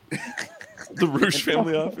 The Roosh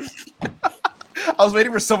family office. I was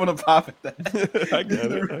waiting for someone to pop at that. I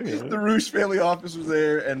get it. The Rouge family office was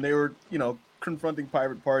there, and they were, confronting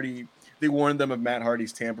Private Party. They warned them of Matt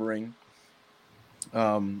Hardy's tampering.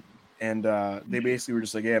 And they basically were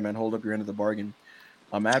just like, "Yeah, man, hold up your end of the bargain."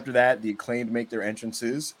 After that, the Acclaimed make their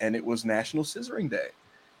entrances, and it was National Scissoring Day.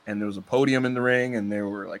 And there was a podium in the ring, and there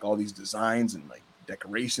were like all these designs and like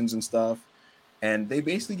decorations and stuff. And they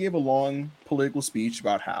basically gave a long political speech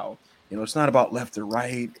about how, it's not about left or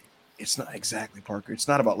right. It's not exactly, Parker. It's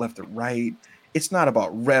not about left or right. It's not about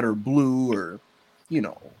red or blue or,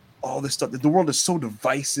 all this stuff. The world is so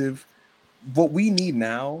divisive. What we need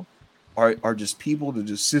now are just people to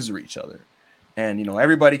just scissor each other. And,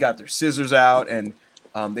 everybody got their scissors out, and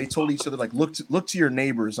they told each other, like, look to your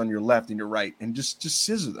neighbors on your left and your right and just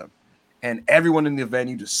scissor them. And everyone in the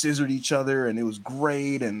venue just scissored each other, and it was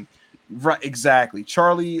great. And right, exactly.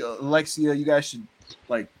 Charlie, Alexia, you guys should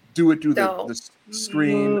like do it through the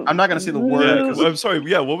screen. I'm not gonna say the word. I'm sorry.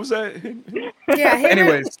 Yeah, what was that? Yeah.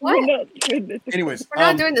 Anyways, we're not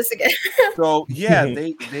doing this again. So yeah,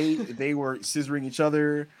 they were scissoring each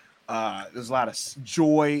other. There's a lot of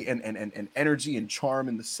joy and energy and charm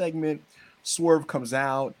in the segment. Swerve comes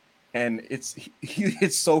out, and it's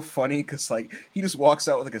so funny because like he just walks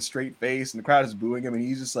out with like a straight face, and the crowd is booing him, and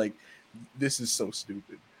he's just like, "This is so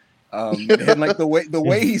stupid." And like the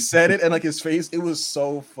way he said it and like his face, it was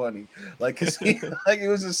so funny. Like, cause he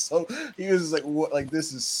was just like, what? Like,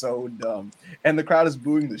 this is so dumb. And the crowd is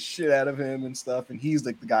booing the shit out of him and stuff, and he's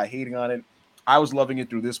like the guy hating on it. I was loving it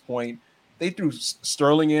through this point. They threw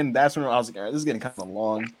Sterling in. That's when I was like, all right, this is getting kind of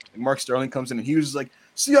long. And Mark Sterling comes in, and he was just like,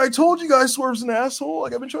 "See, I told you guys Swerve's an asshole.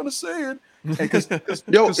 Like, I've been trying to say it." Is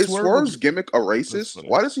Swerve's gimmick a racist?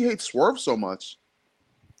 Why does he hate Swerve so much?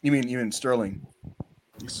 You mean Sterling?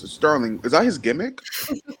 Sterling, is that his gimmick?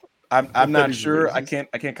 I'm not sure. I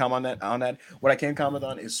can't comment on that. What I can comment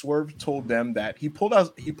on is Swerve told them that he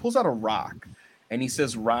pulls out a rock, and he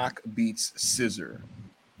says rock beats scissor.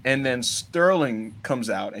 And then Sterling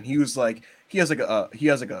comes out, and he was like, he has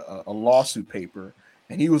a lawsuit paper,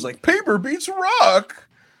 and he was like, paper beats rock.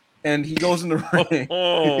 And he goes in the ring.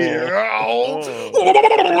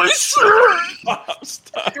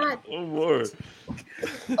 Stop. Oh Lord.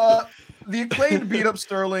 The Acclaimed beat up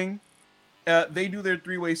Sterling. They do their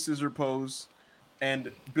three-way scissor pose,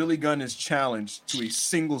 and Billy Gunn is challenged to a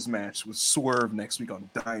singles match with Swerve next week on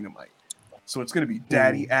Dynamite. So it's going to be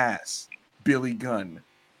Daddy Ass, Billy Gunn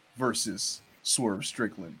versus Swerve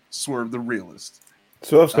Strickland, Swerve the Realist.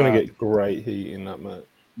 Swerve's going to get great heat in that match.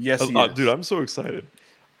 Yes, dude, I'm so excited.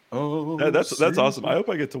 Oh, that's awesome. I hope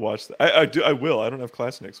I get to watch that. I will. I don't have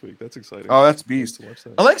class next week. That's exciting. Oh, that's beast.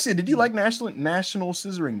 Alexia, did you like National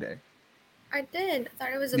Scissoring Day? I did. I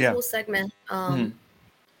thought it was a cool segment. I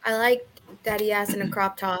like Daddy Ass in a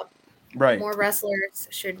crop top. Right. More wrestlers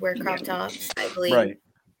should wear crop tops, I believe.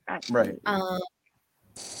 Right.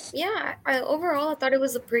 Yeah. Overall, I thought it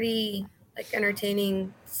was a pretty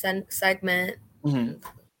entertaining segment. Mm-hmm.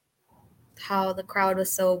 How the crowd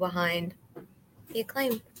was so behind the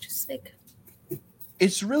Acclaim, just like.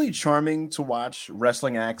 It's really charming to watch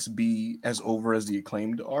wrestling acts be as over as the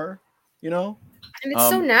Acclaimed are, And it's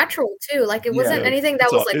so natural too. Like it wasn't anything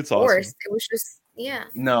that was forced. Awesome. It was just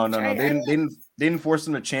No. They didn't force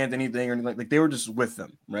them to chant anything or anything. Like they were just with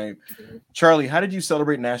them, right? Mm-hmm. Charlie, how did you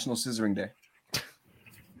celebrate National Scissoring Day?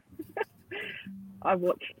 I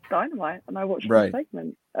watched Dynamite and I watched the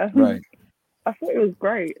segment. Right. I thought it was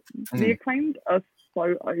great. Mm-hmm. The Acclaimed are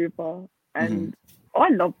so over, and I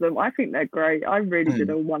love them. I think they're great. I really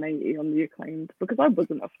did a 180 on the Acclaimed because I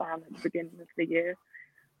wasn't a fan at the beginning of the year.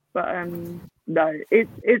 But no,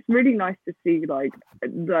 it's really nice to see like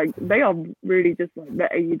they are really just like the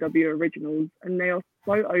AEW originals, and they are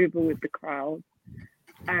so over with the crowd.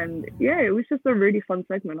 And it was just a really fun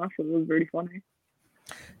segment. I thought it was really funny.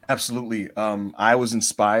 Absolutely. I was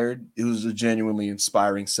inspired. It was a genuinely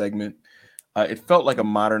inspiring segment. It felt like a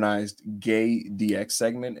modernized gay DX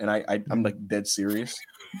segment, and I'm like dead serious.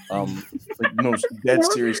 Dead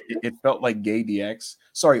serious. It felt like gay DX.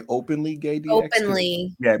 Sorry, openly gay DX.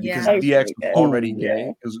 Openly, because DX was already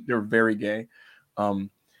gay. They were very gay. But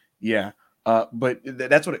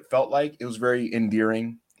that's what it felt like. It was very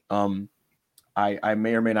endearing. I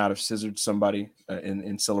may or may not have scissored somebody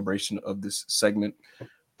in celebration of this segment,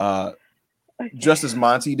 just as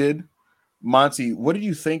Monty did. Monty, what did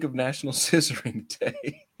you think of National Scissoring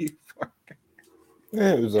Day? It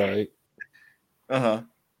was all right.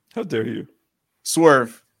 How dare you?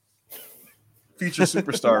 Swerve. Future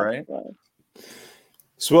superstar, right?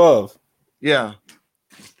 Swerve. Yeah.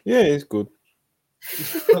 Yeah, it's good.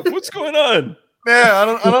 What's going on? Yeah, I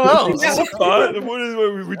don't know. Is this a pod? What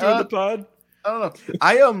are we doing the pod?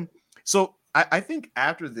 I don't know. So I think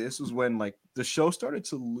after this was when like the show started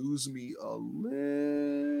to lose me a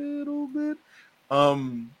little bit.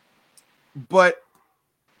 But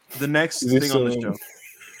the next thing on the show.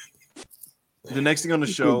 The next thing on the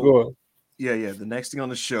show. Yeah. The next thing on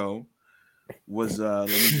the show was let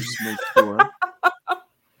me just make sure.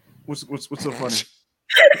 What's so funny?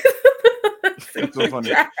 What's so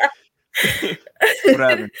funny? What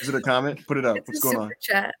happened? Is it a comment? Put it up. What's going on?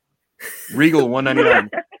 Chat. Regal 199.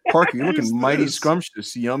 Parker, you're looking mighty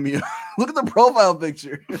scrumptious. Yummy. Look at the profile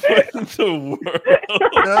picture. What in the world?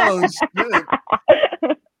 No shit.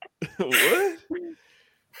 What?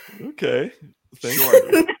 Okay. Thanks.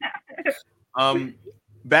 Sure.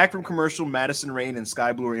 Back from commercial, Madison Rayne and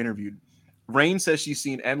Sky Blue are interviewed. Rayne says she's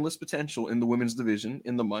seen endless potential in the women's division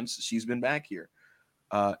in the months she's been back here.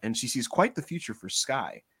 And she sees quite the future for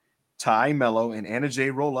Sky. Ty, Mello, and Anna Jay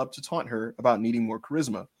roll up to taunt her about needing more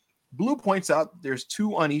charisma. Blue points out there's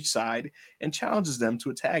 2 on each side and challenges them to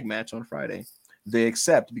a tag match on Friday. They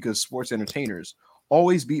accept because sports entertainers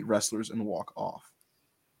always beat wrestlers and walk off.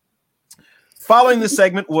 Following this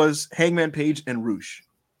segment was Hangman Page and Roosh.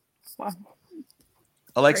 Wow.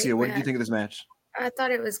 Alexia, what did you think of this match? I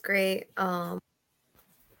thought it was great.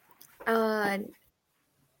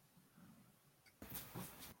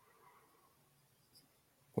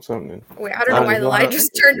 What's happening? Wait, I don't know why the light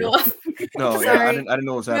just turned off. No, I didn't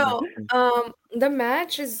know what was happening. No, the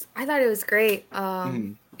match I thought it was great.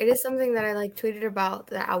 It is something that I like tweeted about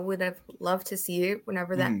that I would have loved to see it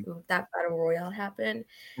whenever that battle royale happened.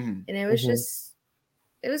 And it was just,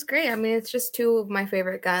 it was great. I mean, it's just 2 of my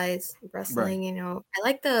favorite guys wrestling, you know. I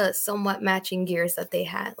like the somewhat matching gears that they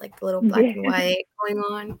had, like the little black and white going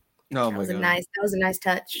on. Oh, that was a nice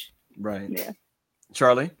touch. Right. Yeah.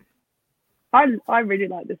 Charlie? I really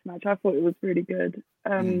like this match. I thought it was really good.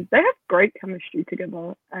 They have great chemistry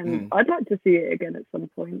together, and I'd like to see it again at some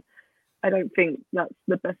point. I don't think that's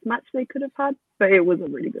the best match they could have had, but it was a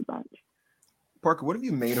really good match. Parker, what have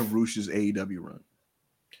you made of Roosh's AEW run?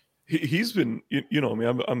 He's been, you know, I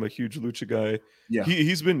mean, I'm a huge Lucha guy. Yeah,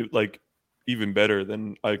 he's been like even better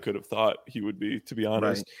than I could have thought he would be, to be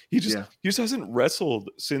honest. Right. He just hasn't wrestled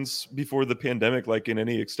since before the pandemic, like in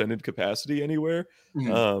any extended capacity anywhere.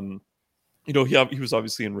 You know, he was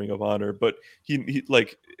obviously in Ring of Honor, but he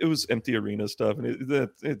like it was empty arena stuff, and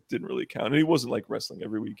it didn't really count. And he wasn't like wrestling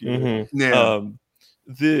every week either.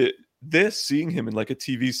 This seeing him in like a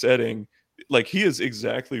TV setting, like he is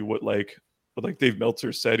exactly what like Dave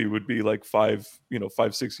Meltzer said he would be like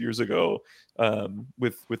 5-6 years ago,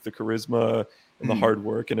 with the charisma and the hard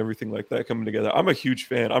work and everything like that coming together. I'm a huge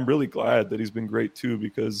fan. I'm really glad that he's been great too,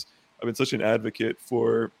 because I've been such an advocate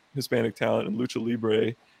for Hispanic talent and Lucha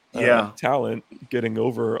Libre talent getting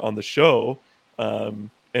over on the show, and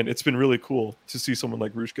it's been really cool to see someone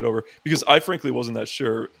like Roosh get over, because I frankly wasn't that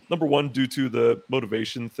sure. Number one, due to the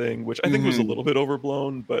motivation thing, which I think was a little bit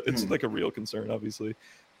overblown, but it's like a real concern, obviously,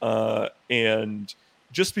 and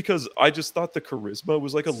just because I just thought the charisma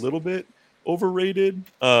was like a little bit overrated,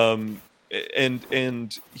 and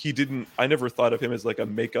he didn't. I never thought of him as like a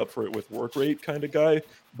make up for it with work rate kind of guy,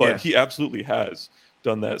 but he absolutely has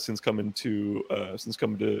done that since coming to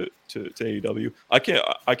AEW.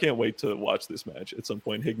 I can't wait to watch this match at some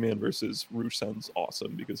point. Hangman versus Roosh sounds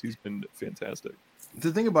awesome because he's been fantastic.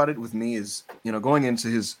 The thing about it with me is, you know, going into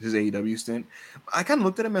his AEW stint, I kind of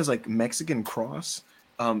looked at him as like Mexican Cross,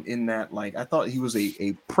 in that like I thought he was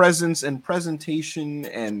a presence and presentation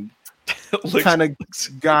and kind of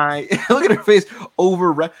guy. Look at her face.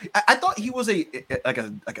 I thought he was a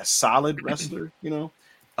solid wrestler, you know.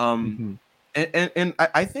 And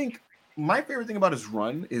I think my favorite thing about his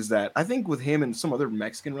run is that I think with him and some other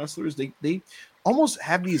Mexican wrestlers, they almost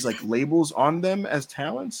have these like labels on them as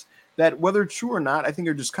talents that, whether true or not, I think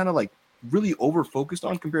are just kind of like really over focused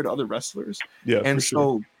on compared to other wrestlers. Yeah, and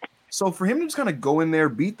so for him to just kind of go in there,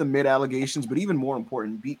 beat the mid allegations, but even more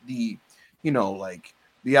important, beat the, you know, like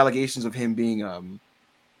the allegations of him being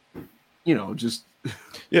you know, just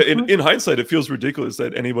yeah, in hindsight it feels ridiculous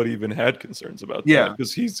that anybody even had concerns about that,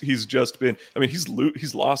 because he's just been, I mean,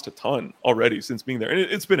 he's lost a ton already since being there, and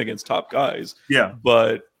it's been against top guys,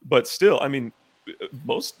 but still, I mean,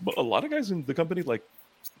 a lot of guys in the company like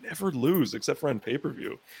never lose except for on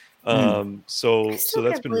pay-per-view. So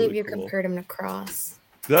that's been really cool. You compared him to Cross.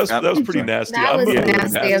 That was pretty nasty. That was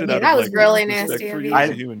nasty of you. That was really nasty of you.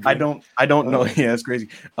 I don't know. Yeah, it's crazy.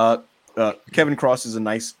 Kevin Cross is a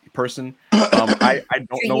nice person. I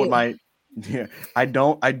don't know what I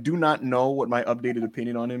do not know what my updated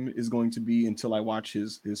opinion on him is going to be until I watch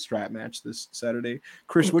his strap match this Saturday.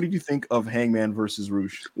 Chris, what did you think of Hangman versus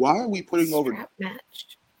Roosh? Why are we putting over strap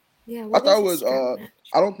match? Yeah, I thought it was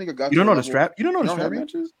I don't think a guy. You don't know the strap? You don't know the strap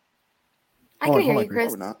matches? I can hear you,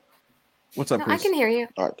 Chris. Probably not. What's up, No, Chris? I can hear you.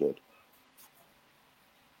 All right, good.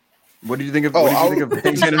 What did you think of? Oh, what did you think of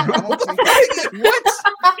Hangman? I don't think What?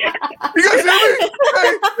 You guys hear me?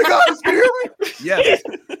 Hey, you guys can you hear me? Yes.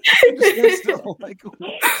 Just still, like,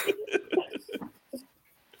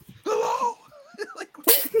 hello. Like,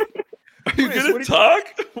 Are you Chris, gonna talk?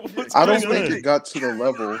 I don't think it got to the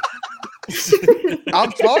level.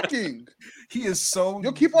 I'm talking. He is so.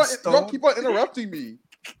 You'll keep on interrupting me.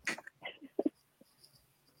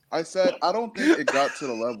 I said I don't think it got to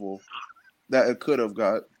the level that it could have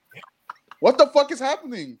got. What the fuck is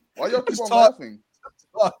happening? Why y'all keep on laughing?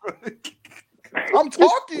 I'm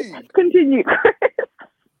talking. Continue.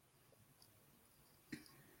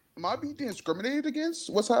 Am I being discriminated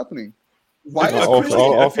against? What's happening? Why?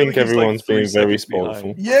 I think everyone's being very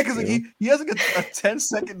spiteful. Yeah, because he has like a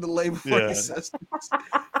 10-second delay before he says this.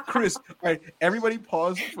 Chris, all right, everybody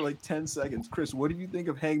pause for like 10 seconds. Chris, what did you think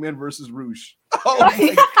of Hangman versus Roosh? Oh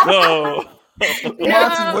my No.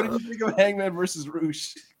 Monty, what did you think of Hangman versus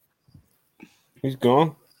Roosh? He's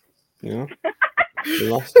gone. Yeah. We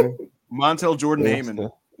lost him. Montel Jordan We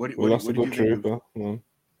Heyman. What We lost a did you good think of? trooper.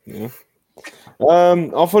 Yeah.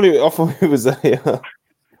 I thought it was a.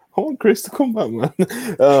 I want Chris to come back, man.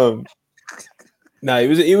 No, it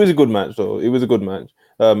was a good match though. It was a good match.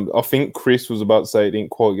 I think Chris was about to say it didn't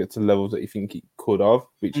quite get to the levels that you think it could have,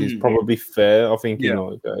 which is probably fair. I think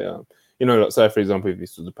like say for example, if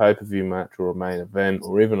this was a pay-per-view match or a main event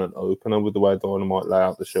or even an opener with the way Dynamite lay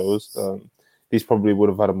out the shows, this probably would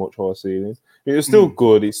have had a much higher ceiling. It was still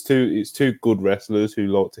good. It's two good wrestlers who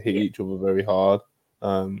like to hit each other very hard.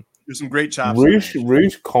 There's some great chops.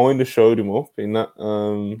 Roosh kind of showed him up in that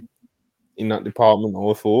department.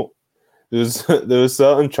 I thought there was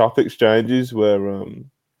certain chop exchanges where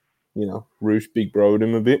Roosh big broed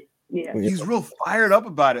him a bit. Yeah, he's real fired up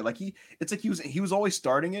about it. Like it's like he was always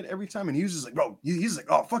starting it every time, and he was just like, bro, he's like,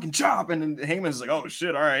 oh, fucking chop, and then Hangman's like, oh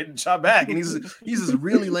shit, all right, chop back, and he's just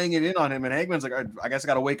really laying it in on him, and Hangman's like, I guess I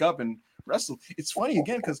got to wake up and wrestle. It's funny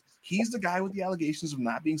again because he's the guy with the allegations of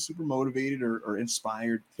not being super motivated or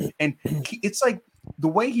inspired, and it's like the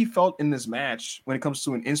way he felt in this match when it comes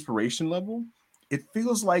to an inspiration level. It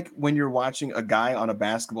feels like when you're watching a guy on a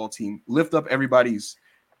basketball team lift up everybody's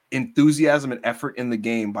enthusiasm and effort in the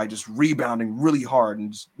game by just rebounding really hard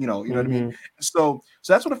and just, you know what I mean. So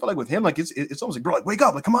that's what I felt like with him. Like it's almost like, bro, like wake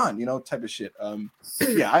up, like come on, type of shit.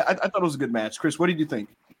 Yeah, I thought it was a good match. Chris, what did you think?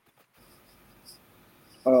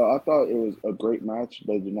 I thought it was a great match,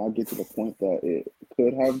 but did not get to the point that it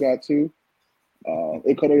could have got to.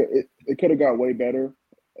 It could have got way better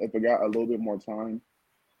if it got a little bit more time.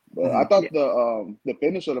 But I thought the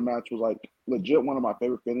finish of the match was like legit one of my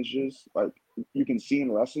favorite finishes. Like you can see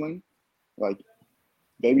in wrestling, like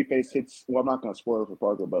babyface hits. Well, I'm not gonna spoil it for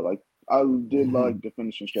Parker, but like I did like the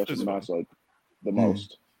finishing stretch of the match like the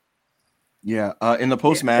most. Yeah, in the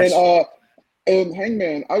post match. And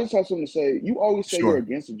Hangman, I just have something to say. You always say you're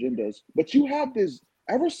against agendas, but you have this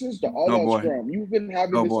ever since the All Out Scrum. You've been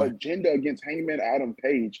having this agenda against Hangman Adam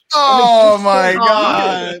Page. Oh my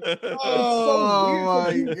god! Oh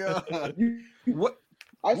my god! What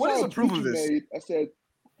is the proof of this? I said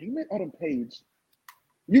Hangman Adam Page.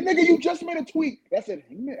 You just made a tweet that said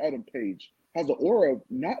Hangman Adam Page has the aura of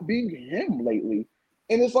not being him lately,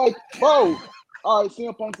 and it's like, bro. All right,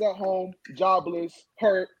 CM Punk's at home, jobless,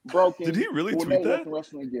 hurt, broken. Did he really tweet that?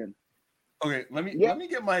 Wrestling again. Okay, let me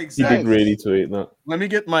get my exact. He did really tweet that. Let me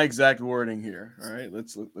get my exact wording here. All right,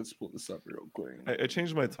 let's pull this up real quick. I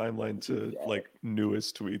changed my timeline to like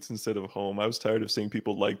newest tweets instead of home. I was tired of seeing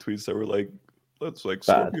people like tweets that were like, "Let's like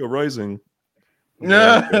Scorpio Rising."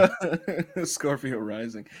 Scorpio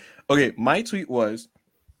Rising. Okay, my tweet was.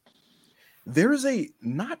 There is a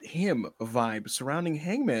not him vibe surrounding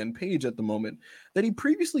Hangman Page at the moment that he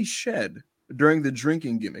previously shed during the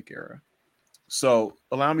drinking gimmick era. So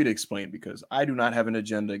allow me to explain because I do not have an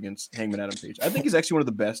agenda against Hangman Adam Page. I think he's actually one of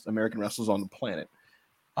the best American wrestlers on the planet.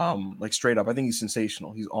 Like straight up, I think he's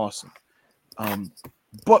sensational. He's awesome.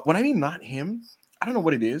 But when I mean not him, I don't know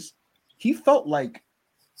what it is. He felt like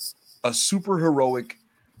a super heroic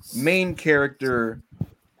main character,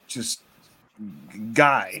 just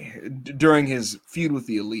guy during his feud with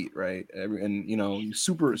the Elite, right? And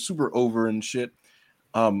super over and shit.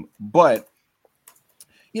 But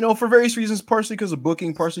for various reasons, partially because of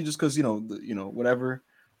booking, partially just because whatever.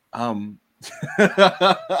 Oh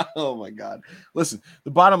my god! Listen,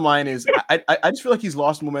 the bottom line is, I just feel like he's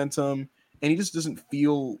lost momentum, and he just doesn't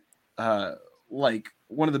feel like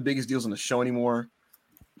one of the biggest deals on the show anymore.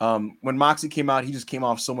 When Moxie came out, he just came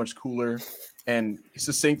off so much cooler. And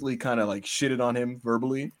succinctly kind of like shitted on him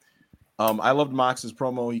verbally. I loved Mox's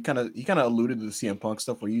promo. He kind of alluded to the CM Punk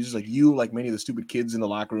stuff where he's just like, you, like many of the stupid kids in the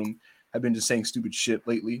locker room, have been just saying stupid shit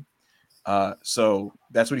lately. So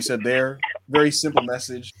that's what he said there. Very simple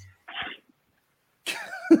message.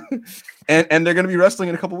 and they're going to be wrestling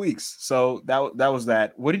in a couple weeks. So that was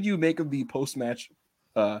that. What did you make of the post-match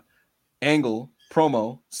angle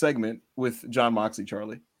promo segment with John Moxley,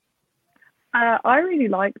 Charlie? I really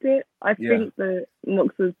liked it. I think that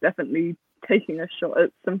Mox was definitely taking a shot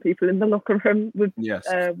at some people in the locker room with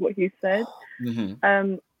what he said.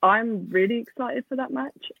 Mm-hmm. I'm really excited for that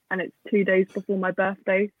match, and it's 2 days before my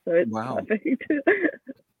birthday, so it's perfect.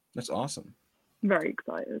 That's awesome. Very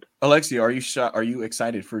excited. Alexia, are you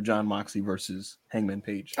excited for John Moxley versus Hangman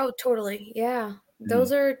Page? Oh, totally. Yeah.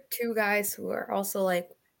 Those are two guys who are also like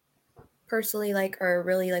personally like are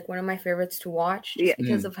really like one of my favorites to watch just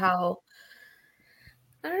because of how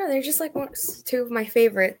I don't know, they're just like two of my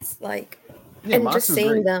favorites, like and Mox just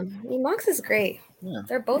seeing them. I mean, Mox is great. Yeah.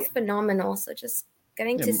 They're both phenomenal. So just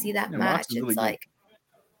getting to see that match, it's really like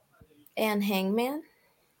and Hangman.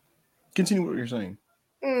 Continue what you're saying.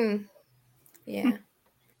 Yeah.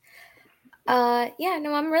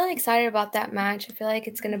 No, I'm really excited about that match. I feel like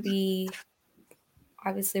it's gonna be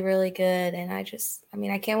obviously really good, and I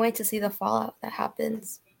can't wait to see the fallout that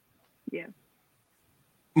happens. Yeah.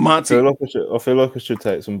 Monty. I feel like I should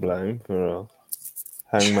take some blame for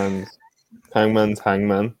Hangman's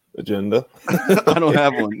Hangman agenda. I don't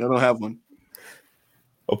have one.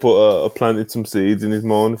 I planted some seeds in his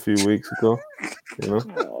mind a few weeks ago. You know.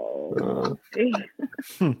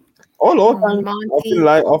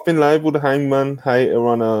 I've been labelled a Hangman hater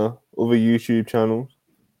on other YouTube channels,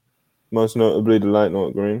 most notably the Late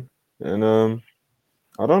Night Green, and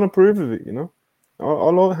I don't approve of it. You know, I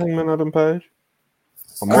like Hangman Adam Page.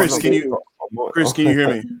 Chris, can you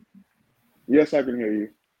hear me? Yes, I can hear you.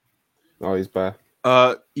 Oh, he's back.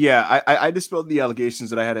 I dispelled the allegations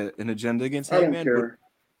that I had an agenda against Hangman. I don't care.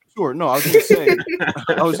 Sure, no, I was going to say,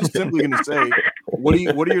 I was just simply going to say, what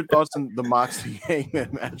are your thoughts on the Moxley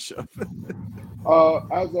Hangman matchup?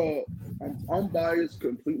 As an unbiased,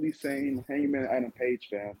 completely sane Hangman Adam Page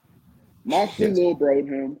fan, Moxley little broed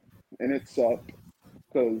him, and it sucked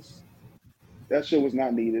because that shit was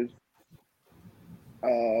not needed.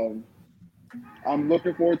 I'm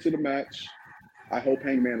looking forward to the match. I hope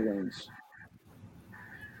Hangman wins.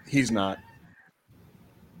 He's not.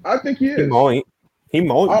 I think he is. He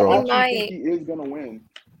might, bro. I think he is gonna win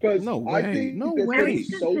because I think they're putting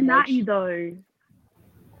so much.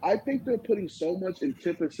 I think they're putting so much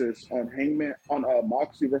antithesis on Hangman on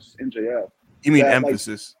Moxley versus MJF. You mean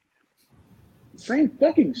emphasis? Same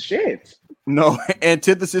fucking shit. No,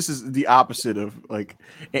 antithesis is the opposite of like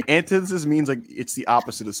antithesis means like it's the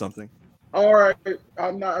opposite of something. All right,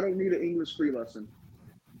 I don't need an English free lesson.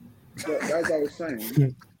 But as I was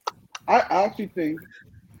saying, I actually think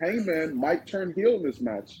Hangman might turn heel in this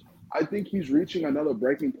match. I think he's reaching another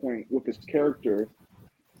breaking point with his character,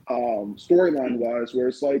 storyline wise, where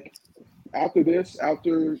it's like after a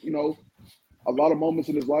lot of moments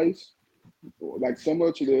in his life, like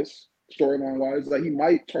similar to this storyline wise, that he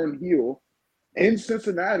might turn heel in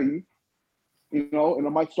Cincinnati, and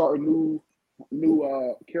it might start a new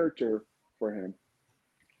character for him.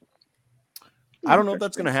 I don't know if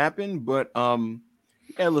that's gonna happen, but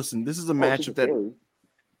listen, this is a matchup that.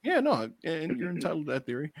 Yeah, no, and you're entitled to that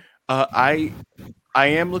theory. I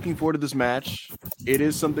am looking forward to this match. It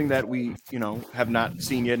is something that we, have not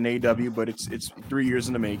seen yet in AEW, but it's 3 years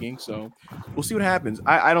in the making. So we'll see what happens.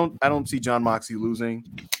 I don't see John Moxley losing.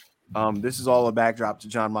 This is all a backdrop to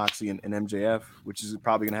John Moxley and MJF, which is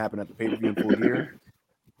probably going to happen at the pay-per-view in Full Gear.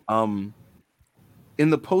 In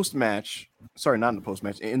the post-match, sorry, not in the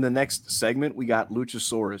post-match. In the next segment, we got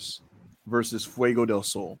Luchasaurus versus Fuego del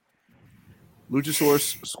Sol.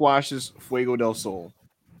 Luchasaurus squashes Fuego del Sol.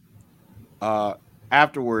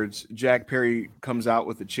 Afterwards, Jack Perry comes out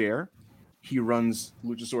with a chair. He runs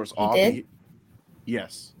Luchasaurus off. Did?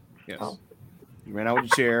 Yes. Oh. He ran out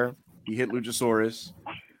with a chair. He hit Luchasaurus.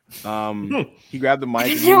 He grabbed the mic.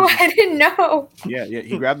 I didn't know. Yeah.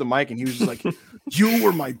 He grabbed the mic and he was just like, "You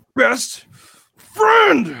were my best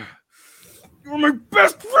friend. You were my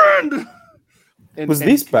best friend." Was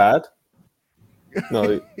this bad?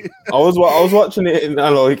 No, I was watching it and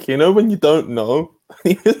I'm like, when you don't know,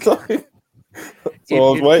 it's like. So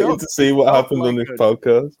I was waiting to see what happened on this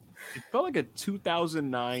podcast. It felt like a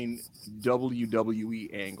 2009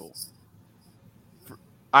 WWE angle.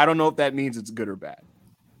 I don't know if that means it's good or bad.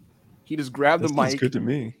 He just grabbed the mic. Good to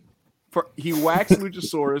me. He whacks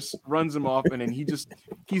Luchasaurus, runs him off, and then he's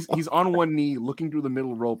on one knee looking through the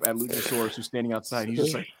middle rope at Luchasaurus, who's standing outside. He's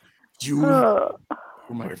just like, "You were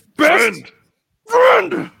my best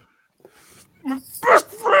friend." my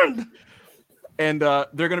best friend. And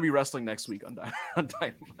they're going to be wrestling next week on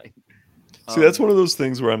Dynamite. See, that's one of those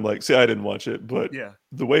things where I'm like, see, I didn't watch it, but yeah,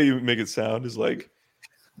 the way you make it sound is like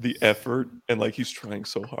the effort and like he's trying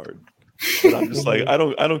so hard. And I'm just like, I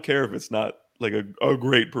don't care if it's not like a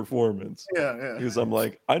great performance. Yeah. Because I'm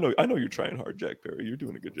like, I know you're trying hard, Jack Perry. You're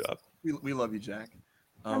doing a good job. We love you, Jack.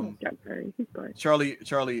 I love Jack Perry. He's great.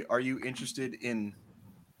 Charlie, are you interested in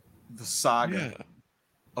the saga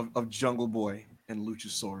of Jungle Boy and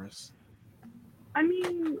Luchasaurus? I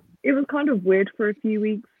mean, it was kind of weird for a few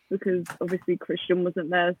weeks because obviously Christian wasn't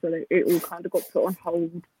there, so it all kind of got put on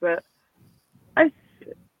hold. But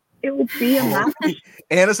it will be a match.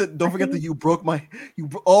 Anna said, "Don't forget that you broke my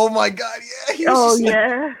oh my god, yeah." Oh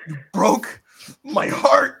yeah, you broke my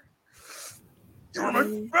heart. You were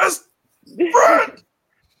my best friend.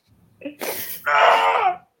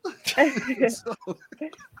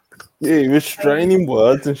 Yeah, he was straining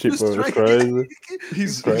words and shit, bro. It's crazy.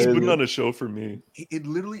 He's putting on a show for me. It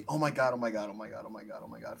literally, oh my god.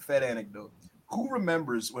 Fed anecdote. Who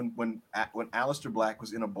remembers when Aleister Black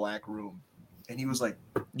was in a black room and he was like,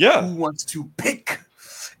 "Yeah, who wants to pick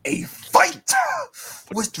a fight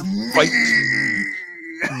with me?"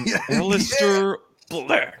 Aleister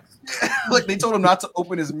Black. Like they told him not to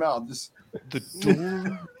open his mouth. Just the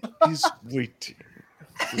door is waiting.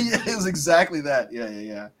 Yeah, it was exactly that.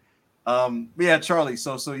 Yeah. But yeah, Charlie.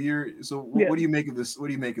 What do you make of this? What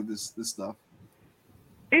do you make of this stuff?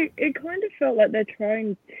 It kind of felt like they're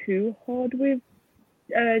trying too hard with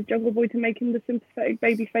Jungle Boy to make him the sympathetic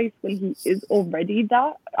babyface when he is already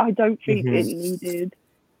that. I don't think it needed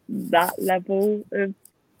that level of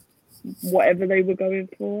whatever they were going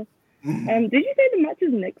for. Did you say the match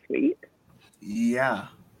is next week? Yeah.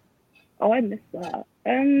 Oh, I missed that.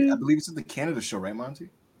 I believe it's at the Canada show, right, Monty?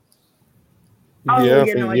 Oh, I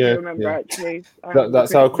do remember actually.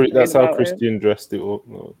 That's how Christian dressed it up.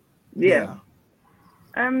 Yeah.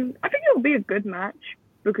 I think it'll be a good match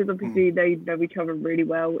because obviously they know each other really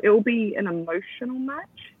well. It will be an emotional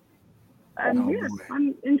match.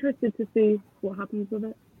 I'm interested to see what happens with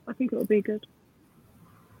it. I think it'll be good.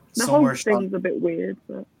 The whole thing's a bit weird,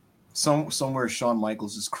 but somewhere Shawn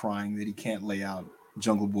Michaels is crying that he can't lay out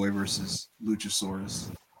Jungle Boy versus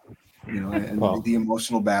Luchasaurus. And the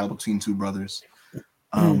emotional battle between two brothers.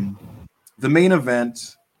 The main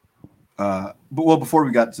event, before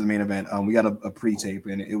we got to the main event, we got a pre-tape,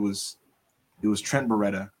 and it was Trent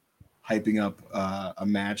Beretta hyping up a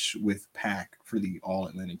match with Pac for the All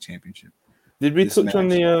Atlantic Championship. Did we touch on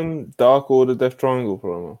the Dark Order Death Triangle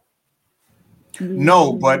promo?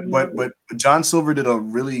 No, but John Silver did a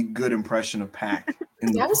really good impression of Pac.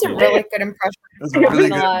 That was a really good impression. That was a really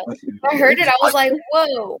good impression. I heard it. I was like,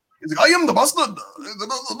 "Whoa!" He's like, "I am the bastard."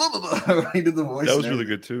 He did the voice. That was really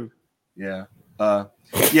good too. Yeah.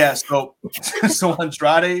 So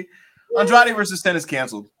Andrade versus 10 is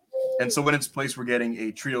canceled, and so in its place we're getting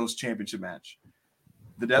a trios championship match.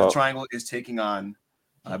 The Death Triangle is taking on,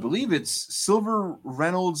 I believe it's Silver,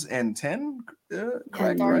 Reynolds, and 10.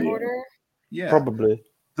 Correct, Dark Order. Yeah, probably.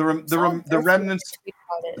 The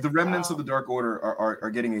remnants of the Dark Order are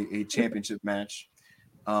getting a championship match.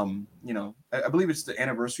 I believe it's the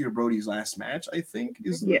anniversary of Brody's last match. I think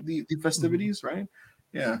is the festivities, right?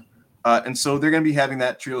 Yeah. And so they're going to be having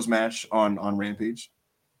that trios match on Rampage.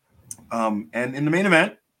 And in the main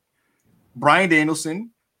event, Bryan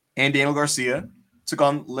Danielson and Daniel Garcia took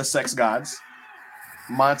on Les Sex Gods.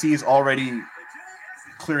 Monty is already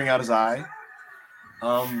clearing out his eye.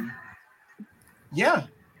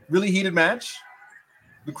 Really heated match.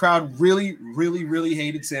 The crowd really, really, really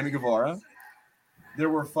hated Sammy Guevara. There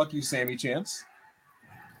were "fuck you, Sammy" chants.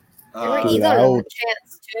 There were Idolo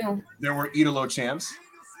chants too. There were Idolo chants.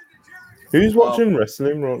 Who's watching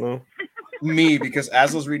wrestling right now? Me, because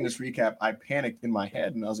as I was reading this recap, I panicked in my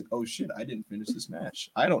head and I was like, "Oh shit, I didn't finish this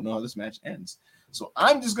match. I don't know how this match ends." So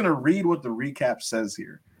I'm just gonna read what the recap says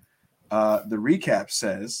here. The recap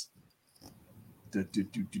says,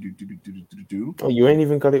 "Oh, you ain't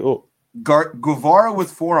even got it up." Guevara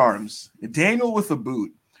with forearms, Daniel with a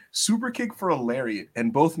boot, super kick for a lariat,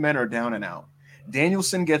 and both men are down and out.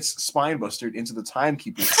 Danielson gets spinebustered into the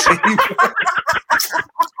timekeeper.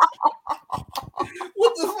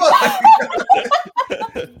 What the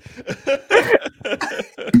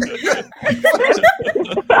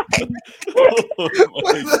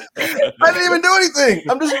I didn't even do anything.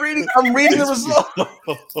 I'm just reading. I'm reading the result.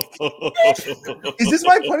 Is this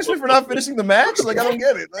my punishment for not finishing the match? Like, I don't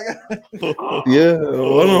get it. Yeah, I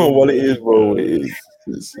don't know what it is, bro.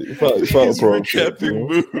 It's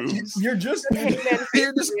You're just I'm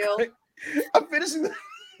finishing.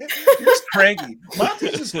 You're just cranky.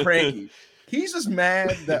 Monty's just cranky. He's just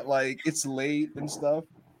mad that like it's late and stuff.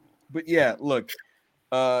 But yeah, look,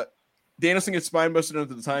 Danielson gets spine busted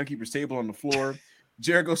under the timekeeper's table on the floor.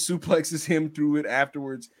 Jericho suplexes him through it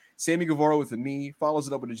afterwards. Sammy Guevara with a knee, follows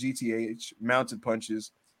it up with a GTH, mounted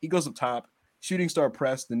punches. He goes up top, shooting star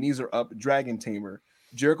press, the knees are up, dragon tamer.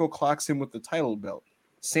 Jericho clocks him with the title belt.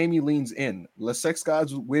 Sammy leans in. Les Sex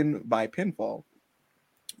Gods win by pinfall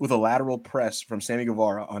with a lateral press from Sammy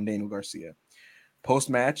Guevara on Daniel Garcia.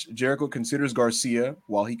 Post-match, Jericho considers Garcia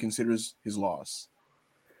while he considers his loss.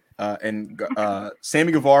 And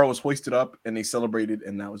Sammy Guevara was hoisted up, and they celebrated,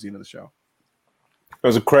 and that was the end of the show. It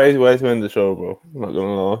was a crazy way to end the show, bro. I'm not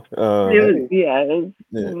gonna lie.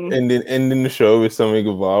 Ending the show with Sammy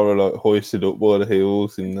Guevara like hoisted up by the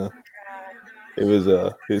heels, and it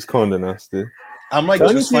was kind of nasty. I'm like,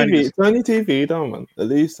 turn your TV down, man. At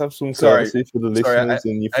least have some courtesy for the listeners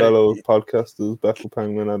and your fellow podcasters, Bethel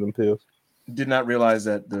Penguin, Adam Pierce. Did not realize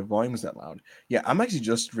that the volume was that loud. Yeah, I'm actually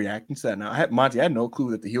just reacting to that now. Monty, I had no clue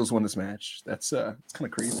that the heels won this match. That's it's kind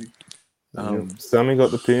of crazy. Sammy got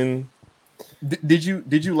the pin. Did you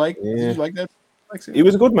like that? It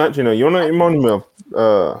was a good match, you know. You know, it reminded me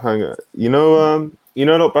of Hanger. You know,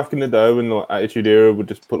 like back in the day when like Attitude Era would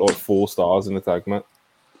just put like 4 stars in the tag match.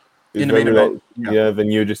 In the main event, then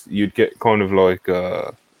you'd get kind of like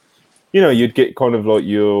you'd get kind of like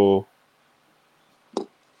your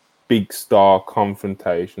big star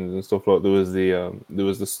confrontations and stuff. Like there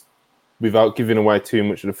was this without giving away too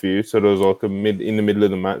much of the feud. So there was like in the middle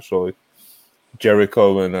of the match, like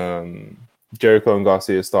Jericho and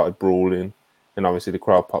Garcia started brawling, and obviously the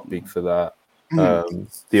crowd popped big for that.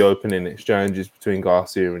 The opening exchanges between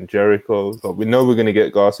Garcia and Jericho. Like, we know we're going to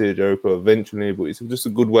get Garcia Jericho eventually, but it's just a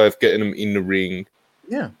good way of getting them in the ring.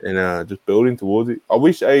 Yeah, and just building towards it. I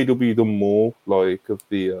wish AEW done more like of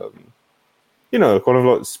the, kind of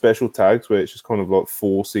like special tags where it's just kind of like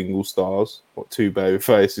 4 single stars, like 2 baby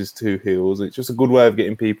faces, 2 heels. It's just a good way of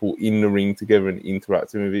getting people in the ring together and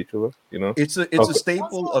interacting with each other. You know, it's a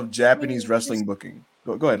staple of Japanese wrestling booking.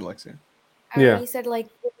 Go ahead, Alexia. You said like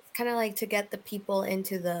it's kind of like to get the people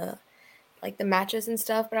into the matches and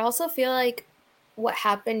stuff, but I also feel like what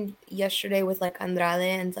happened yesterday with like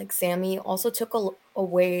Andrade and like Sammy also took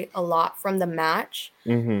away a lot from the match.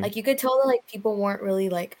 Like you could tell that like people weren't really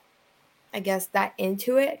like, I guess, that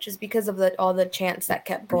into it just because of all the chants that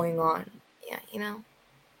kept going on. Yeah, you know.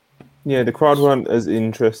 Yeah, the crowd weren't as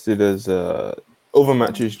interested as other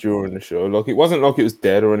matches during the show. Like it wasn't like it was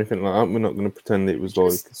dead or anything like that. We're not going to pretend it was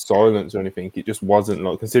like silence or anything. It just wasn't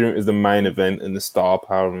like, considering it was the main event and the star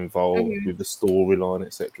power involved with the storyline,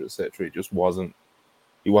 etc., etc. It just wasn't.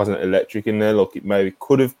 It wasn't electric in there. Like it maybe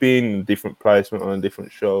could have been a different placement on a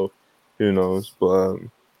different show. Who knows? But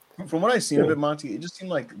from what I've seen of it, Monty, it just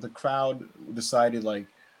seemed like the crowd decided like,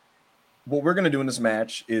 what we're going to do in this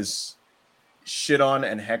match is shit on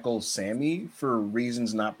and heckle Sammy for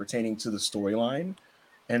reasons not pertaining to the storyline.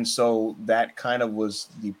 And so that kind of was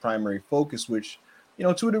the primary focus, which, you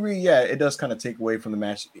know, to a degree, it does kind of take away from the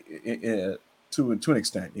match to an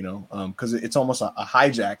extent, you know, because it's almost a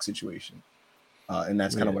hijack situation. And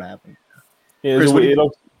that's kind of what happened. Yeah, Chris,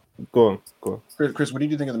 go on. Chris, what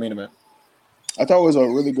did you think of the main event? I thought it was a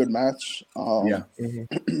really good match.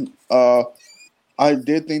 I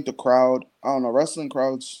did think the crowd, I don't know, wrestling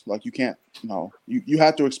crowds, like you can't, you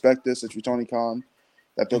have to expect this if you're Tony Khan,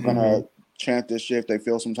 that they're going to chant this shit if they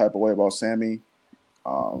feel some type of way about Sammy.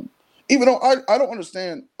 Even though I don't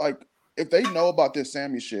understand, like, if they know about this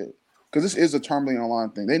Sammy shit, because this is a terminally online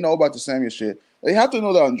thing, they know about the Sammy shit, they have to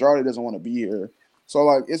know that Andrade doesn't want to be here. So,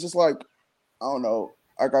 like, it's just like, I don't know,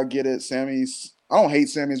 like, I get it, I don't hate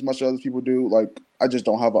Sammy as much as other people do. Like, I just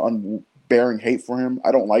don't have an unbearing hate for him.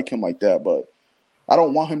 I don't like him like that, but I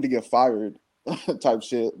don't want him to get fired type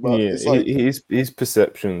shit. But it's like his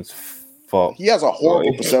perception's fucked. He has a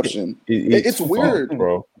horrible perception. It's weird,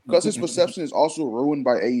 bro. Because his perception is also ruined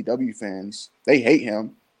by AEW fans. They hate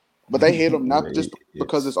him, but they hate him not just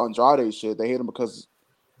because it's Andrade shit. They hate him because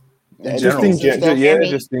just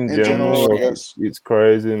in general, it's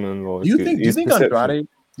crazy, man. Like, do you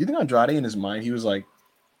think Andrade in his mind, he was like,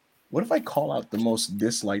 what if I call out the most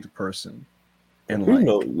disliked person? And who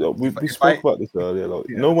knows? We spoke about this earlier. Like,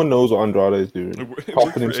 no one knows what Andrade is doing.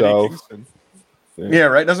 Popping himself. Yeah,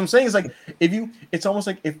 right. That's what I'm saying. It's like it's almost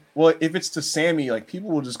like if it's to Sammy, like people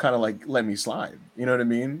will just kind of like let me slide. You know what I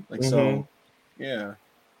mean? Like so, yeah.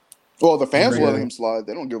 Well, the fans letting him slide.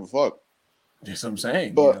 They don't give a fuck. That's what I'm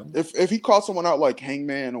saying. But if he called someone out like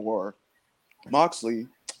Hangman or Moxley,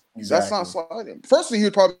 that's not sliding. Firstly,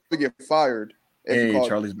 he'd probably get fired if he called,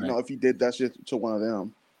 Charlie's back. if he did that shit to one of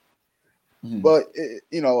them. But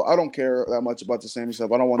I don't care that much about the Sammy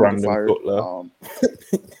stuff. I don't want him to get fired.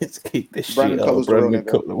 Let's keep this Brandon shit Cutler's up. the real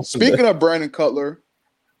nigga. Speaking of Brandon Cutler,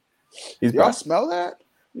 y'all smell that?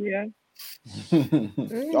 Yeah.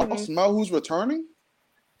 Y'all smell who's returning?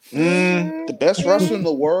 The best wrestler in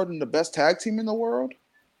the world and the best tag team in the world.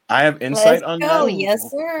 I have insight on that. Yes,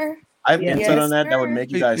 sir. I have insight on that would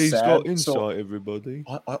make you guys He's sad. got insight, everybody.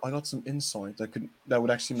 I got some insight that would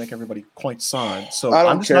actually make everybody quite sad. So I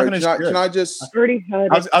don't I'm just care. not going to share. Can I just? I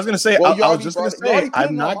was going to say. Well, I was just going to say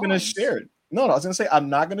I'm not going to share it. No, I was going to say I'm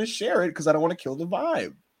not going to share it because I don't want to kill the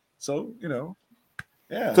vibe. So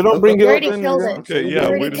yeah. So don't bring it up. Already killed it. Okay, yeah.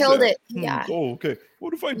 Already killed it. Yeah. Oh, okay.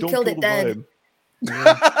 What if I don't killed kill it the dead. vibe?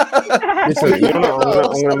 Listen, I'm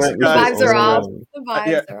gonna make the vibes are off. The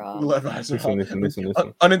vibes are off. Listen.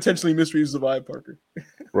 Unintentionally misreads the vibe, Parker.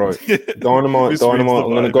 Right. Dynamite. I'm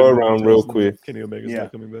going to go around real quick. Kenny Omega's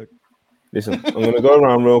not coming back. Listen, I'm going to go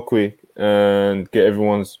around real quick and get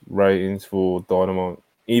everyone's ratings for Dynamite.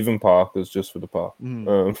 Even Parker's, just for the park.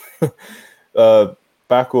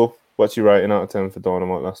 Back up. What's your rating out of 10 for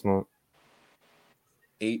Dynamite last night?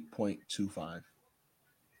 8.25.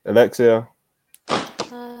 Alexia?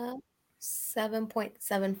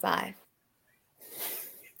 7.75.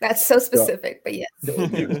 That's so specific, but yes. I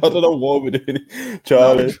don't know why we're doing it.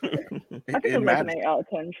 Charlie? I think I'm like an 8 out of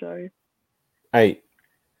 10 show. 8?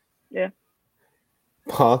 Yeah.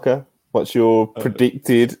 Parker? What's your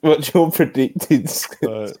predicted score?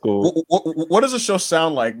 What does the show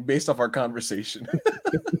sound like based off our conversation?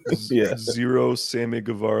 0 Sammy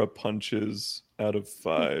Guevara punches out of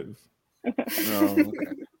 5.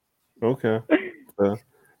 Okay.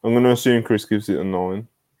 I'm going to assume Chris gives it a 9.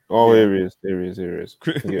 Oh, here he is.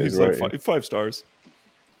 He's like 5 stars.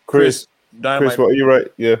 Chris, what are you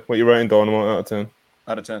right? Yeah, what you rating Dynamite out of 10?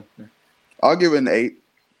 Out of 10. Yeah. I'll give it an 8.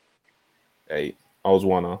 8. I was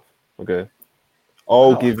 1 off. Okay.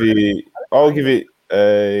 I'll give it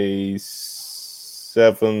a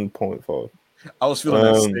 7.5. I was feeling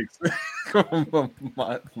that 6. I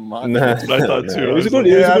thought too. It was a good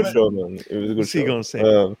show, man. It was a good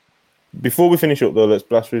show. Before we finish up, though, let's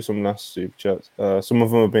blast through some last super chats. Some of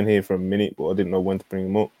them have been here for a minute, but I didn't know when to bring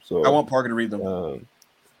them up. So I want Parker to read them.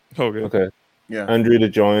 Okay. Yeah. Andrew the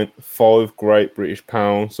Giant, 5 great British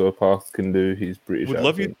pounds, so Parker can do his British Would accent.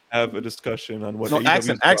 love you to have a discussion on what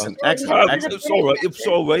accent. Sorry,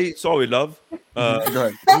 love. Go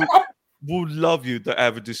ahead. Would love you to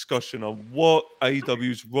have a discussion on what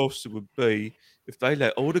AEW's roster would be if they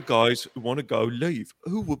let all the guys who want to go leave.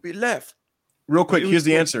 Who would be left? Real quick, here's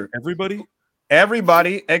the answer.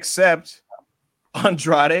 Everybody except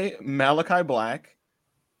Andrade, Malachi Black,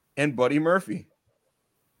 and Buddy Murphy.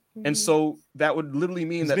 And so that would literally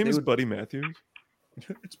mean his name is Buddy Matthews.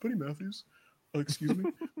 It's Buddy Matthews. Excuse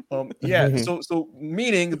me. So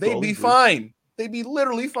meaning they'd be fine. They'd be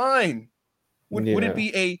literally fine. Would it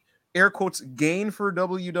be a air quotes gain for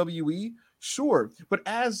WWE? Sure. But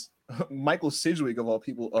as Michael Sidgwick of all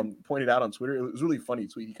people pointed out on Twitter, it was really funny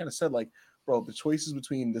tweet. He kind of said, like, bro, the choices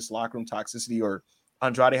between this locker room toxicity or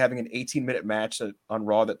Andrade having an 18-minute match on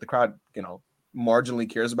Raw that the crowd, marginally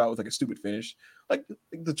cares about with like a stupid finish, like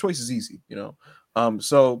the choice is easy,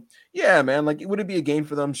 so yeah, man, like would it be a gain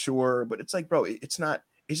for them? Sure, but it's like, bro, it's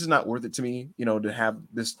just not worth it to me, to have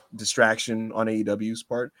this distraction on AEW's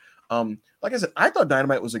part. Like I said, I thought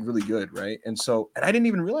Dynamite was like really good, right? And I didn't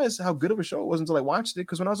even realize how good of a show it was until I watched it,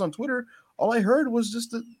 because when I was on Twitter, all I heard was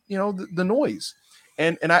just the noise,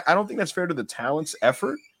 and I don't think that's fair to the talent's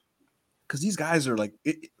effort. Because these guys are like,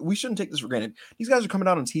 we shouldn't take this for granted. These guys are coming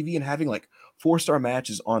out on TV and having like 4-star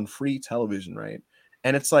matches on free television, right?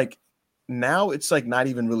 And it's like, now it's like not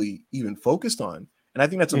even really even focused on. And I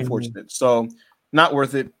think that's unfortunate. So not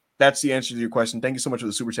worth it. That's the answer to your question. Thank you so much for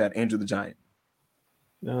the super chat, Andrew the Giant.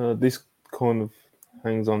 This kind of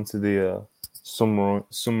hangs on to the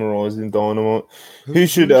summarizing Dynamite. Who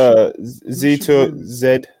should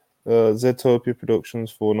Ztopia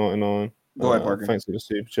Productions $4.99? Go ahead, Parker. Thanks for the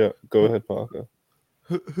super chat. Go ahead, Parker.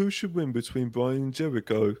 Who should win between Bryan and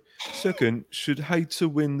Jericho? Second, should Hayter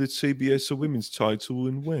win the TBS or women's title,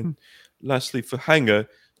 and when? Lastly, for Hanger,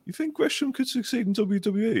 you think Gresham could succeed in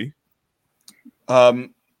WWE?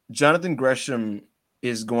 Jonathan Gresham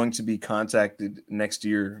is going to be contacted next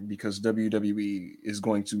year because WWE is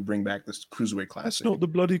going to bring back this Cruiserweight Classic. That's not the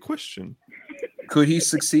bloody question. Could he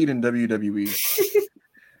succeed in WWE?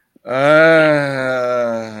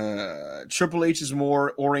 Triple H is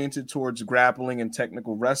more oriented towards grappling and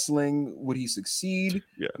technical wrestling. Would he succeed?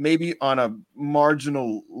 Yeah. Maybe on a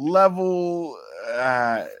marginal level.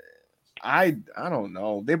 I don't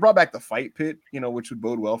know. They brought back the Fight Pit, which would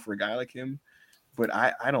bode well for a guy like him. but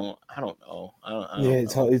I don't know. I don't Yeah,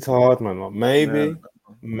 know. it's hard, man. Like, maybe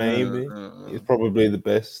No. it's probably the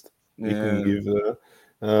best you can give there.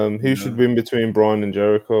 Who should win between Bryan and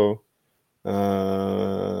Jericho?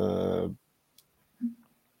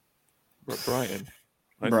 Brian.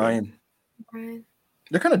 Brian.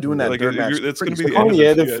 They're kind of doing that third match. That's going to be the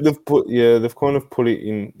end of they've kind of put it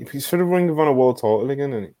in. It's sort of Ring of Honor World Title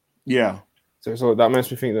again, isn't it? Yeah. So it's like that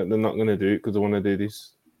makes me think that they're not going to do it because they want to do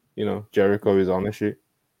this. Jericho is on a shit.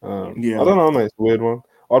 I don't know, mate. It's a weird one.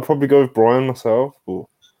 I'd probably go with Brian myself, but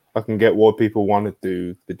I can get why people want to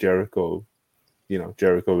do the Jericho.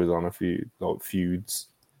 Jericho is on a few feuds.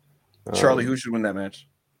 Charlie, who should win that match?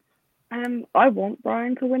 I want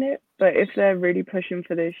Brian to win it, but if they're really pushing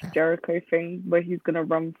for this Jericho thing where he's going to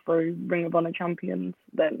run through Ring of Honor champions,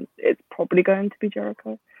 then it's probably going to be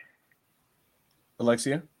Jericho.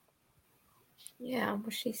 Alexia? Yeah,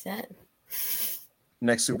 what she said.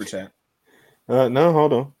 Next super chat. No,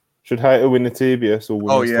 hold on. Should Hayter win the TBS or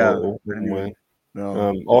win the title?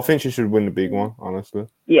 No. I think she should win the big one, honestly.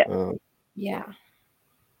 Yeah.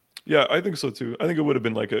 Yeah, I think so too. I think it would have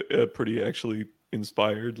been like a pretty actually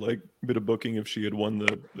inspired bit of booking if she had won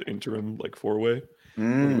the interim 4-way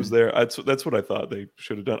when it was there. That's what I thought they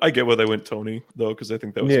should have done. I get why they went Tony though, because I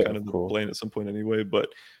think that was kind of the plan at some point anyway. But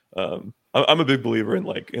I'm a big believer in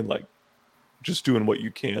just doing what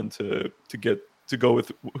you can to get to go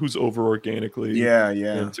with who's over organically,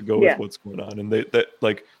 and to go with what's going on. And that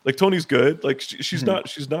Tony's good. She's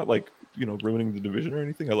not ruining the division or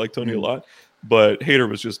anything. I like Tony a lot, but Hayter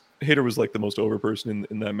was the most over person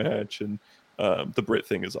in that match, and the Brit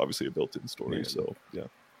thing is obviously a built-in story. So yeah.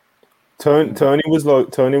 Tony was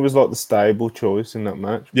like the stable choice in that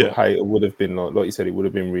match. But Hayter would have been like you said, it would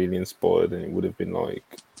have been really inspired, and it would have been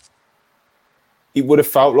it would have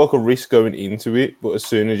felt like a risk going into it. But as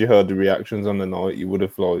soon as you heard the reactions on the night, you would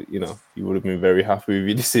have you would have been very happy with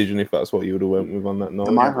your decision if that's what you would have went with on that night.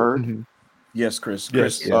 Am I heard? Mm-hmm. Yes, Chris.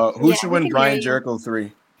 Yes. Who should win Brian Jericho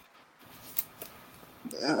 3?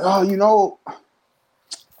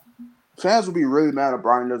 Fans will be really mad if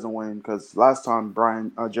Brian doesn't win because last time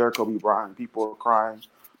Jericho beat Brian, people were crying.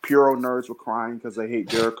 Puro nerds were crying because they hate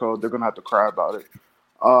Jericho. They're gonna have to cry about it.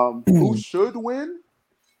 Who should win?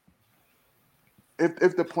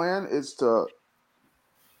 If the plan is to,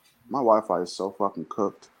 my Wi-Fi is so fucking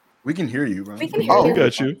cooked. We can hear you, bro. We can hear you. We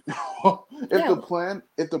got you.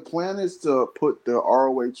 If the plan is to put the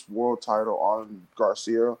ROH World Title on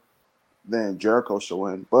Garcia, then Jericho should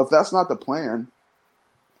win. But if that's not the plan,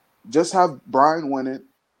 just have Brian win it,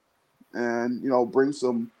 and bring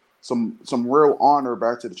some real honor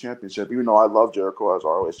back to the championship. Even though I love Jericho as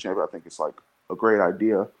ROH champion, I think it's a great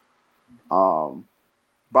idea.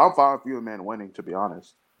 But I'm fine with you and man winning, to be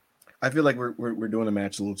honest. I feel like we're doing the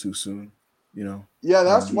match a little too soon. Yeah,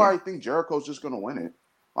 that's why I think Jericho's just gonna win it.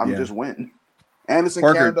 Just win. And it's in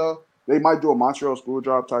Canada. They might do a Montreal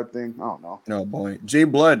Screwjob type thing. I don't know. Oh boy, J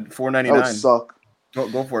Blood $4.99. That would suck.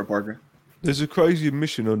 Go for it, Parker. There's a crazy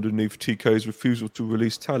admission underneath TK's refusal to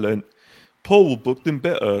release talent. Paul will book them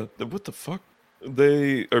better. What the fuck?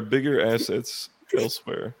 They are bigger assets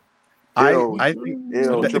elsewhere. I think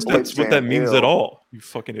that's what that means at all. You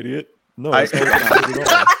fucking idiot. No, that's not what it means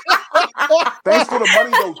at all. Thanks for the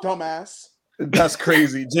money, though, dumbass. That's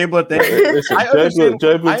crazy. J Blood, thank you. I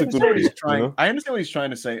understand what he's trying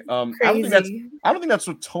to say. I don't think that's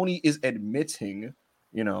what Tony is admitting.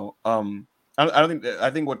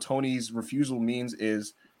 I think what Tony's refusal means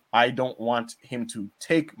is I don't want him to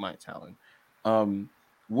take my talent.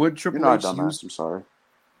 Would Triple H use? I'm sorry.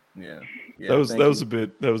 Yeah. That was a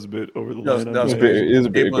bit over the line. It was a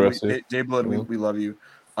bit aggressive. J Blood, we love you.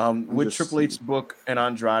 Would Triple H book an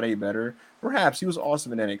Andrade better? Perhaps. He was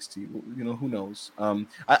awesome in NXT. Who knows?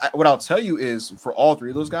 What I'll tell you is for all three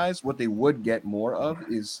of those guys, what they would get more of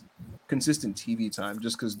is consistent TV time,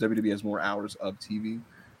 just because WWE has more hours of TV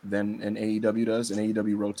than an AEW does, and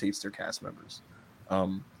AEW rotates their cast members.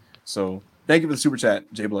 So thank you for the super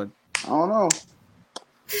chat, J Blood. I don't know.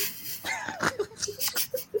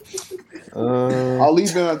 I'll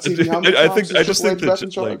leave it on TV. How many times I just think that I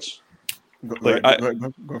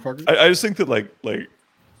just think that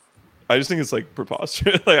I just think it's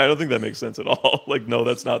preposterous. I don't think that makes sense at all. No,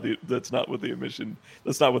 that's not what the admission.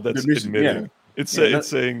 That's not what that's admitting. Yeah. It's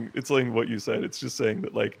saying what you said. It's just saying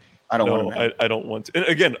that I don't want to. And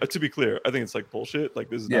again, to be clear, I think it's bullshit.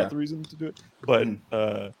 This is not the reason to do it. But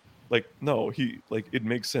no, it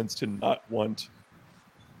makes sense to not want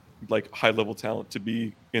high level talent to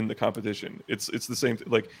be in the competition. It's the same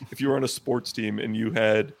thing. If you were on a sports team and you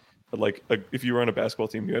had if you were on a basketball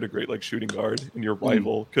team, you had a great shooting guard, and your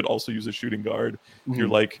rival could also use a shooting guard. You're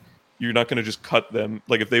you're not going to just cut them.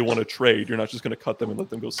 Like if they want to trade, you're not just going to cut them and let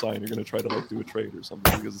them go sign. You're going to try to like do a trade or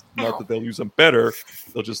something, because not that they'll use them better.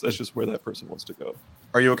 That's just where that person wants to go.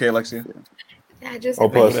 Are you okay, Alexia? Yeah, just I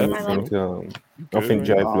personally my think Good, I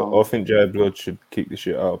think Jay Blood should kick the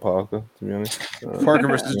shit out of Parker. To be honest, Parker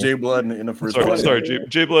versus Jay Blood in the first. Sorry,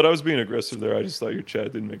 Jay Blood. I was being aggressive there. I just thought your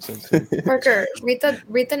chat didn't make sense. Parker, read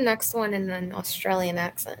the next one in an Australian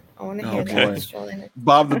accent. I want to hear the Australian accent.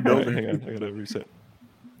 Bob the Builder. Hang on, I gotta reset.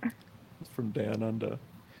 It's from Down Under.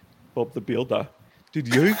 Bob the Builder. Did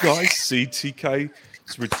you guys see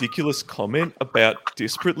TK's ridiculous comment about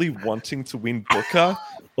desperately wanting to win Booker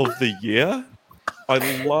of the Year? I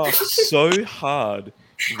laughed so hard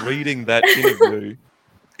reading that interview.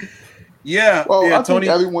 Yeah. Well, yeah, I think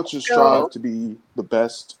everyone should strive to be the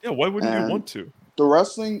best. Yeah, why wouldn't you want to? The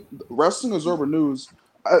Wrestling Observer News,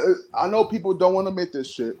 I know people don't want to admit this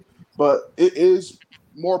shit, but it is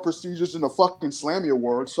more prestigious than the fucking Slammy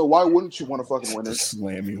Awards, so why wouldn't you want to fucking win it?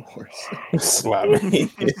 Slammy Awards.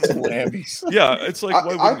 Slammies. Yeah, it's like,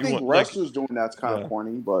 I think wrestlers doing that's kind of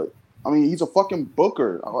corny, but I mean, he's a fucking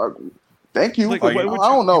booker. Thank you. Like, I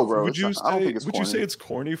don't know, bro. Would you say it's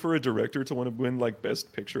corny for a director to want to win like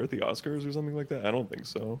Best Picture at the Oscars or something like that? I don't think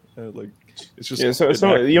so. Like, it's just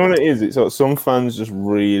So you know what it is? It's like some fans just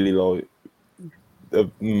really like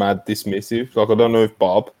mad dismissive. Like I don't know if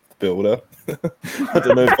Bob the Builder. I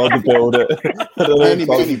don't know if Bob the Builder. I don't know if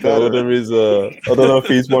Bob the Builder is. I don't know if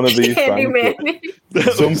he's one of these fans.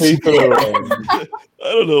 Some people are.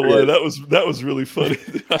 I don't know why that was really funny.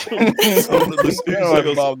 I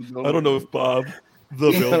don't know if Bob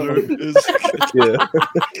the Builder is. Yeah.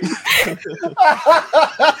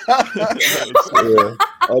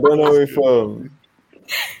 I don't know if.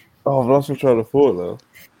 I've lost my train of thought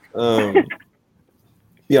though.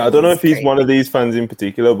 Yeah, I don't know if he's one of these fans in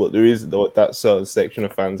particular, but there is that certain section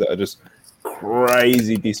of fans that are just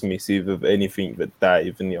crazy dismissive of anything that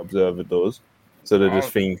Dave and the Observer does. So they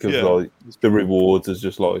just think of like the rewards as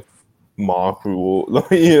just like Mark reward, like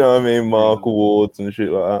you know what I mean, Mark awards and shit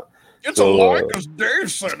like that. It's a lie because Dave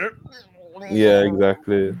said it. Yeah,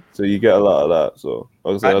 exactly. So you get a lot of that. So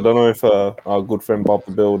like I said, I don't know if our good friend Bob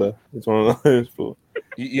the Builder is one of those, but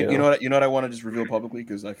you know what I want to just reveal publicly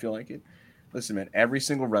because I feel like it. Listen, man, every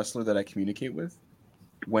single wrestler that I communicate with,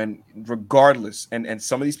 regardless, and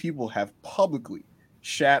some of these people have publicly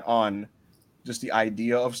shat on just the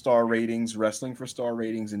idea of star ratings, wrestling for star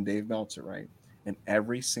ratings, and Dave Meltzer, right? And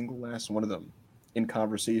every single last one of them in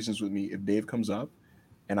conversations with me, if Dave comes up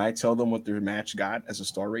and I tell them what their match got as a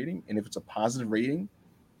star rating, and if it's a positive rating,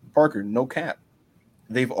 Parker, no cap,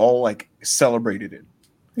 they've all like celebrated it.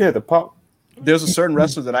 Yeah, the pop. There's a certain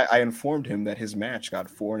wrestler that I informed him that his match got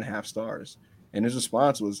 4.5 stars, and his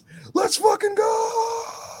response was, "Let's fucking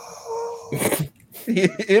go!"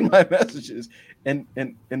 in my messages, and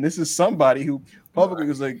this is somebody who publicly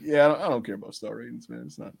was like, "Yeah, I don't care about star ratings, man.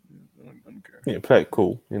 It's not. I don't care." Yeah, play it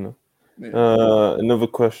cool, you know. Yeah. Another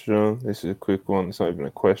question. This is a quick one. It's not even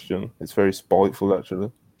a question. It's very spiteful,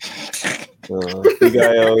 actually. Big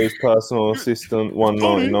AO's personal assistant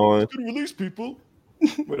 199. Release people.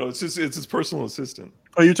 Wait, no, it's his personal assistant.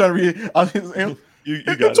 Oh, you're trying to read? You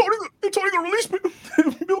got it. Tony gonna release me.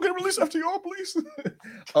 Bill get released after y'all, please.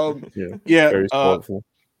 Very spiteful.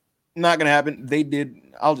 Not gonna happen. They did.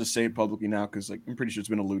 I'll just say it publicly now because like I'm pretty sure it's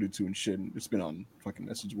been alluded to and shit. And it's been on fucking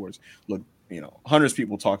message boards. Look, hundreds of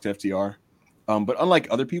people talk to FTR, but unlike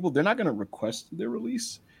other people, they're not gonna request their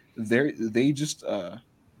release. They just are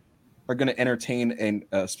gonna entertain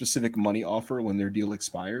a specific money offer when their deal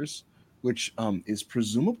expires, which is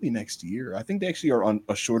presumably next year. I think they actually are on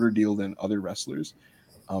a shorter deal than other wrestlers.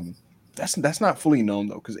 That's not fully known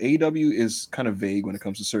though, because AEW is kind of vague when it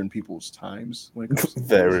comes to certain people's times. When it comes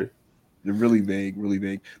to they're really vague, really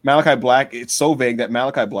vague. Malachi Black, it's so vague that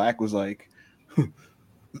Malachi Black was like,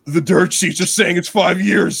 the dirt sheets are saying it's 5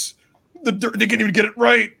 years. They can't even get it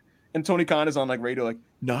right. And Tony Khan is on like radio, like,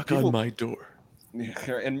 knock on my door.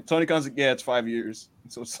 Yeah, and Tony Khan's like, yeah, it's 5 years.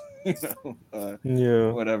 So it's,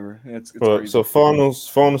 whatever. It's right, so final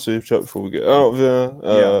super chat before we get out of there.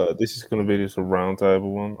 This is going to be just a round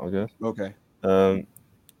table one, I guess. Okay.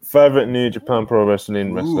 Favorite New Japan Pro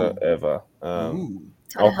Wrestling wrestler ever.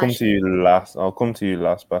 I'll come to you last.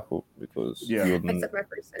 Back up because you're I'm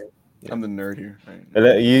the nerd here. Right.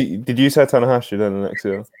 Did you say Tanahashi then the next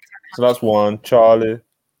year? So that's one. Charlie.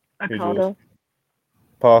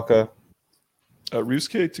 Parker.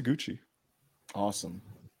 Ryusuke Taguchi. Awesome.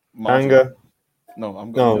 Manga. No,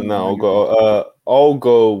 I'm going. No. I'll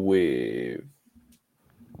go with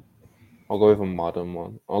a modern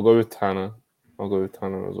one. I'll go with Tanner. I'll go with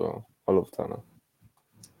Tanner as well. I love Tanner.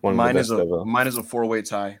 Mine is a 4-way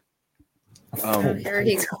tie. Here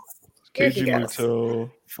he goes. Keiji Muto.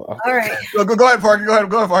 All right. Go ahead, Parker. Go ahead,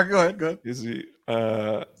 Parker. Go ahead. Is he?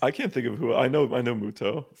 I can't think of who. I know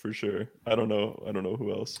Muto for sure. I don't know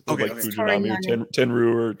who else. Okay, like Fujinami or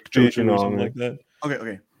Tenru or Jojo or something like that.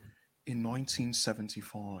 Okay. In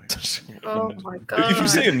 1975. Oh my god! If you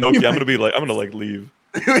say Inoki, I'm gonna leave.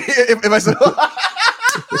 if I said,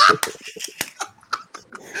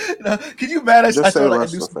 no, can you imagine? Just say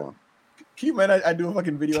can you imagine? I do a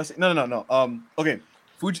fucking video. No. Okay,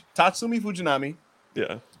 Tatsumi Fujinami.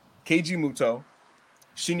 Yeah. Keiji Muto,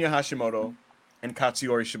 Shinya Hashimoto, and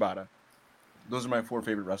Katsuyori Shibata. Those are my 4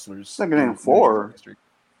 favorite wrestlers. Second name 4.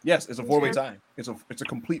 Yes, it's a 4-way tie. It's a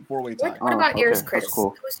complete 4-way tie. What about yours, Chris?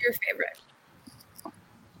 Cool. Who's your favorite?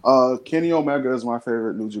 Kenny Omega is my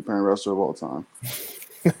favorite New Japan wrestler of all time.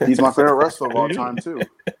 He's my favorite wrestler of all time too.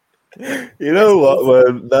 You know what?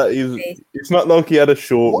 Well, it's not like he had a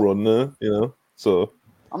short run there, you know. So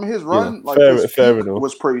I mean, his run fair enough.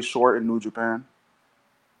 Was pretty short in New Japan.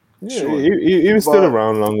 Yeah, sure. he was still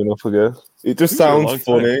around long enough, I guess. It just sounds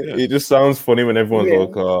funny. Time, yeah. It just sounds funny when everyone's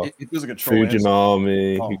like, it feels like a troll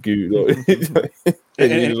Fujinami, and he's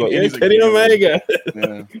like, he's Kenny Omega.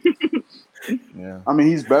 Yeah. I mean,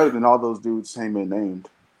 he's better than all those dudes Heyman named.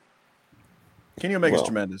 Kenny Omega's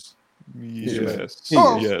tremendous. Yes. He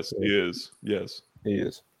is. Yes. He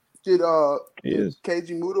is. Did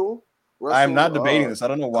Keiji Muto wrestle, I'm not debating this. I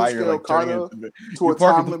don't know why you're like turning it to a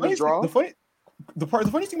time limit draw. The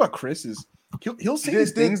funny thing about Chris is he'll say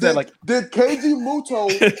these things that like did Keiji Muto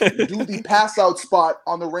do the pass out spot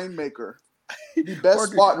on the Rainmaker? The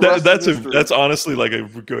best spot. That's honestly like a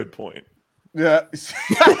good point. Yeah.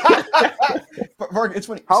 Parker, it's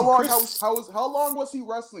funny. How long was he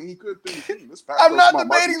wrestling? He could think this. I'm not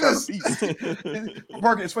debating this.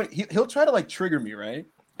 Parker, it's funny. He'll try to like trigger me, right?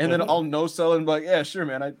 And then I'll no sell and be like, yeah, sure,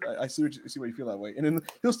 man. I see why you feel that way. And then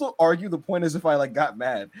he'll still argue the point as if I like got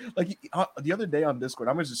mad. Like the other day on Discord,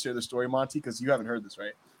 I'm gonna just share the story, Monty, because you haven't heard this,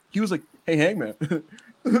 right? He was like, "Hey, Hangman,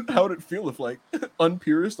 how would it feel if like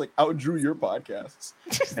Unpurist like outdrew your podcasts?"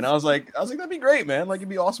 And I was like, that'd be great, man. Like it'd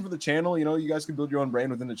be awesome for the channel. You know, you guys can build your own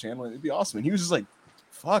brand within the channel. It'd be awesome. And he was just like,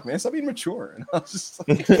 "Fuck, man, stop being mature." And I was just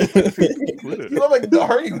like, "You love like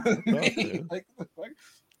arguing with me." Like the fuck.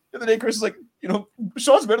 The other day, Chris was like, you know,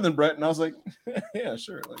 Sean's better than Brett, and I was like, yeah,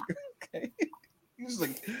 sure. Like, okay. He was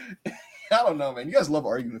like, I don't know, man. You guys love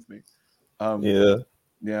arguing with me. Yeah.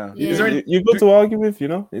 You've got to argue with, you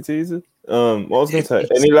know. It's easy. What I was going to say,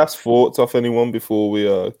 any last thoughts off anyone before we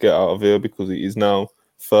get out of here, because it is now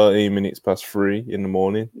 13 minutes past 3 in the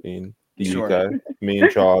morning in the UK. Me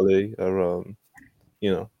and Charlie are,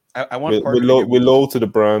 you know, we're low to the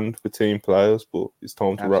brand for team players, but it's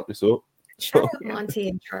time to wrap this up. Monty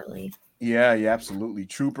and Charlie. Yeah, absolutely.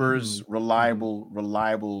 Troopers, reliable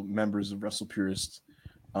members of WrestlePurists.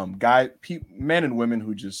 Men and women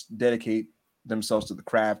who just dedicate themselves to the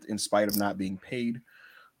craft in spite of not being paid.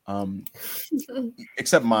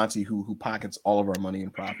 Except Monty, who pockets all of our money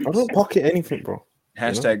and profits. I don't pocket anything, bro.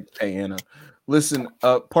 Hashtag pay Anna. Listen,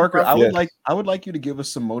 Parker, I would like you to give us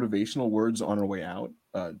some motivational words on our way out.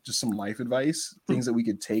 Just some life advice, things that we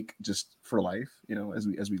could take just for life, you know, as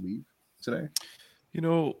we leave today. You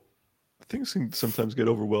know, things can sometimes get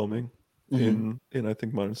overwhelming in I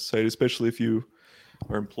think modern society, especially if you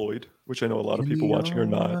are employed, which I know a lot of people watching are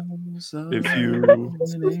not. If you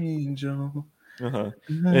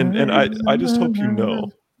and I just hope you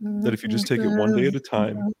know that if you just take it one day at a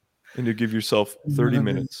time and you give yourself 30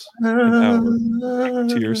 minutes, an hour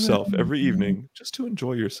to yourself every evening just to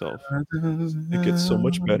enjoy yourself, it gets so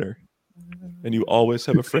much better. And you always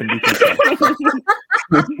have a friend you can talk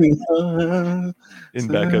in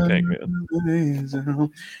backup Hangman.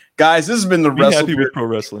 Guys, this has been the happy with pro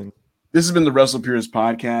wrestling. This has been the WrestlePurists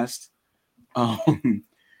podcast.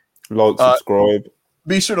 Subscribe.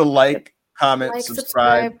 Be sure to like, comment,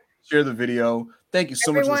 subscribe, share the video. Thank you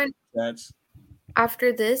so much.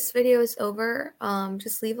 After this video is over,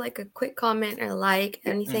 just leave like a quick comment or like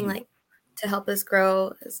anything like to help us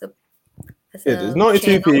grow as a there's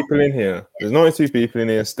 92 people in here. There's 92 people in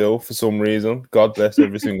here still for some reason. God bless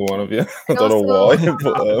every single one of you. I don't know why, but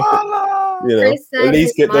you know, at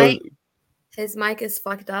least get those. His mic is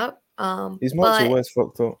fucked up. His mic's always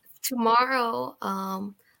fucked up. Tomorrow,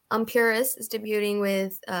 Purist is debuting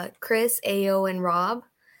with Chris, Ayo, and Rob.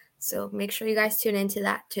 So make sure you guys tune into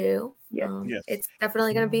that too. Yes. It's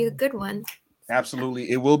definitely going to be a good one.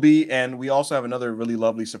 Absolutely, it will be, and we also have another really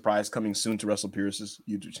lovely surprise coming soon to WrestlePurists'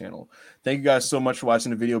 YouTube channel. Thank you guys so much for watching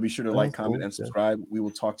the video. Be sure to like, comment, and subscribe. We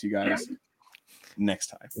will talk to you guys next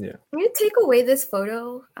time. Yeah. Can you take away this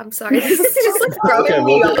photo? I'm sorry. This is just like throwing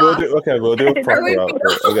me off. We'll do a proper outfit.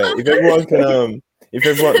 Okay, if everyone can,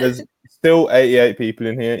 there's still 88 people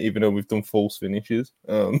in here, even though we've done false finishes.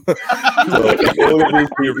 So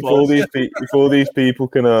if all these people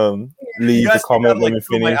can leave a comment when we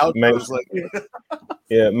finish,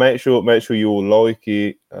 make sure you all like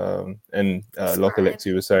it. And like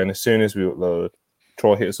Alexia was saying, as soon as we upload,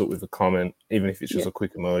 try hit us up with a comment, even if it's just a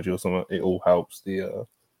quick emoji or something. It all helps the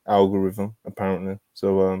algorithm, apparently.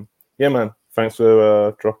 So yeah, man, thanks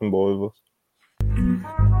for dropping by with us.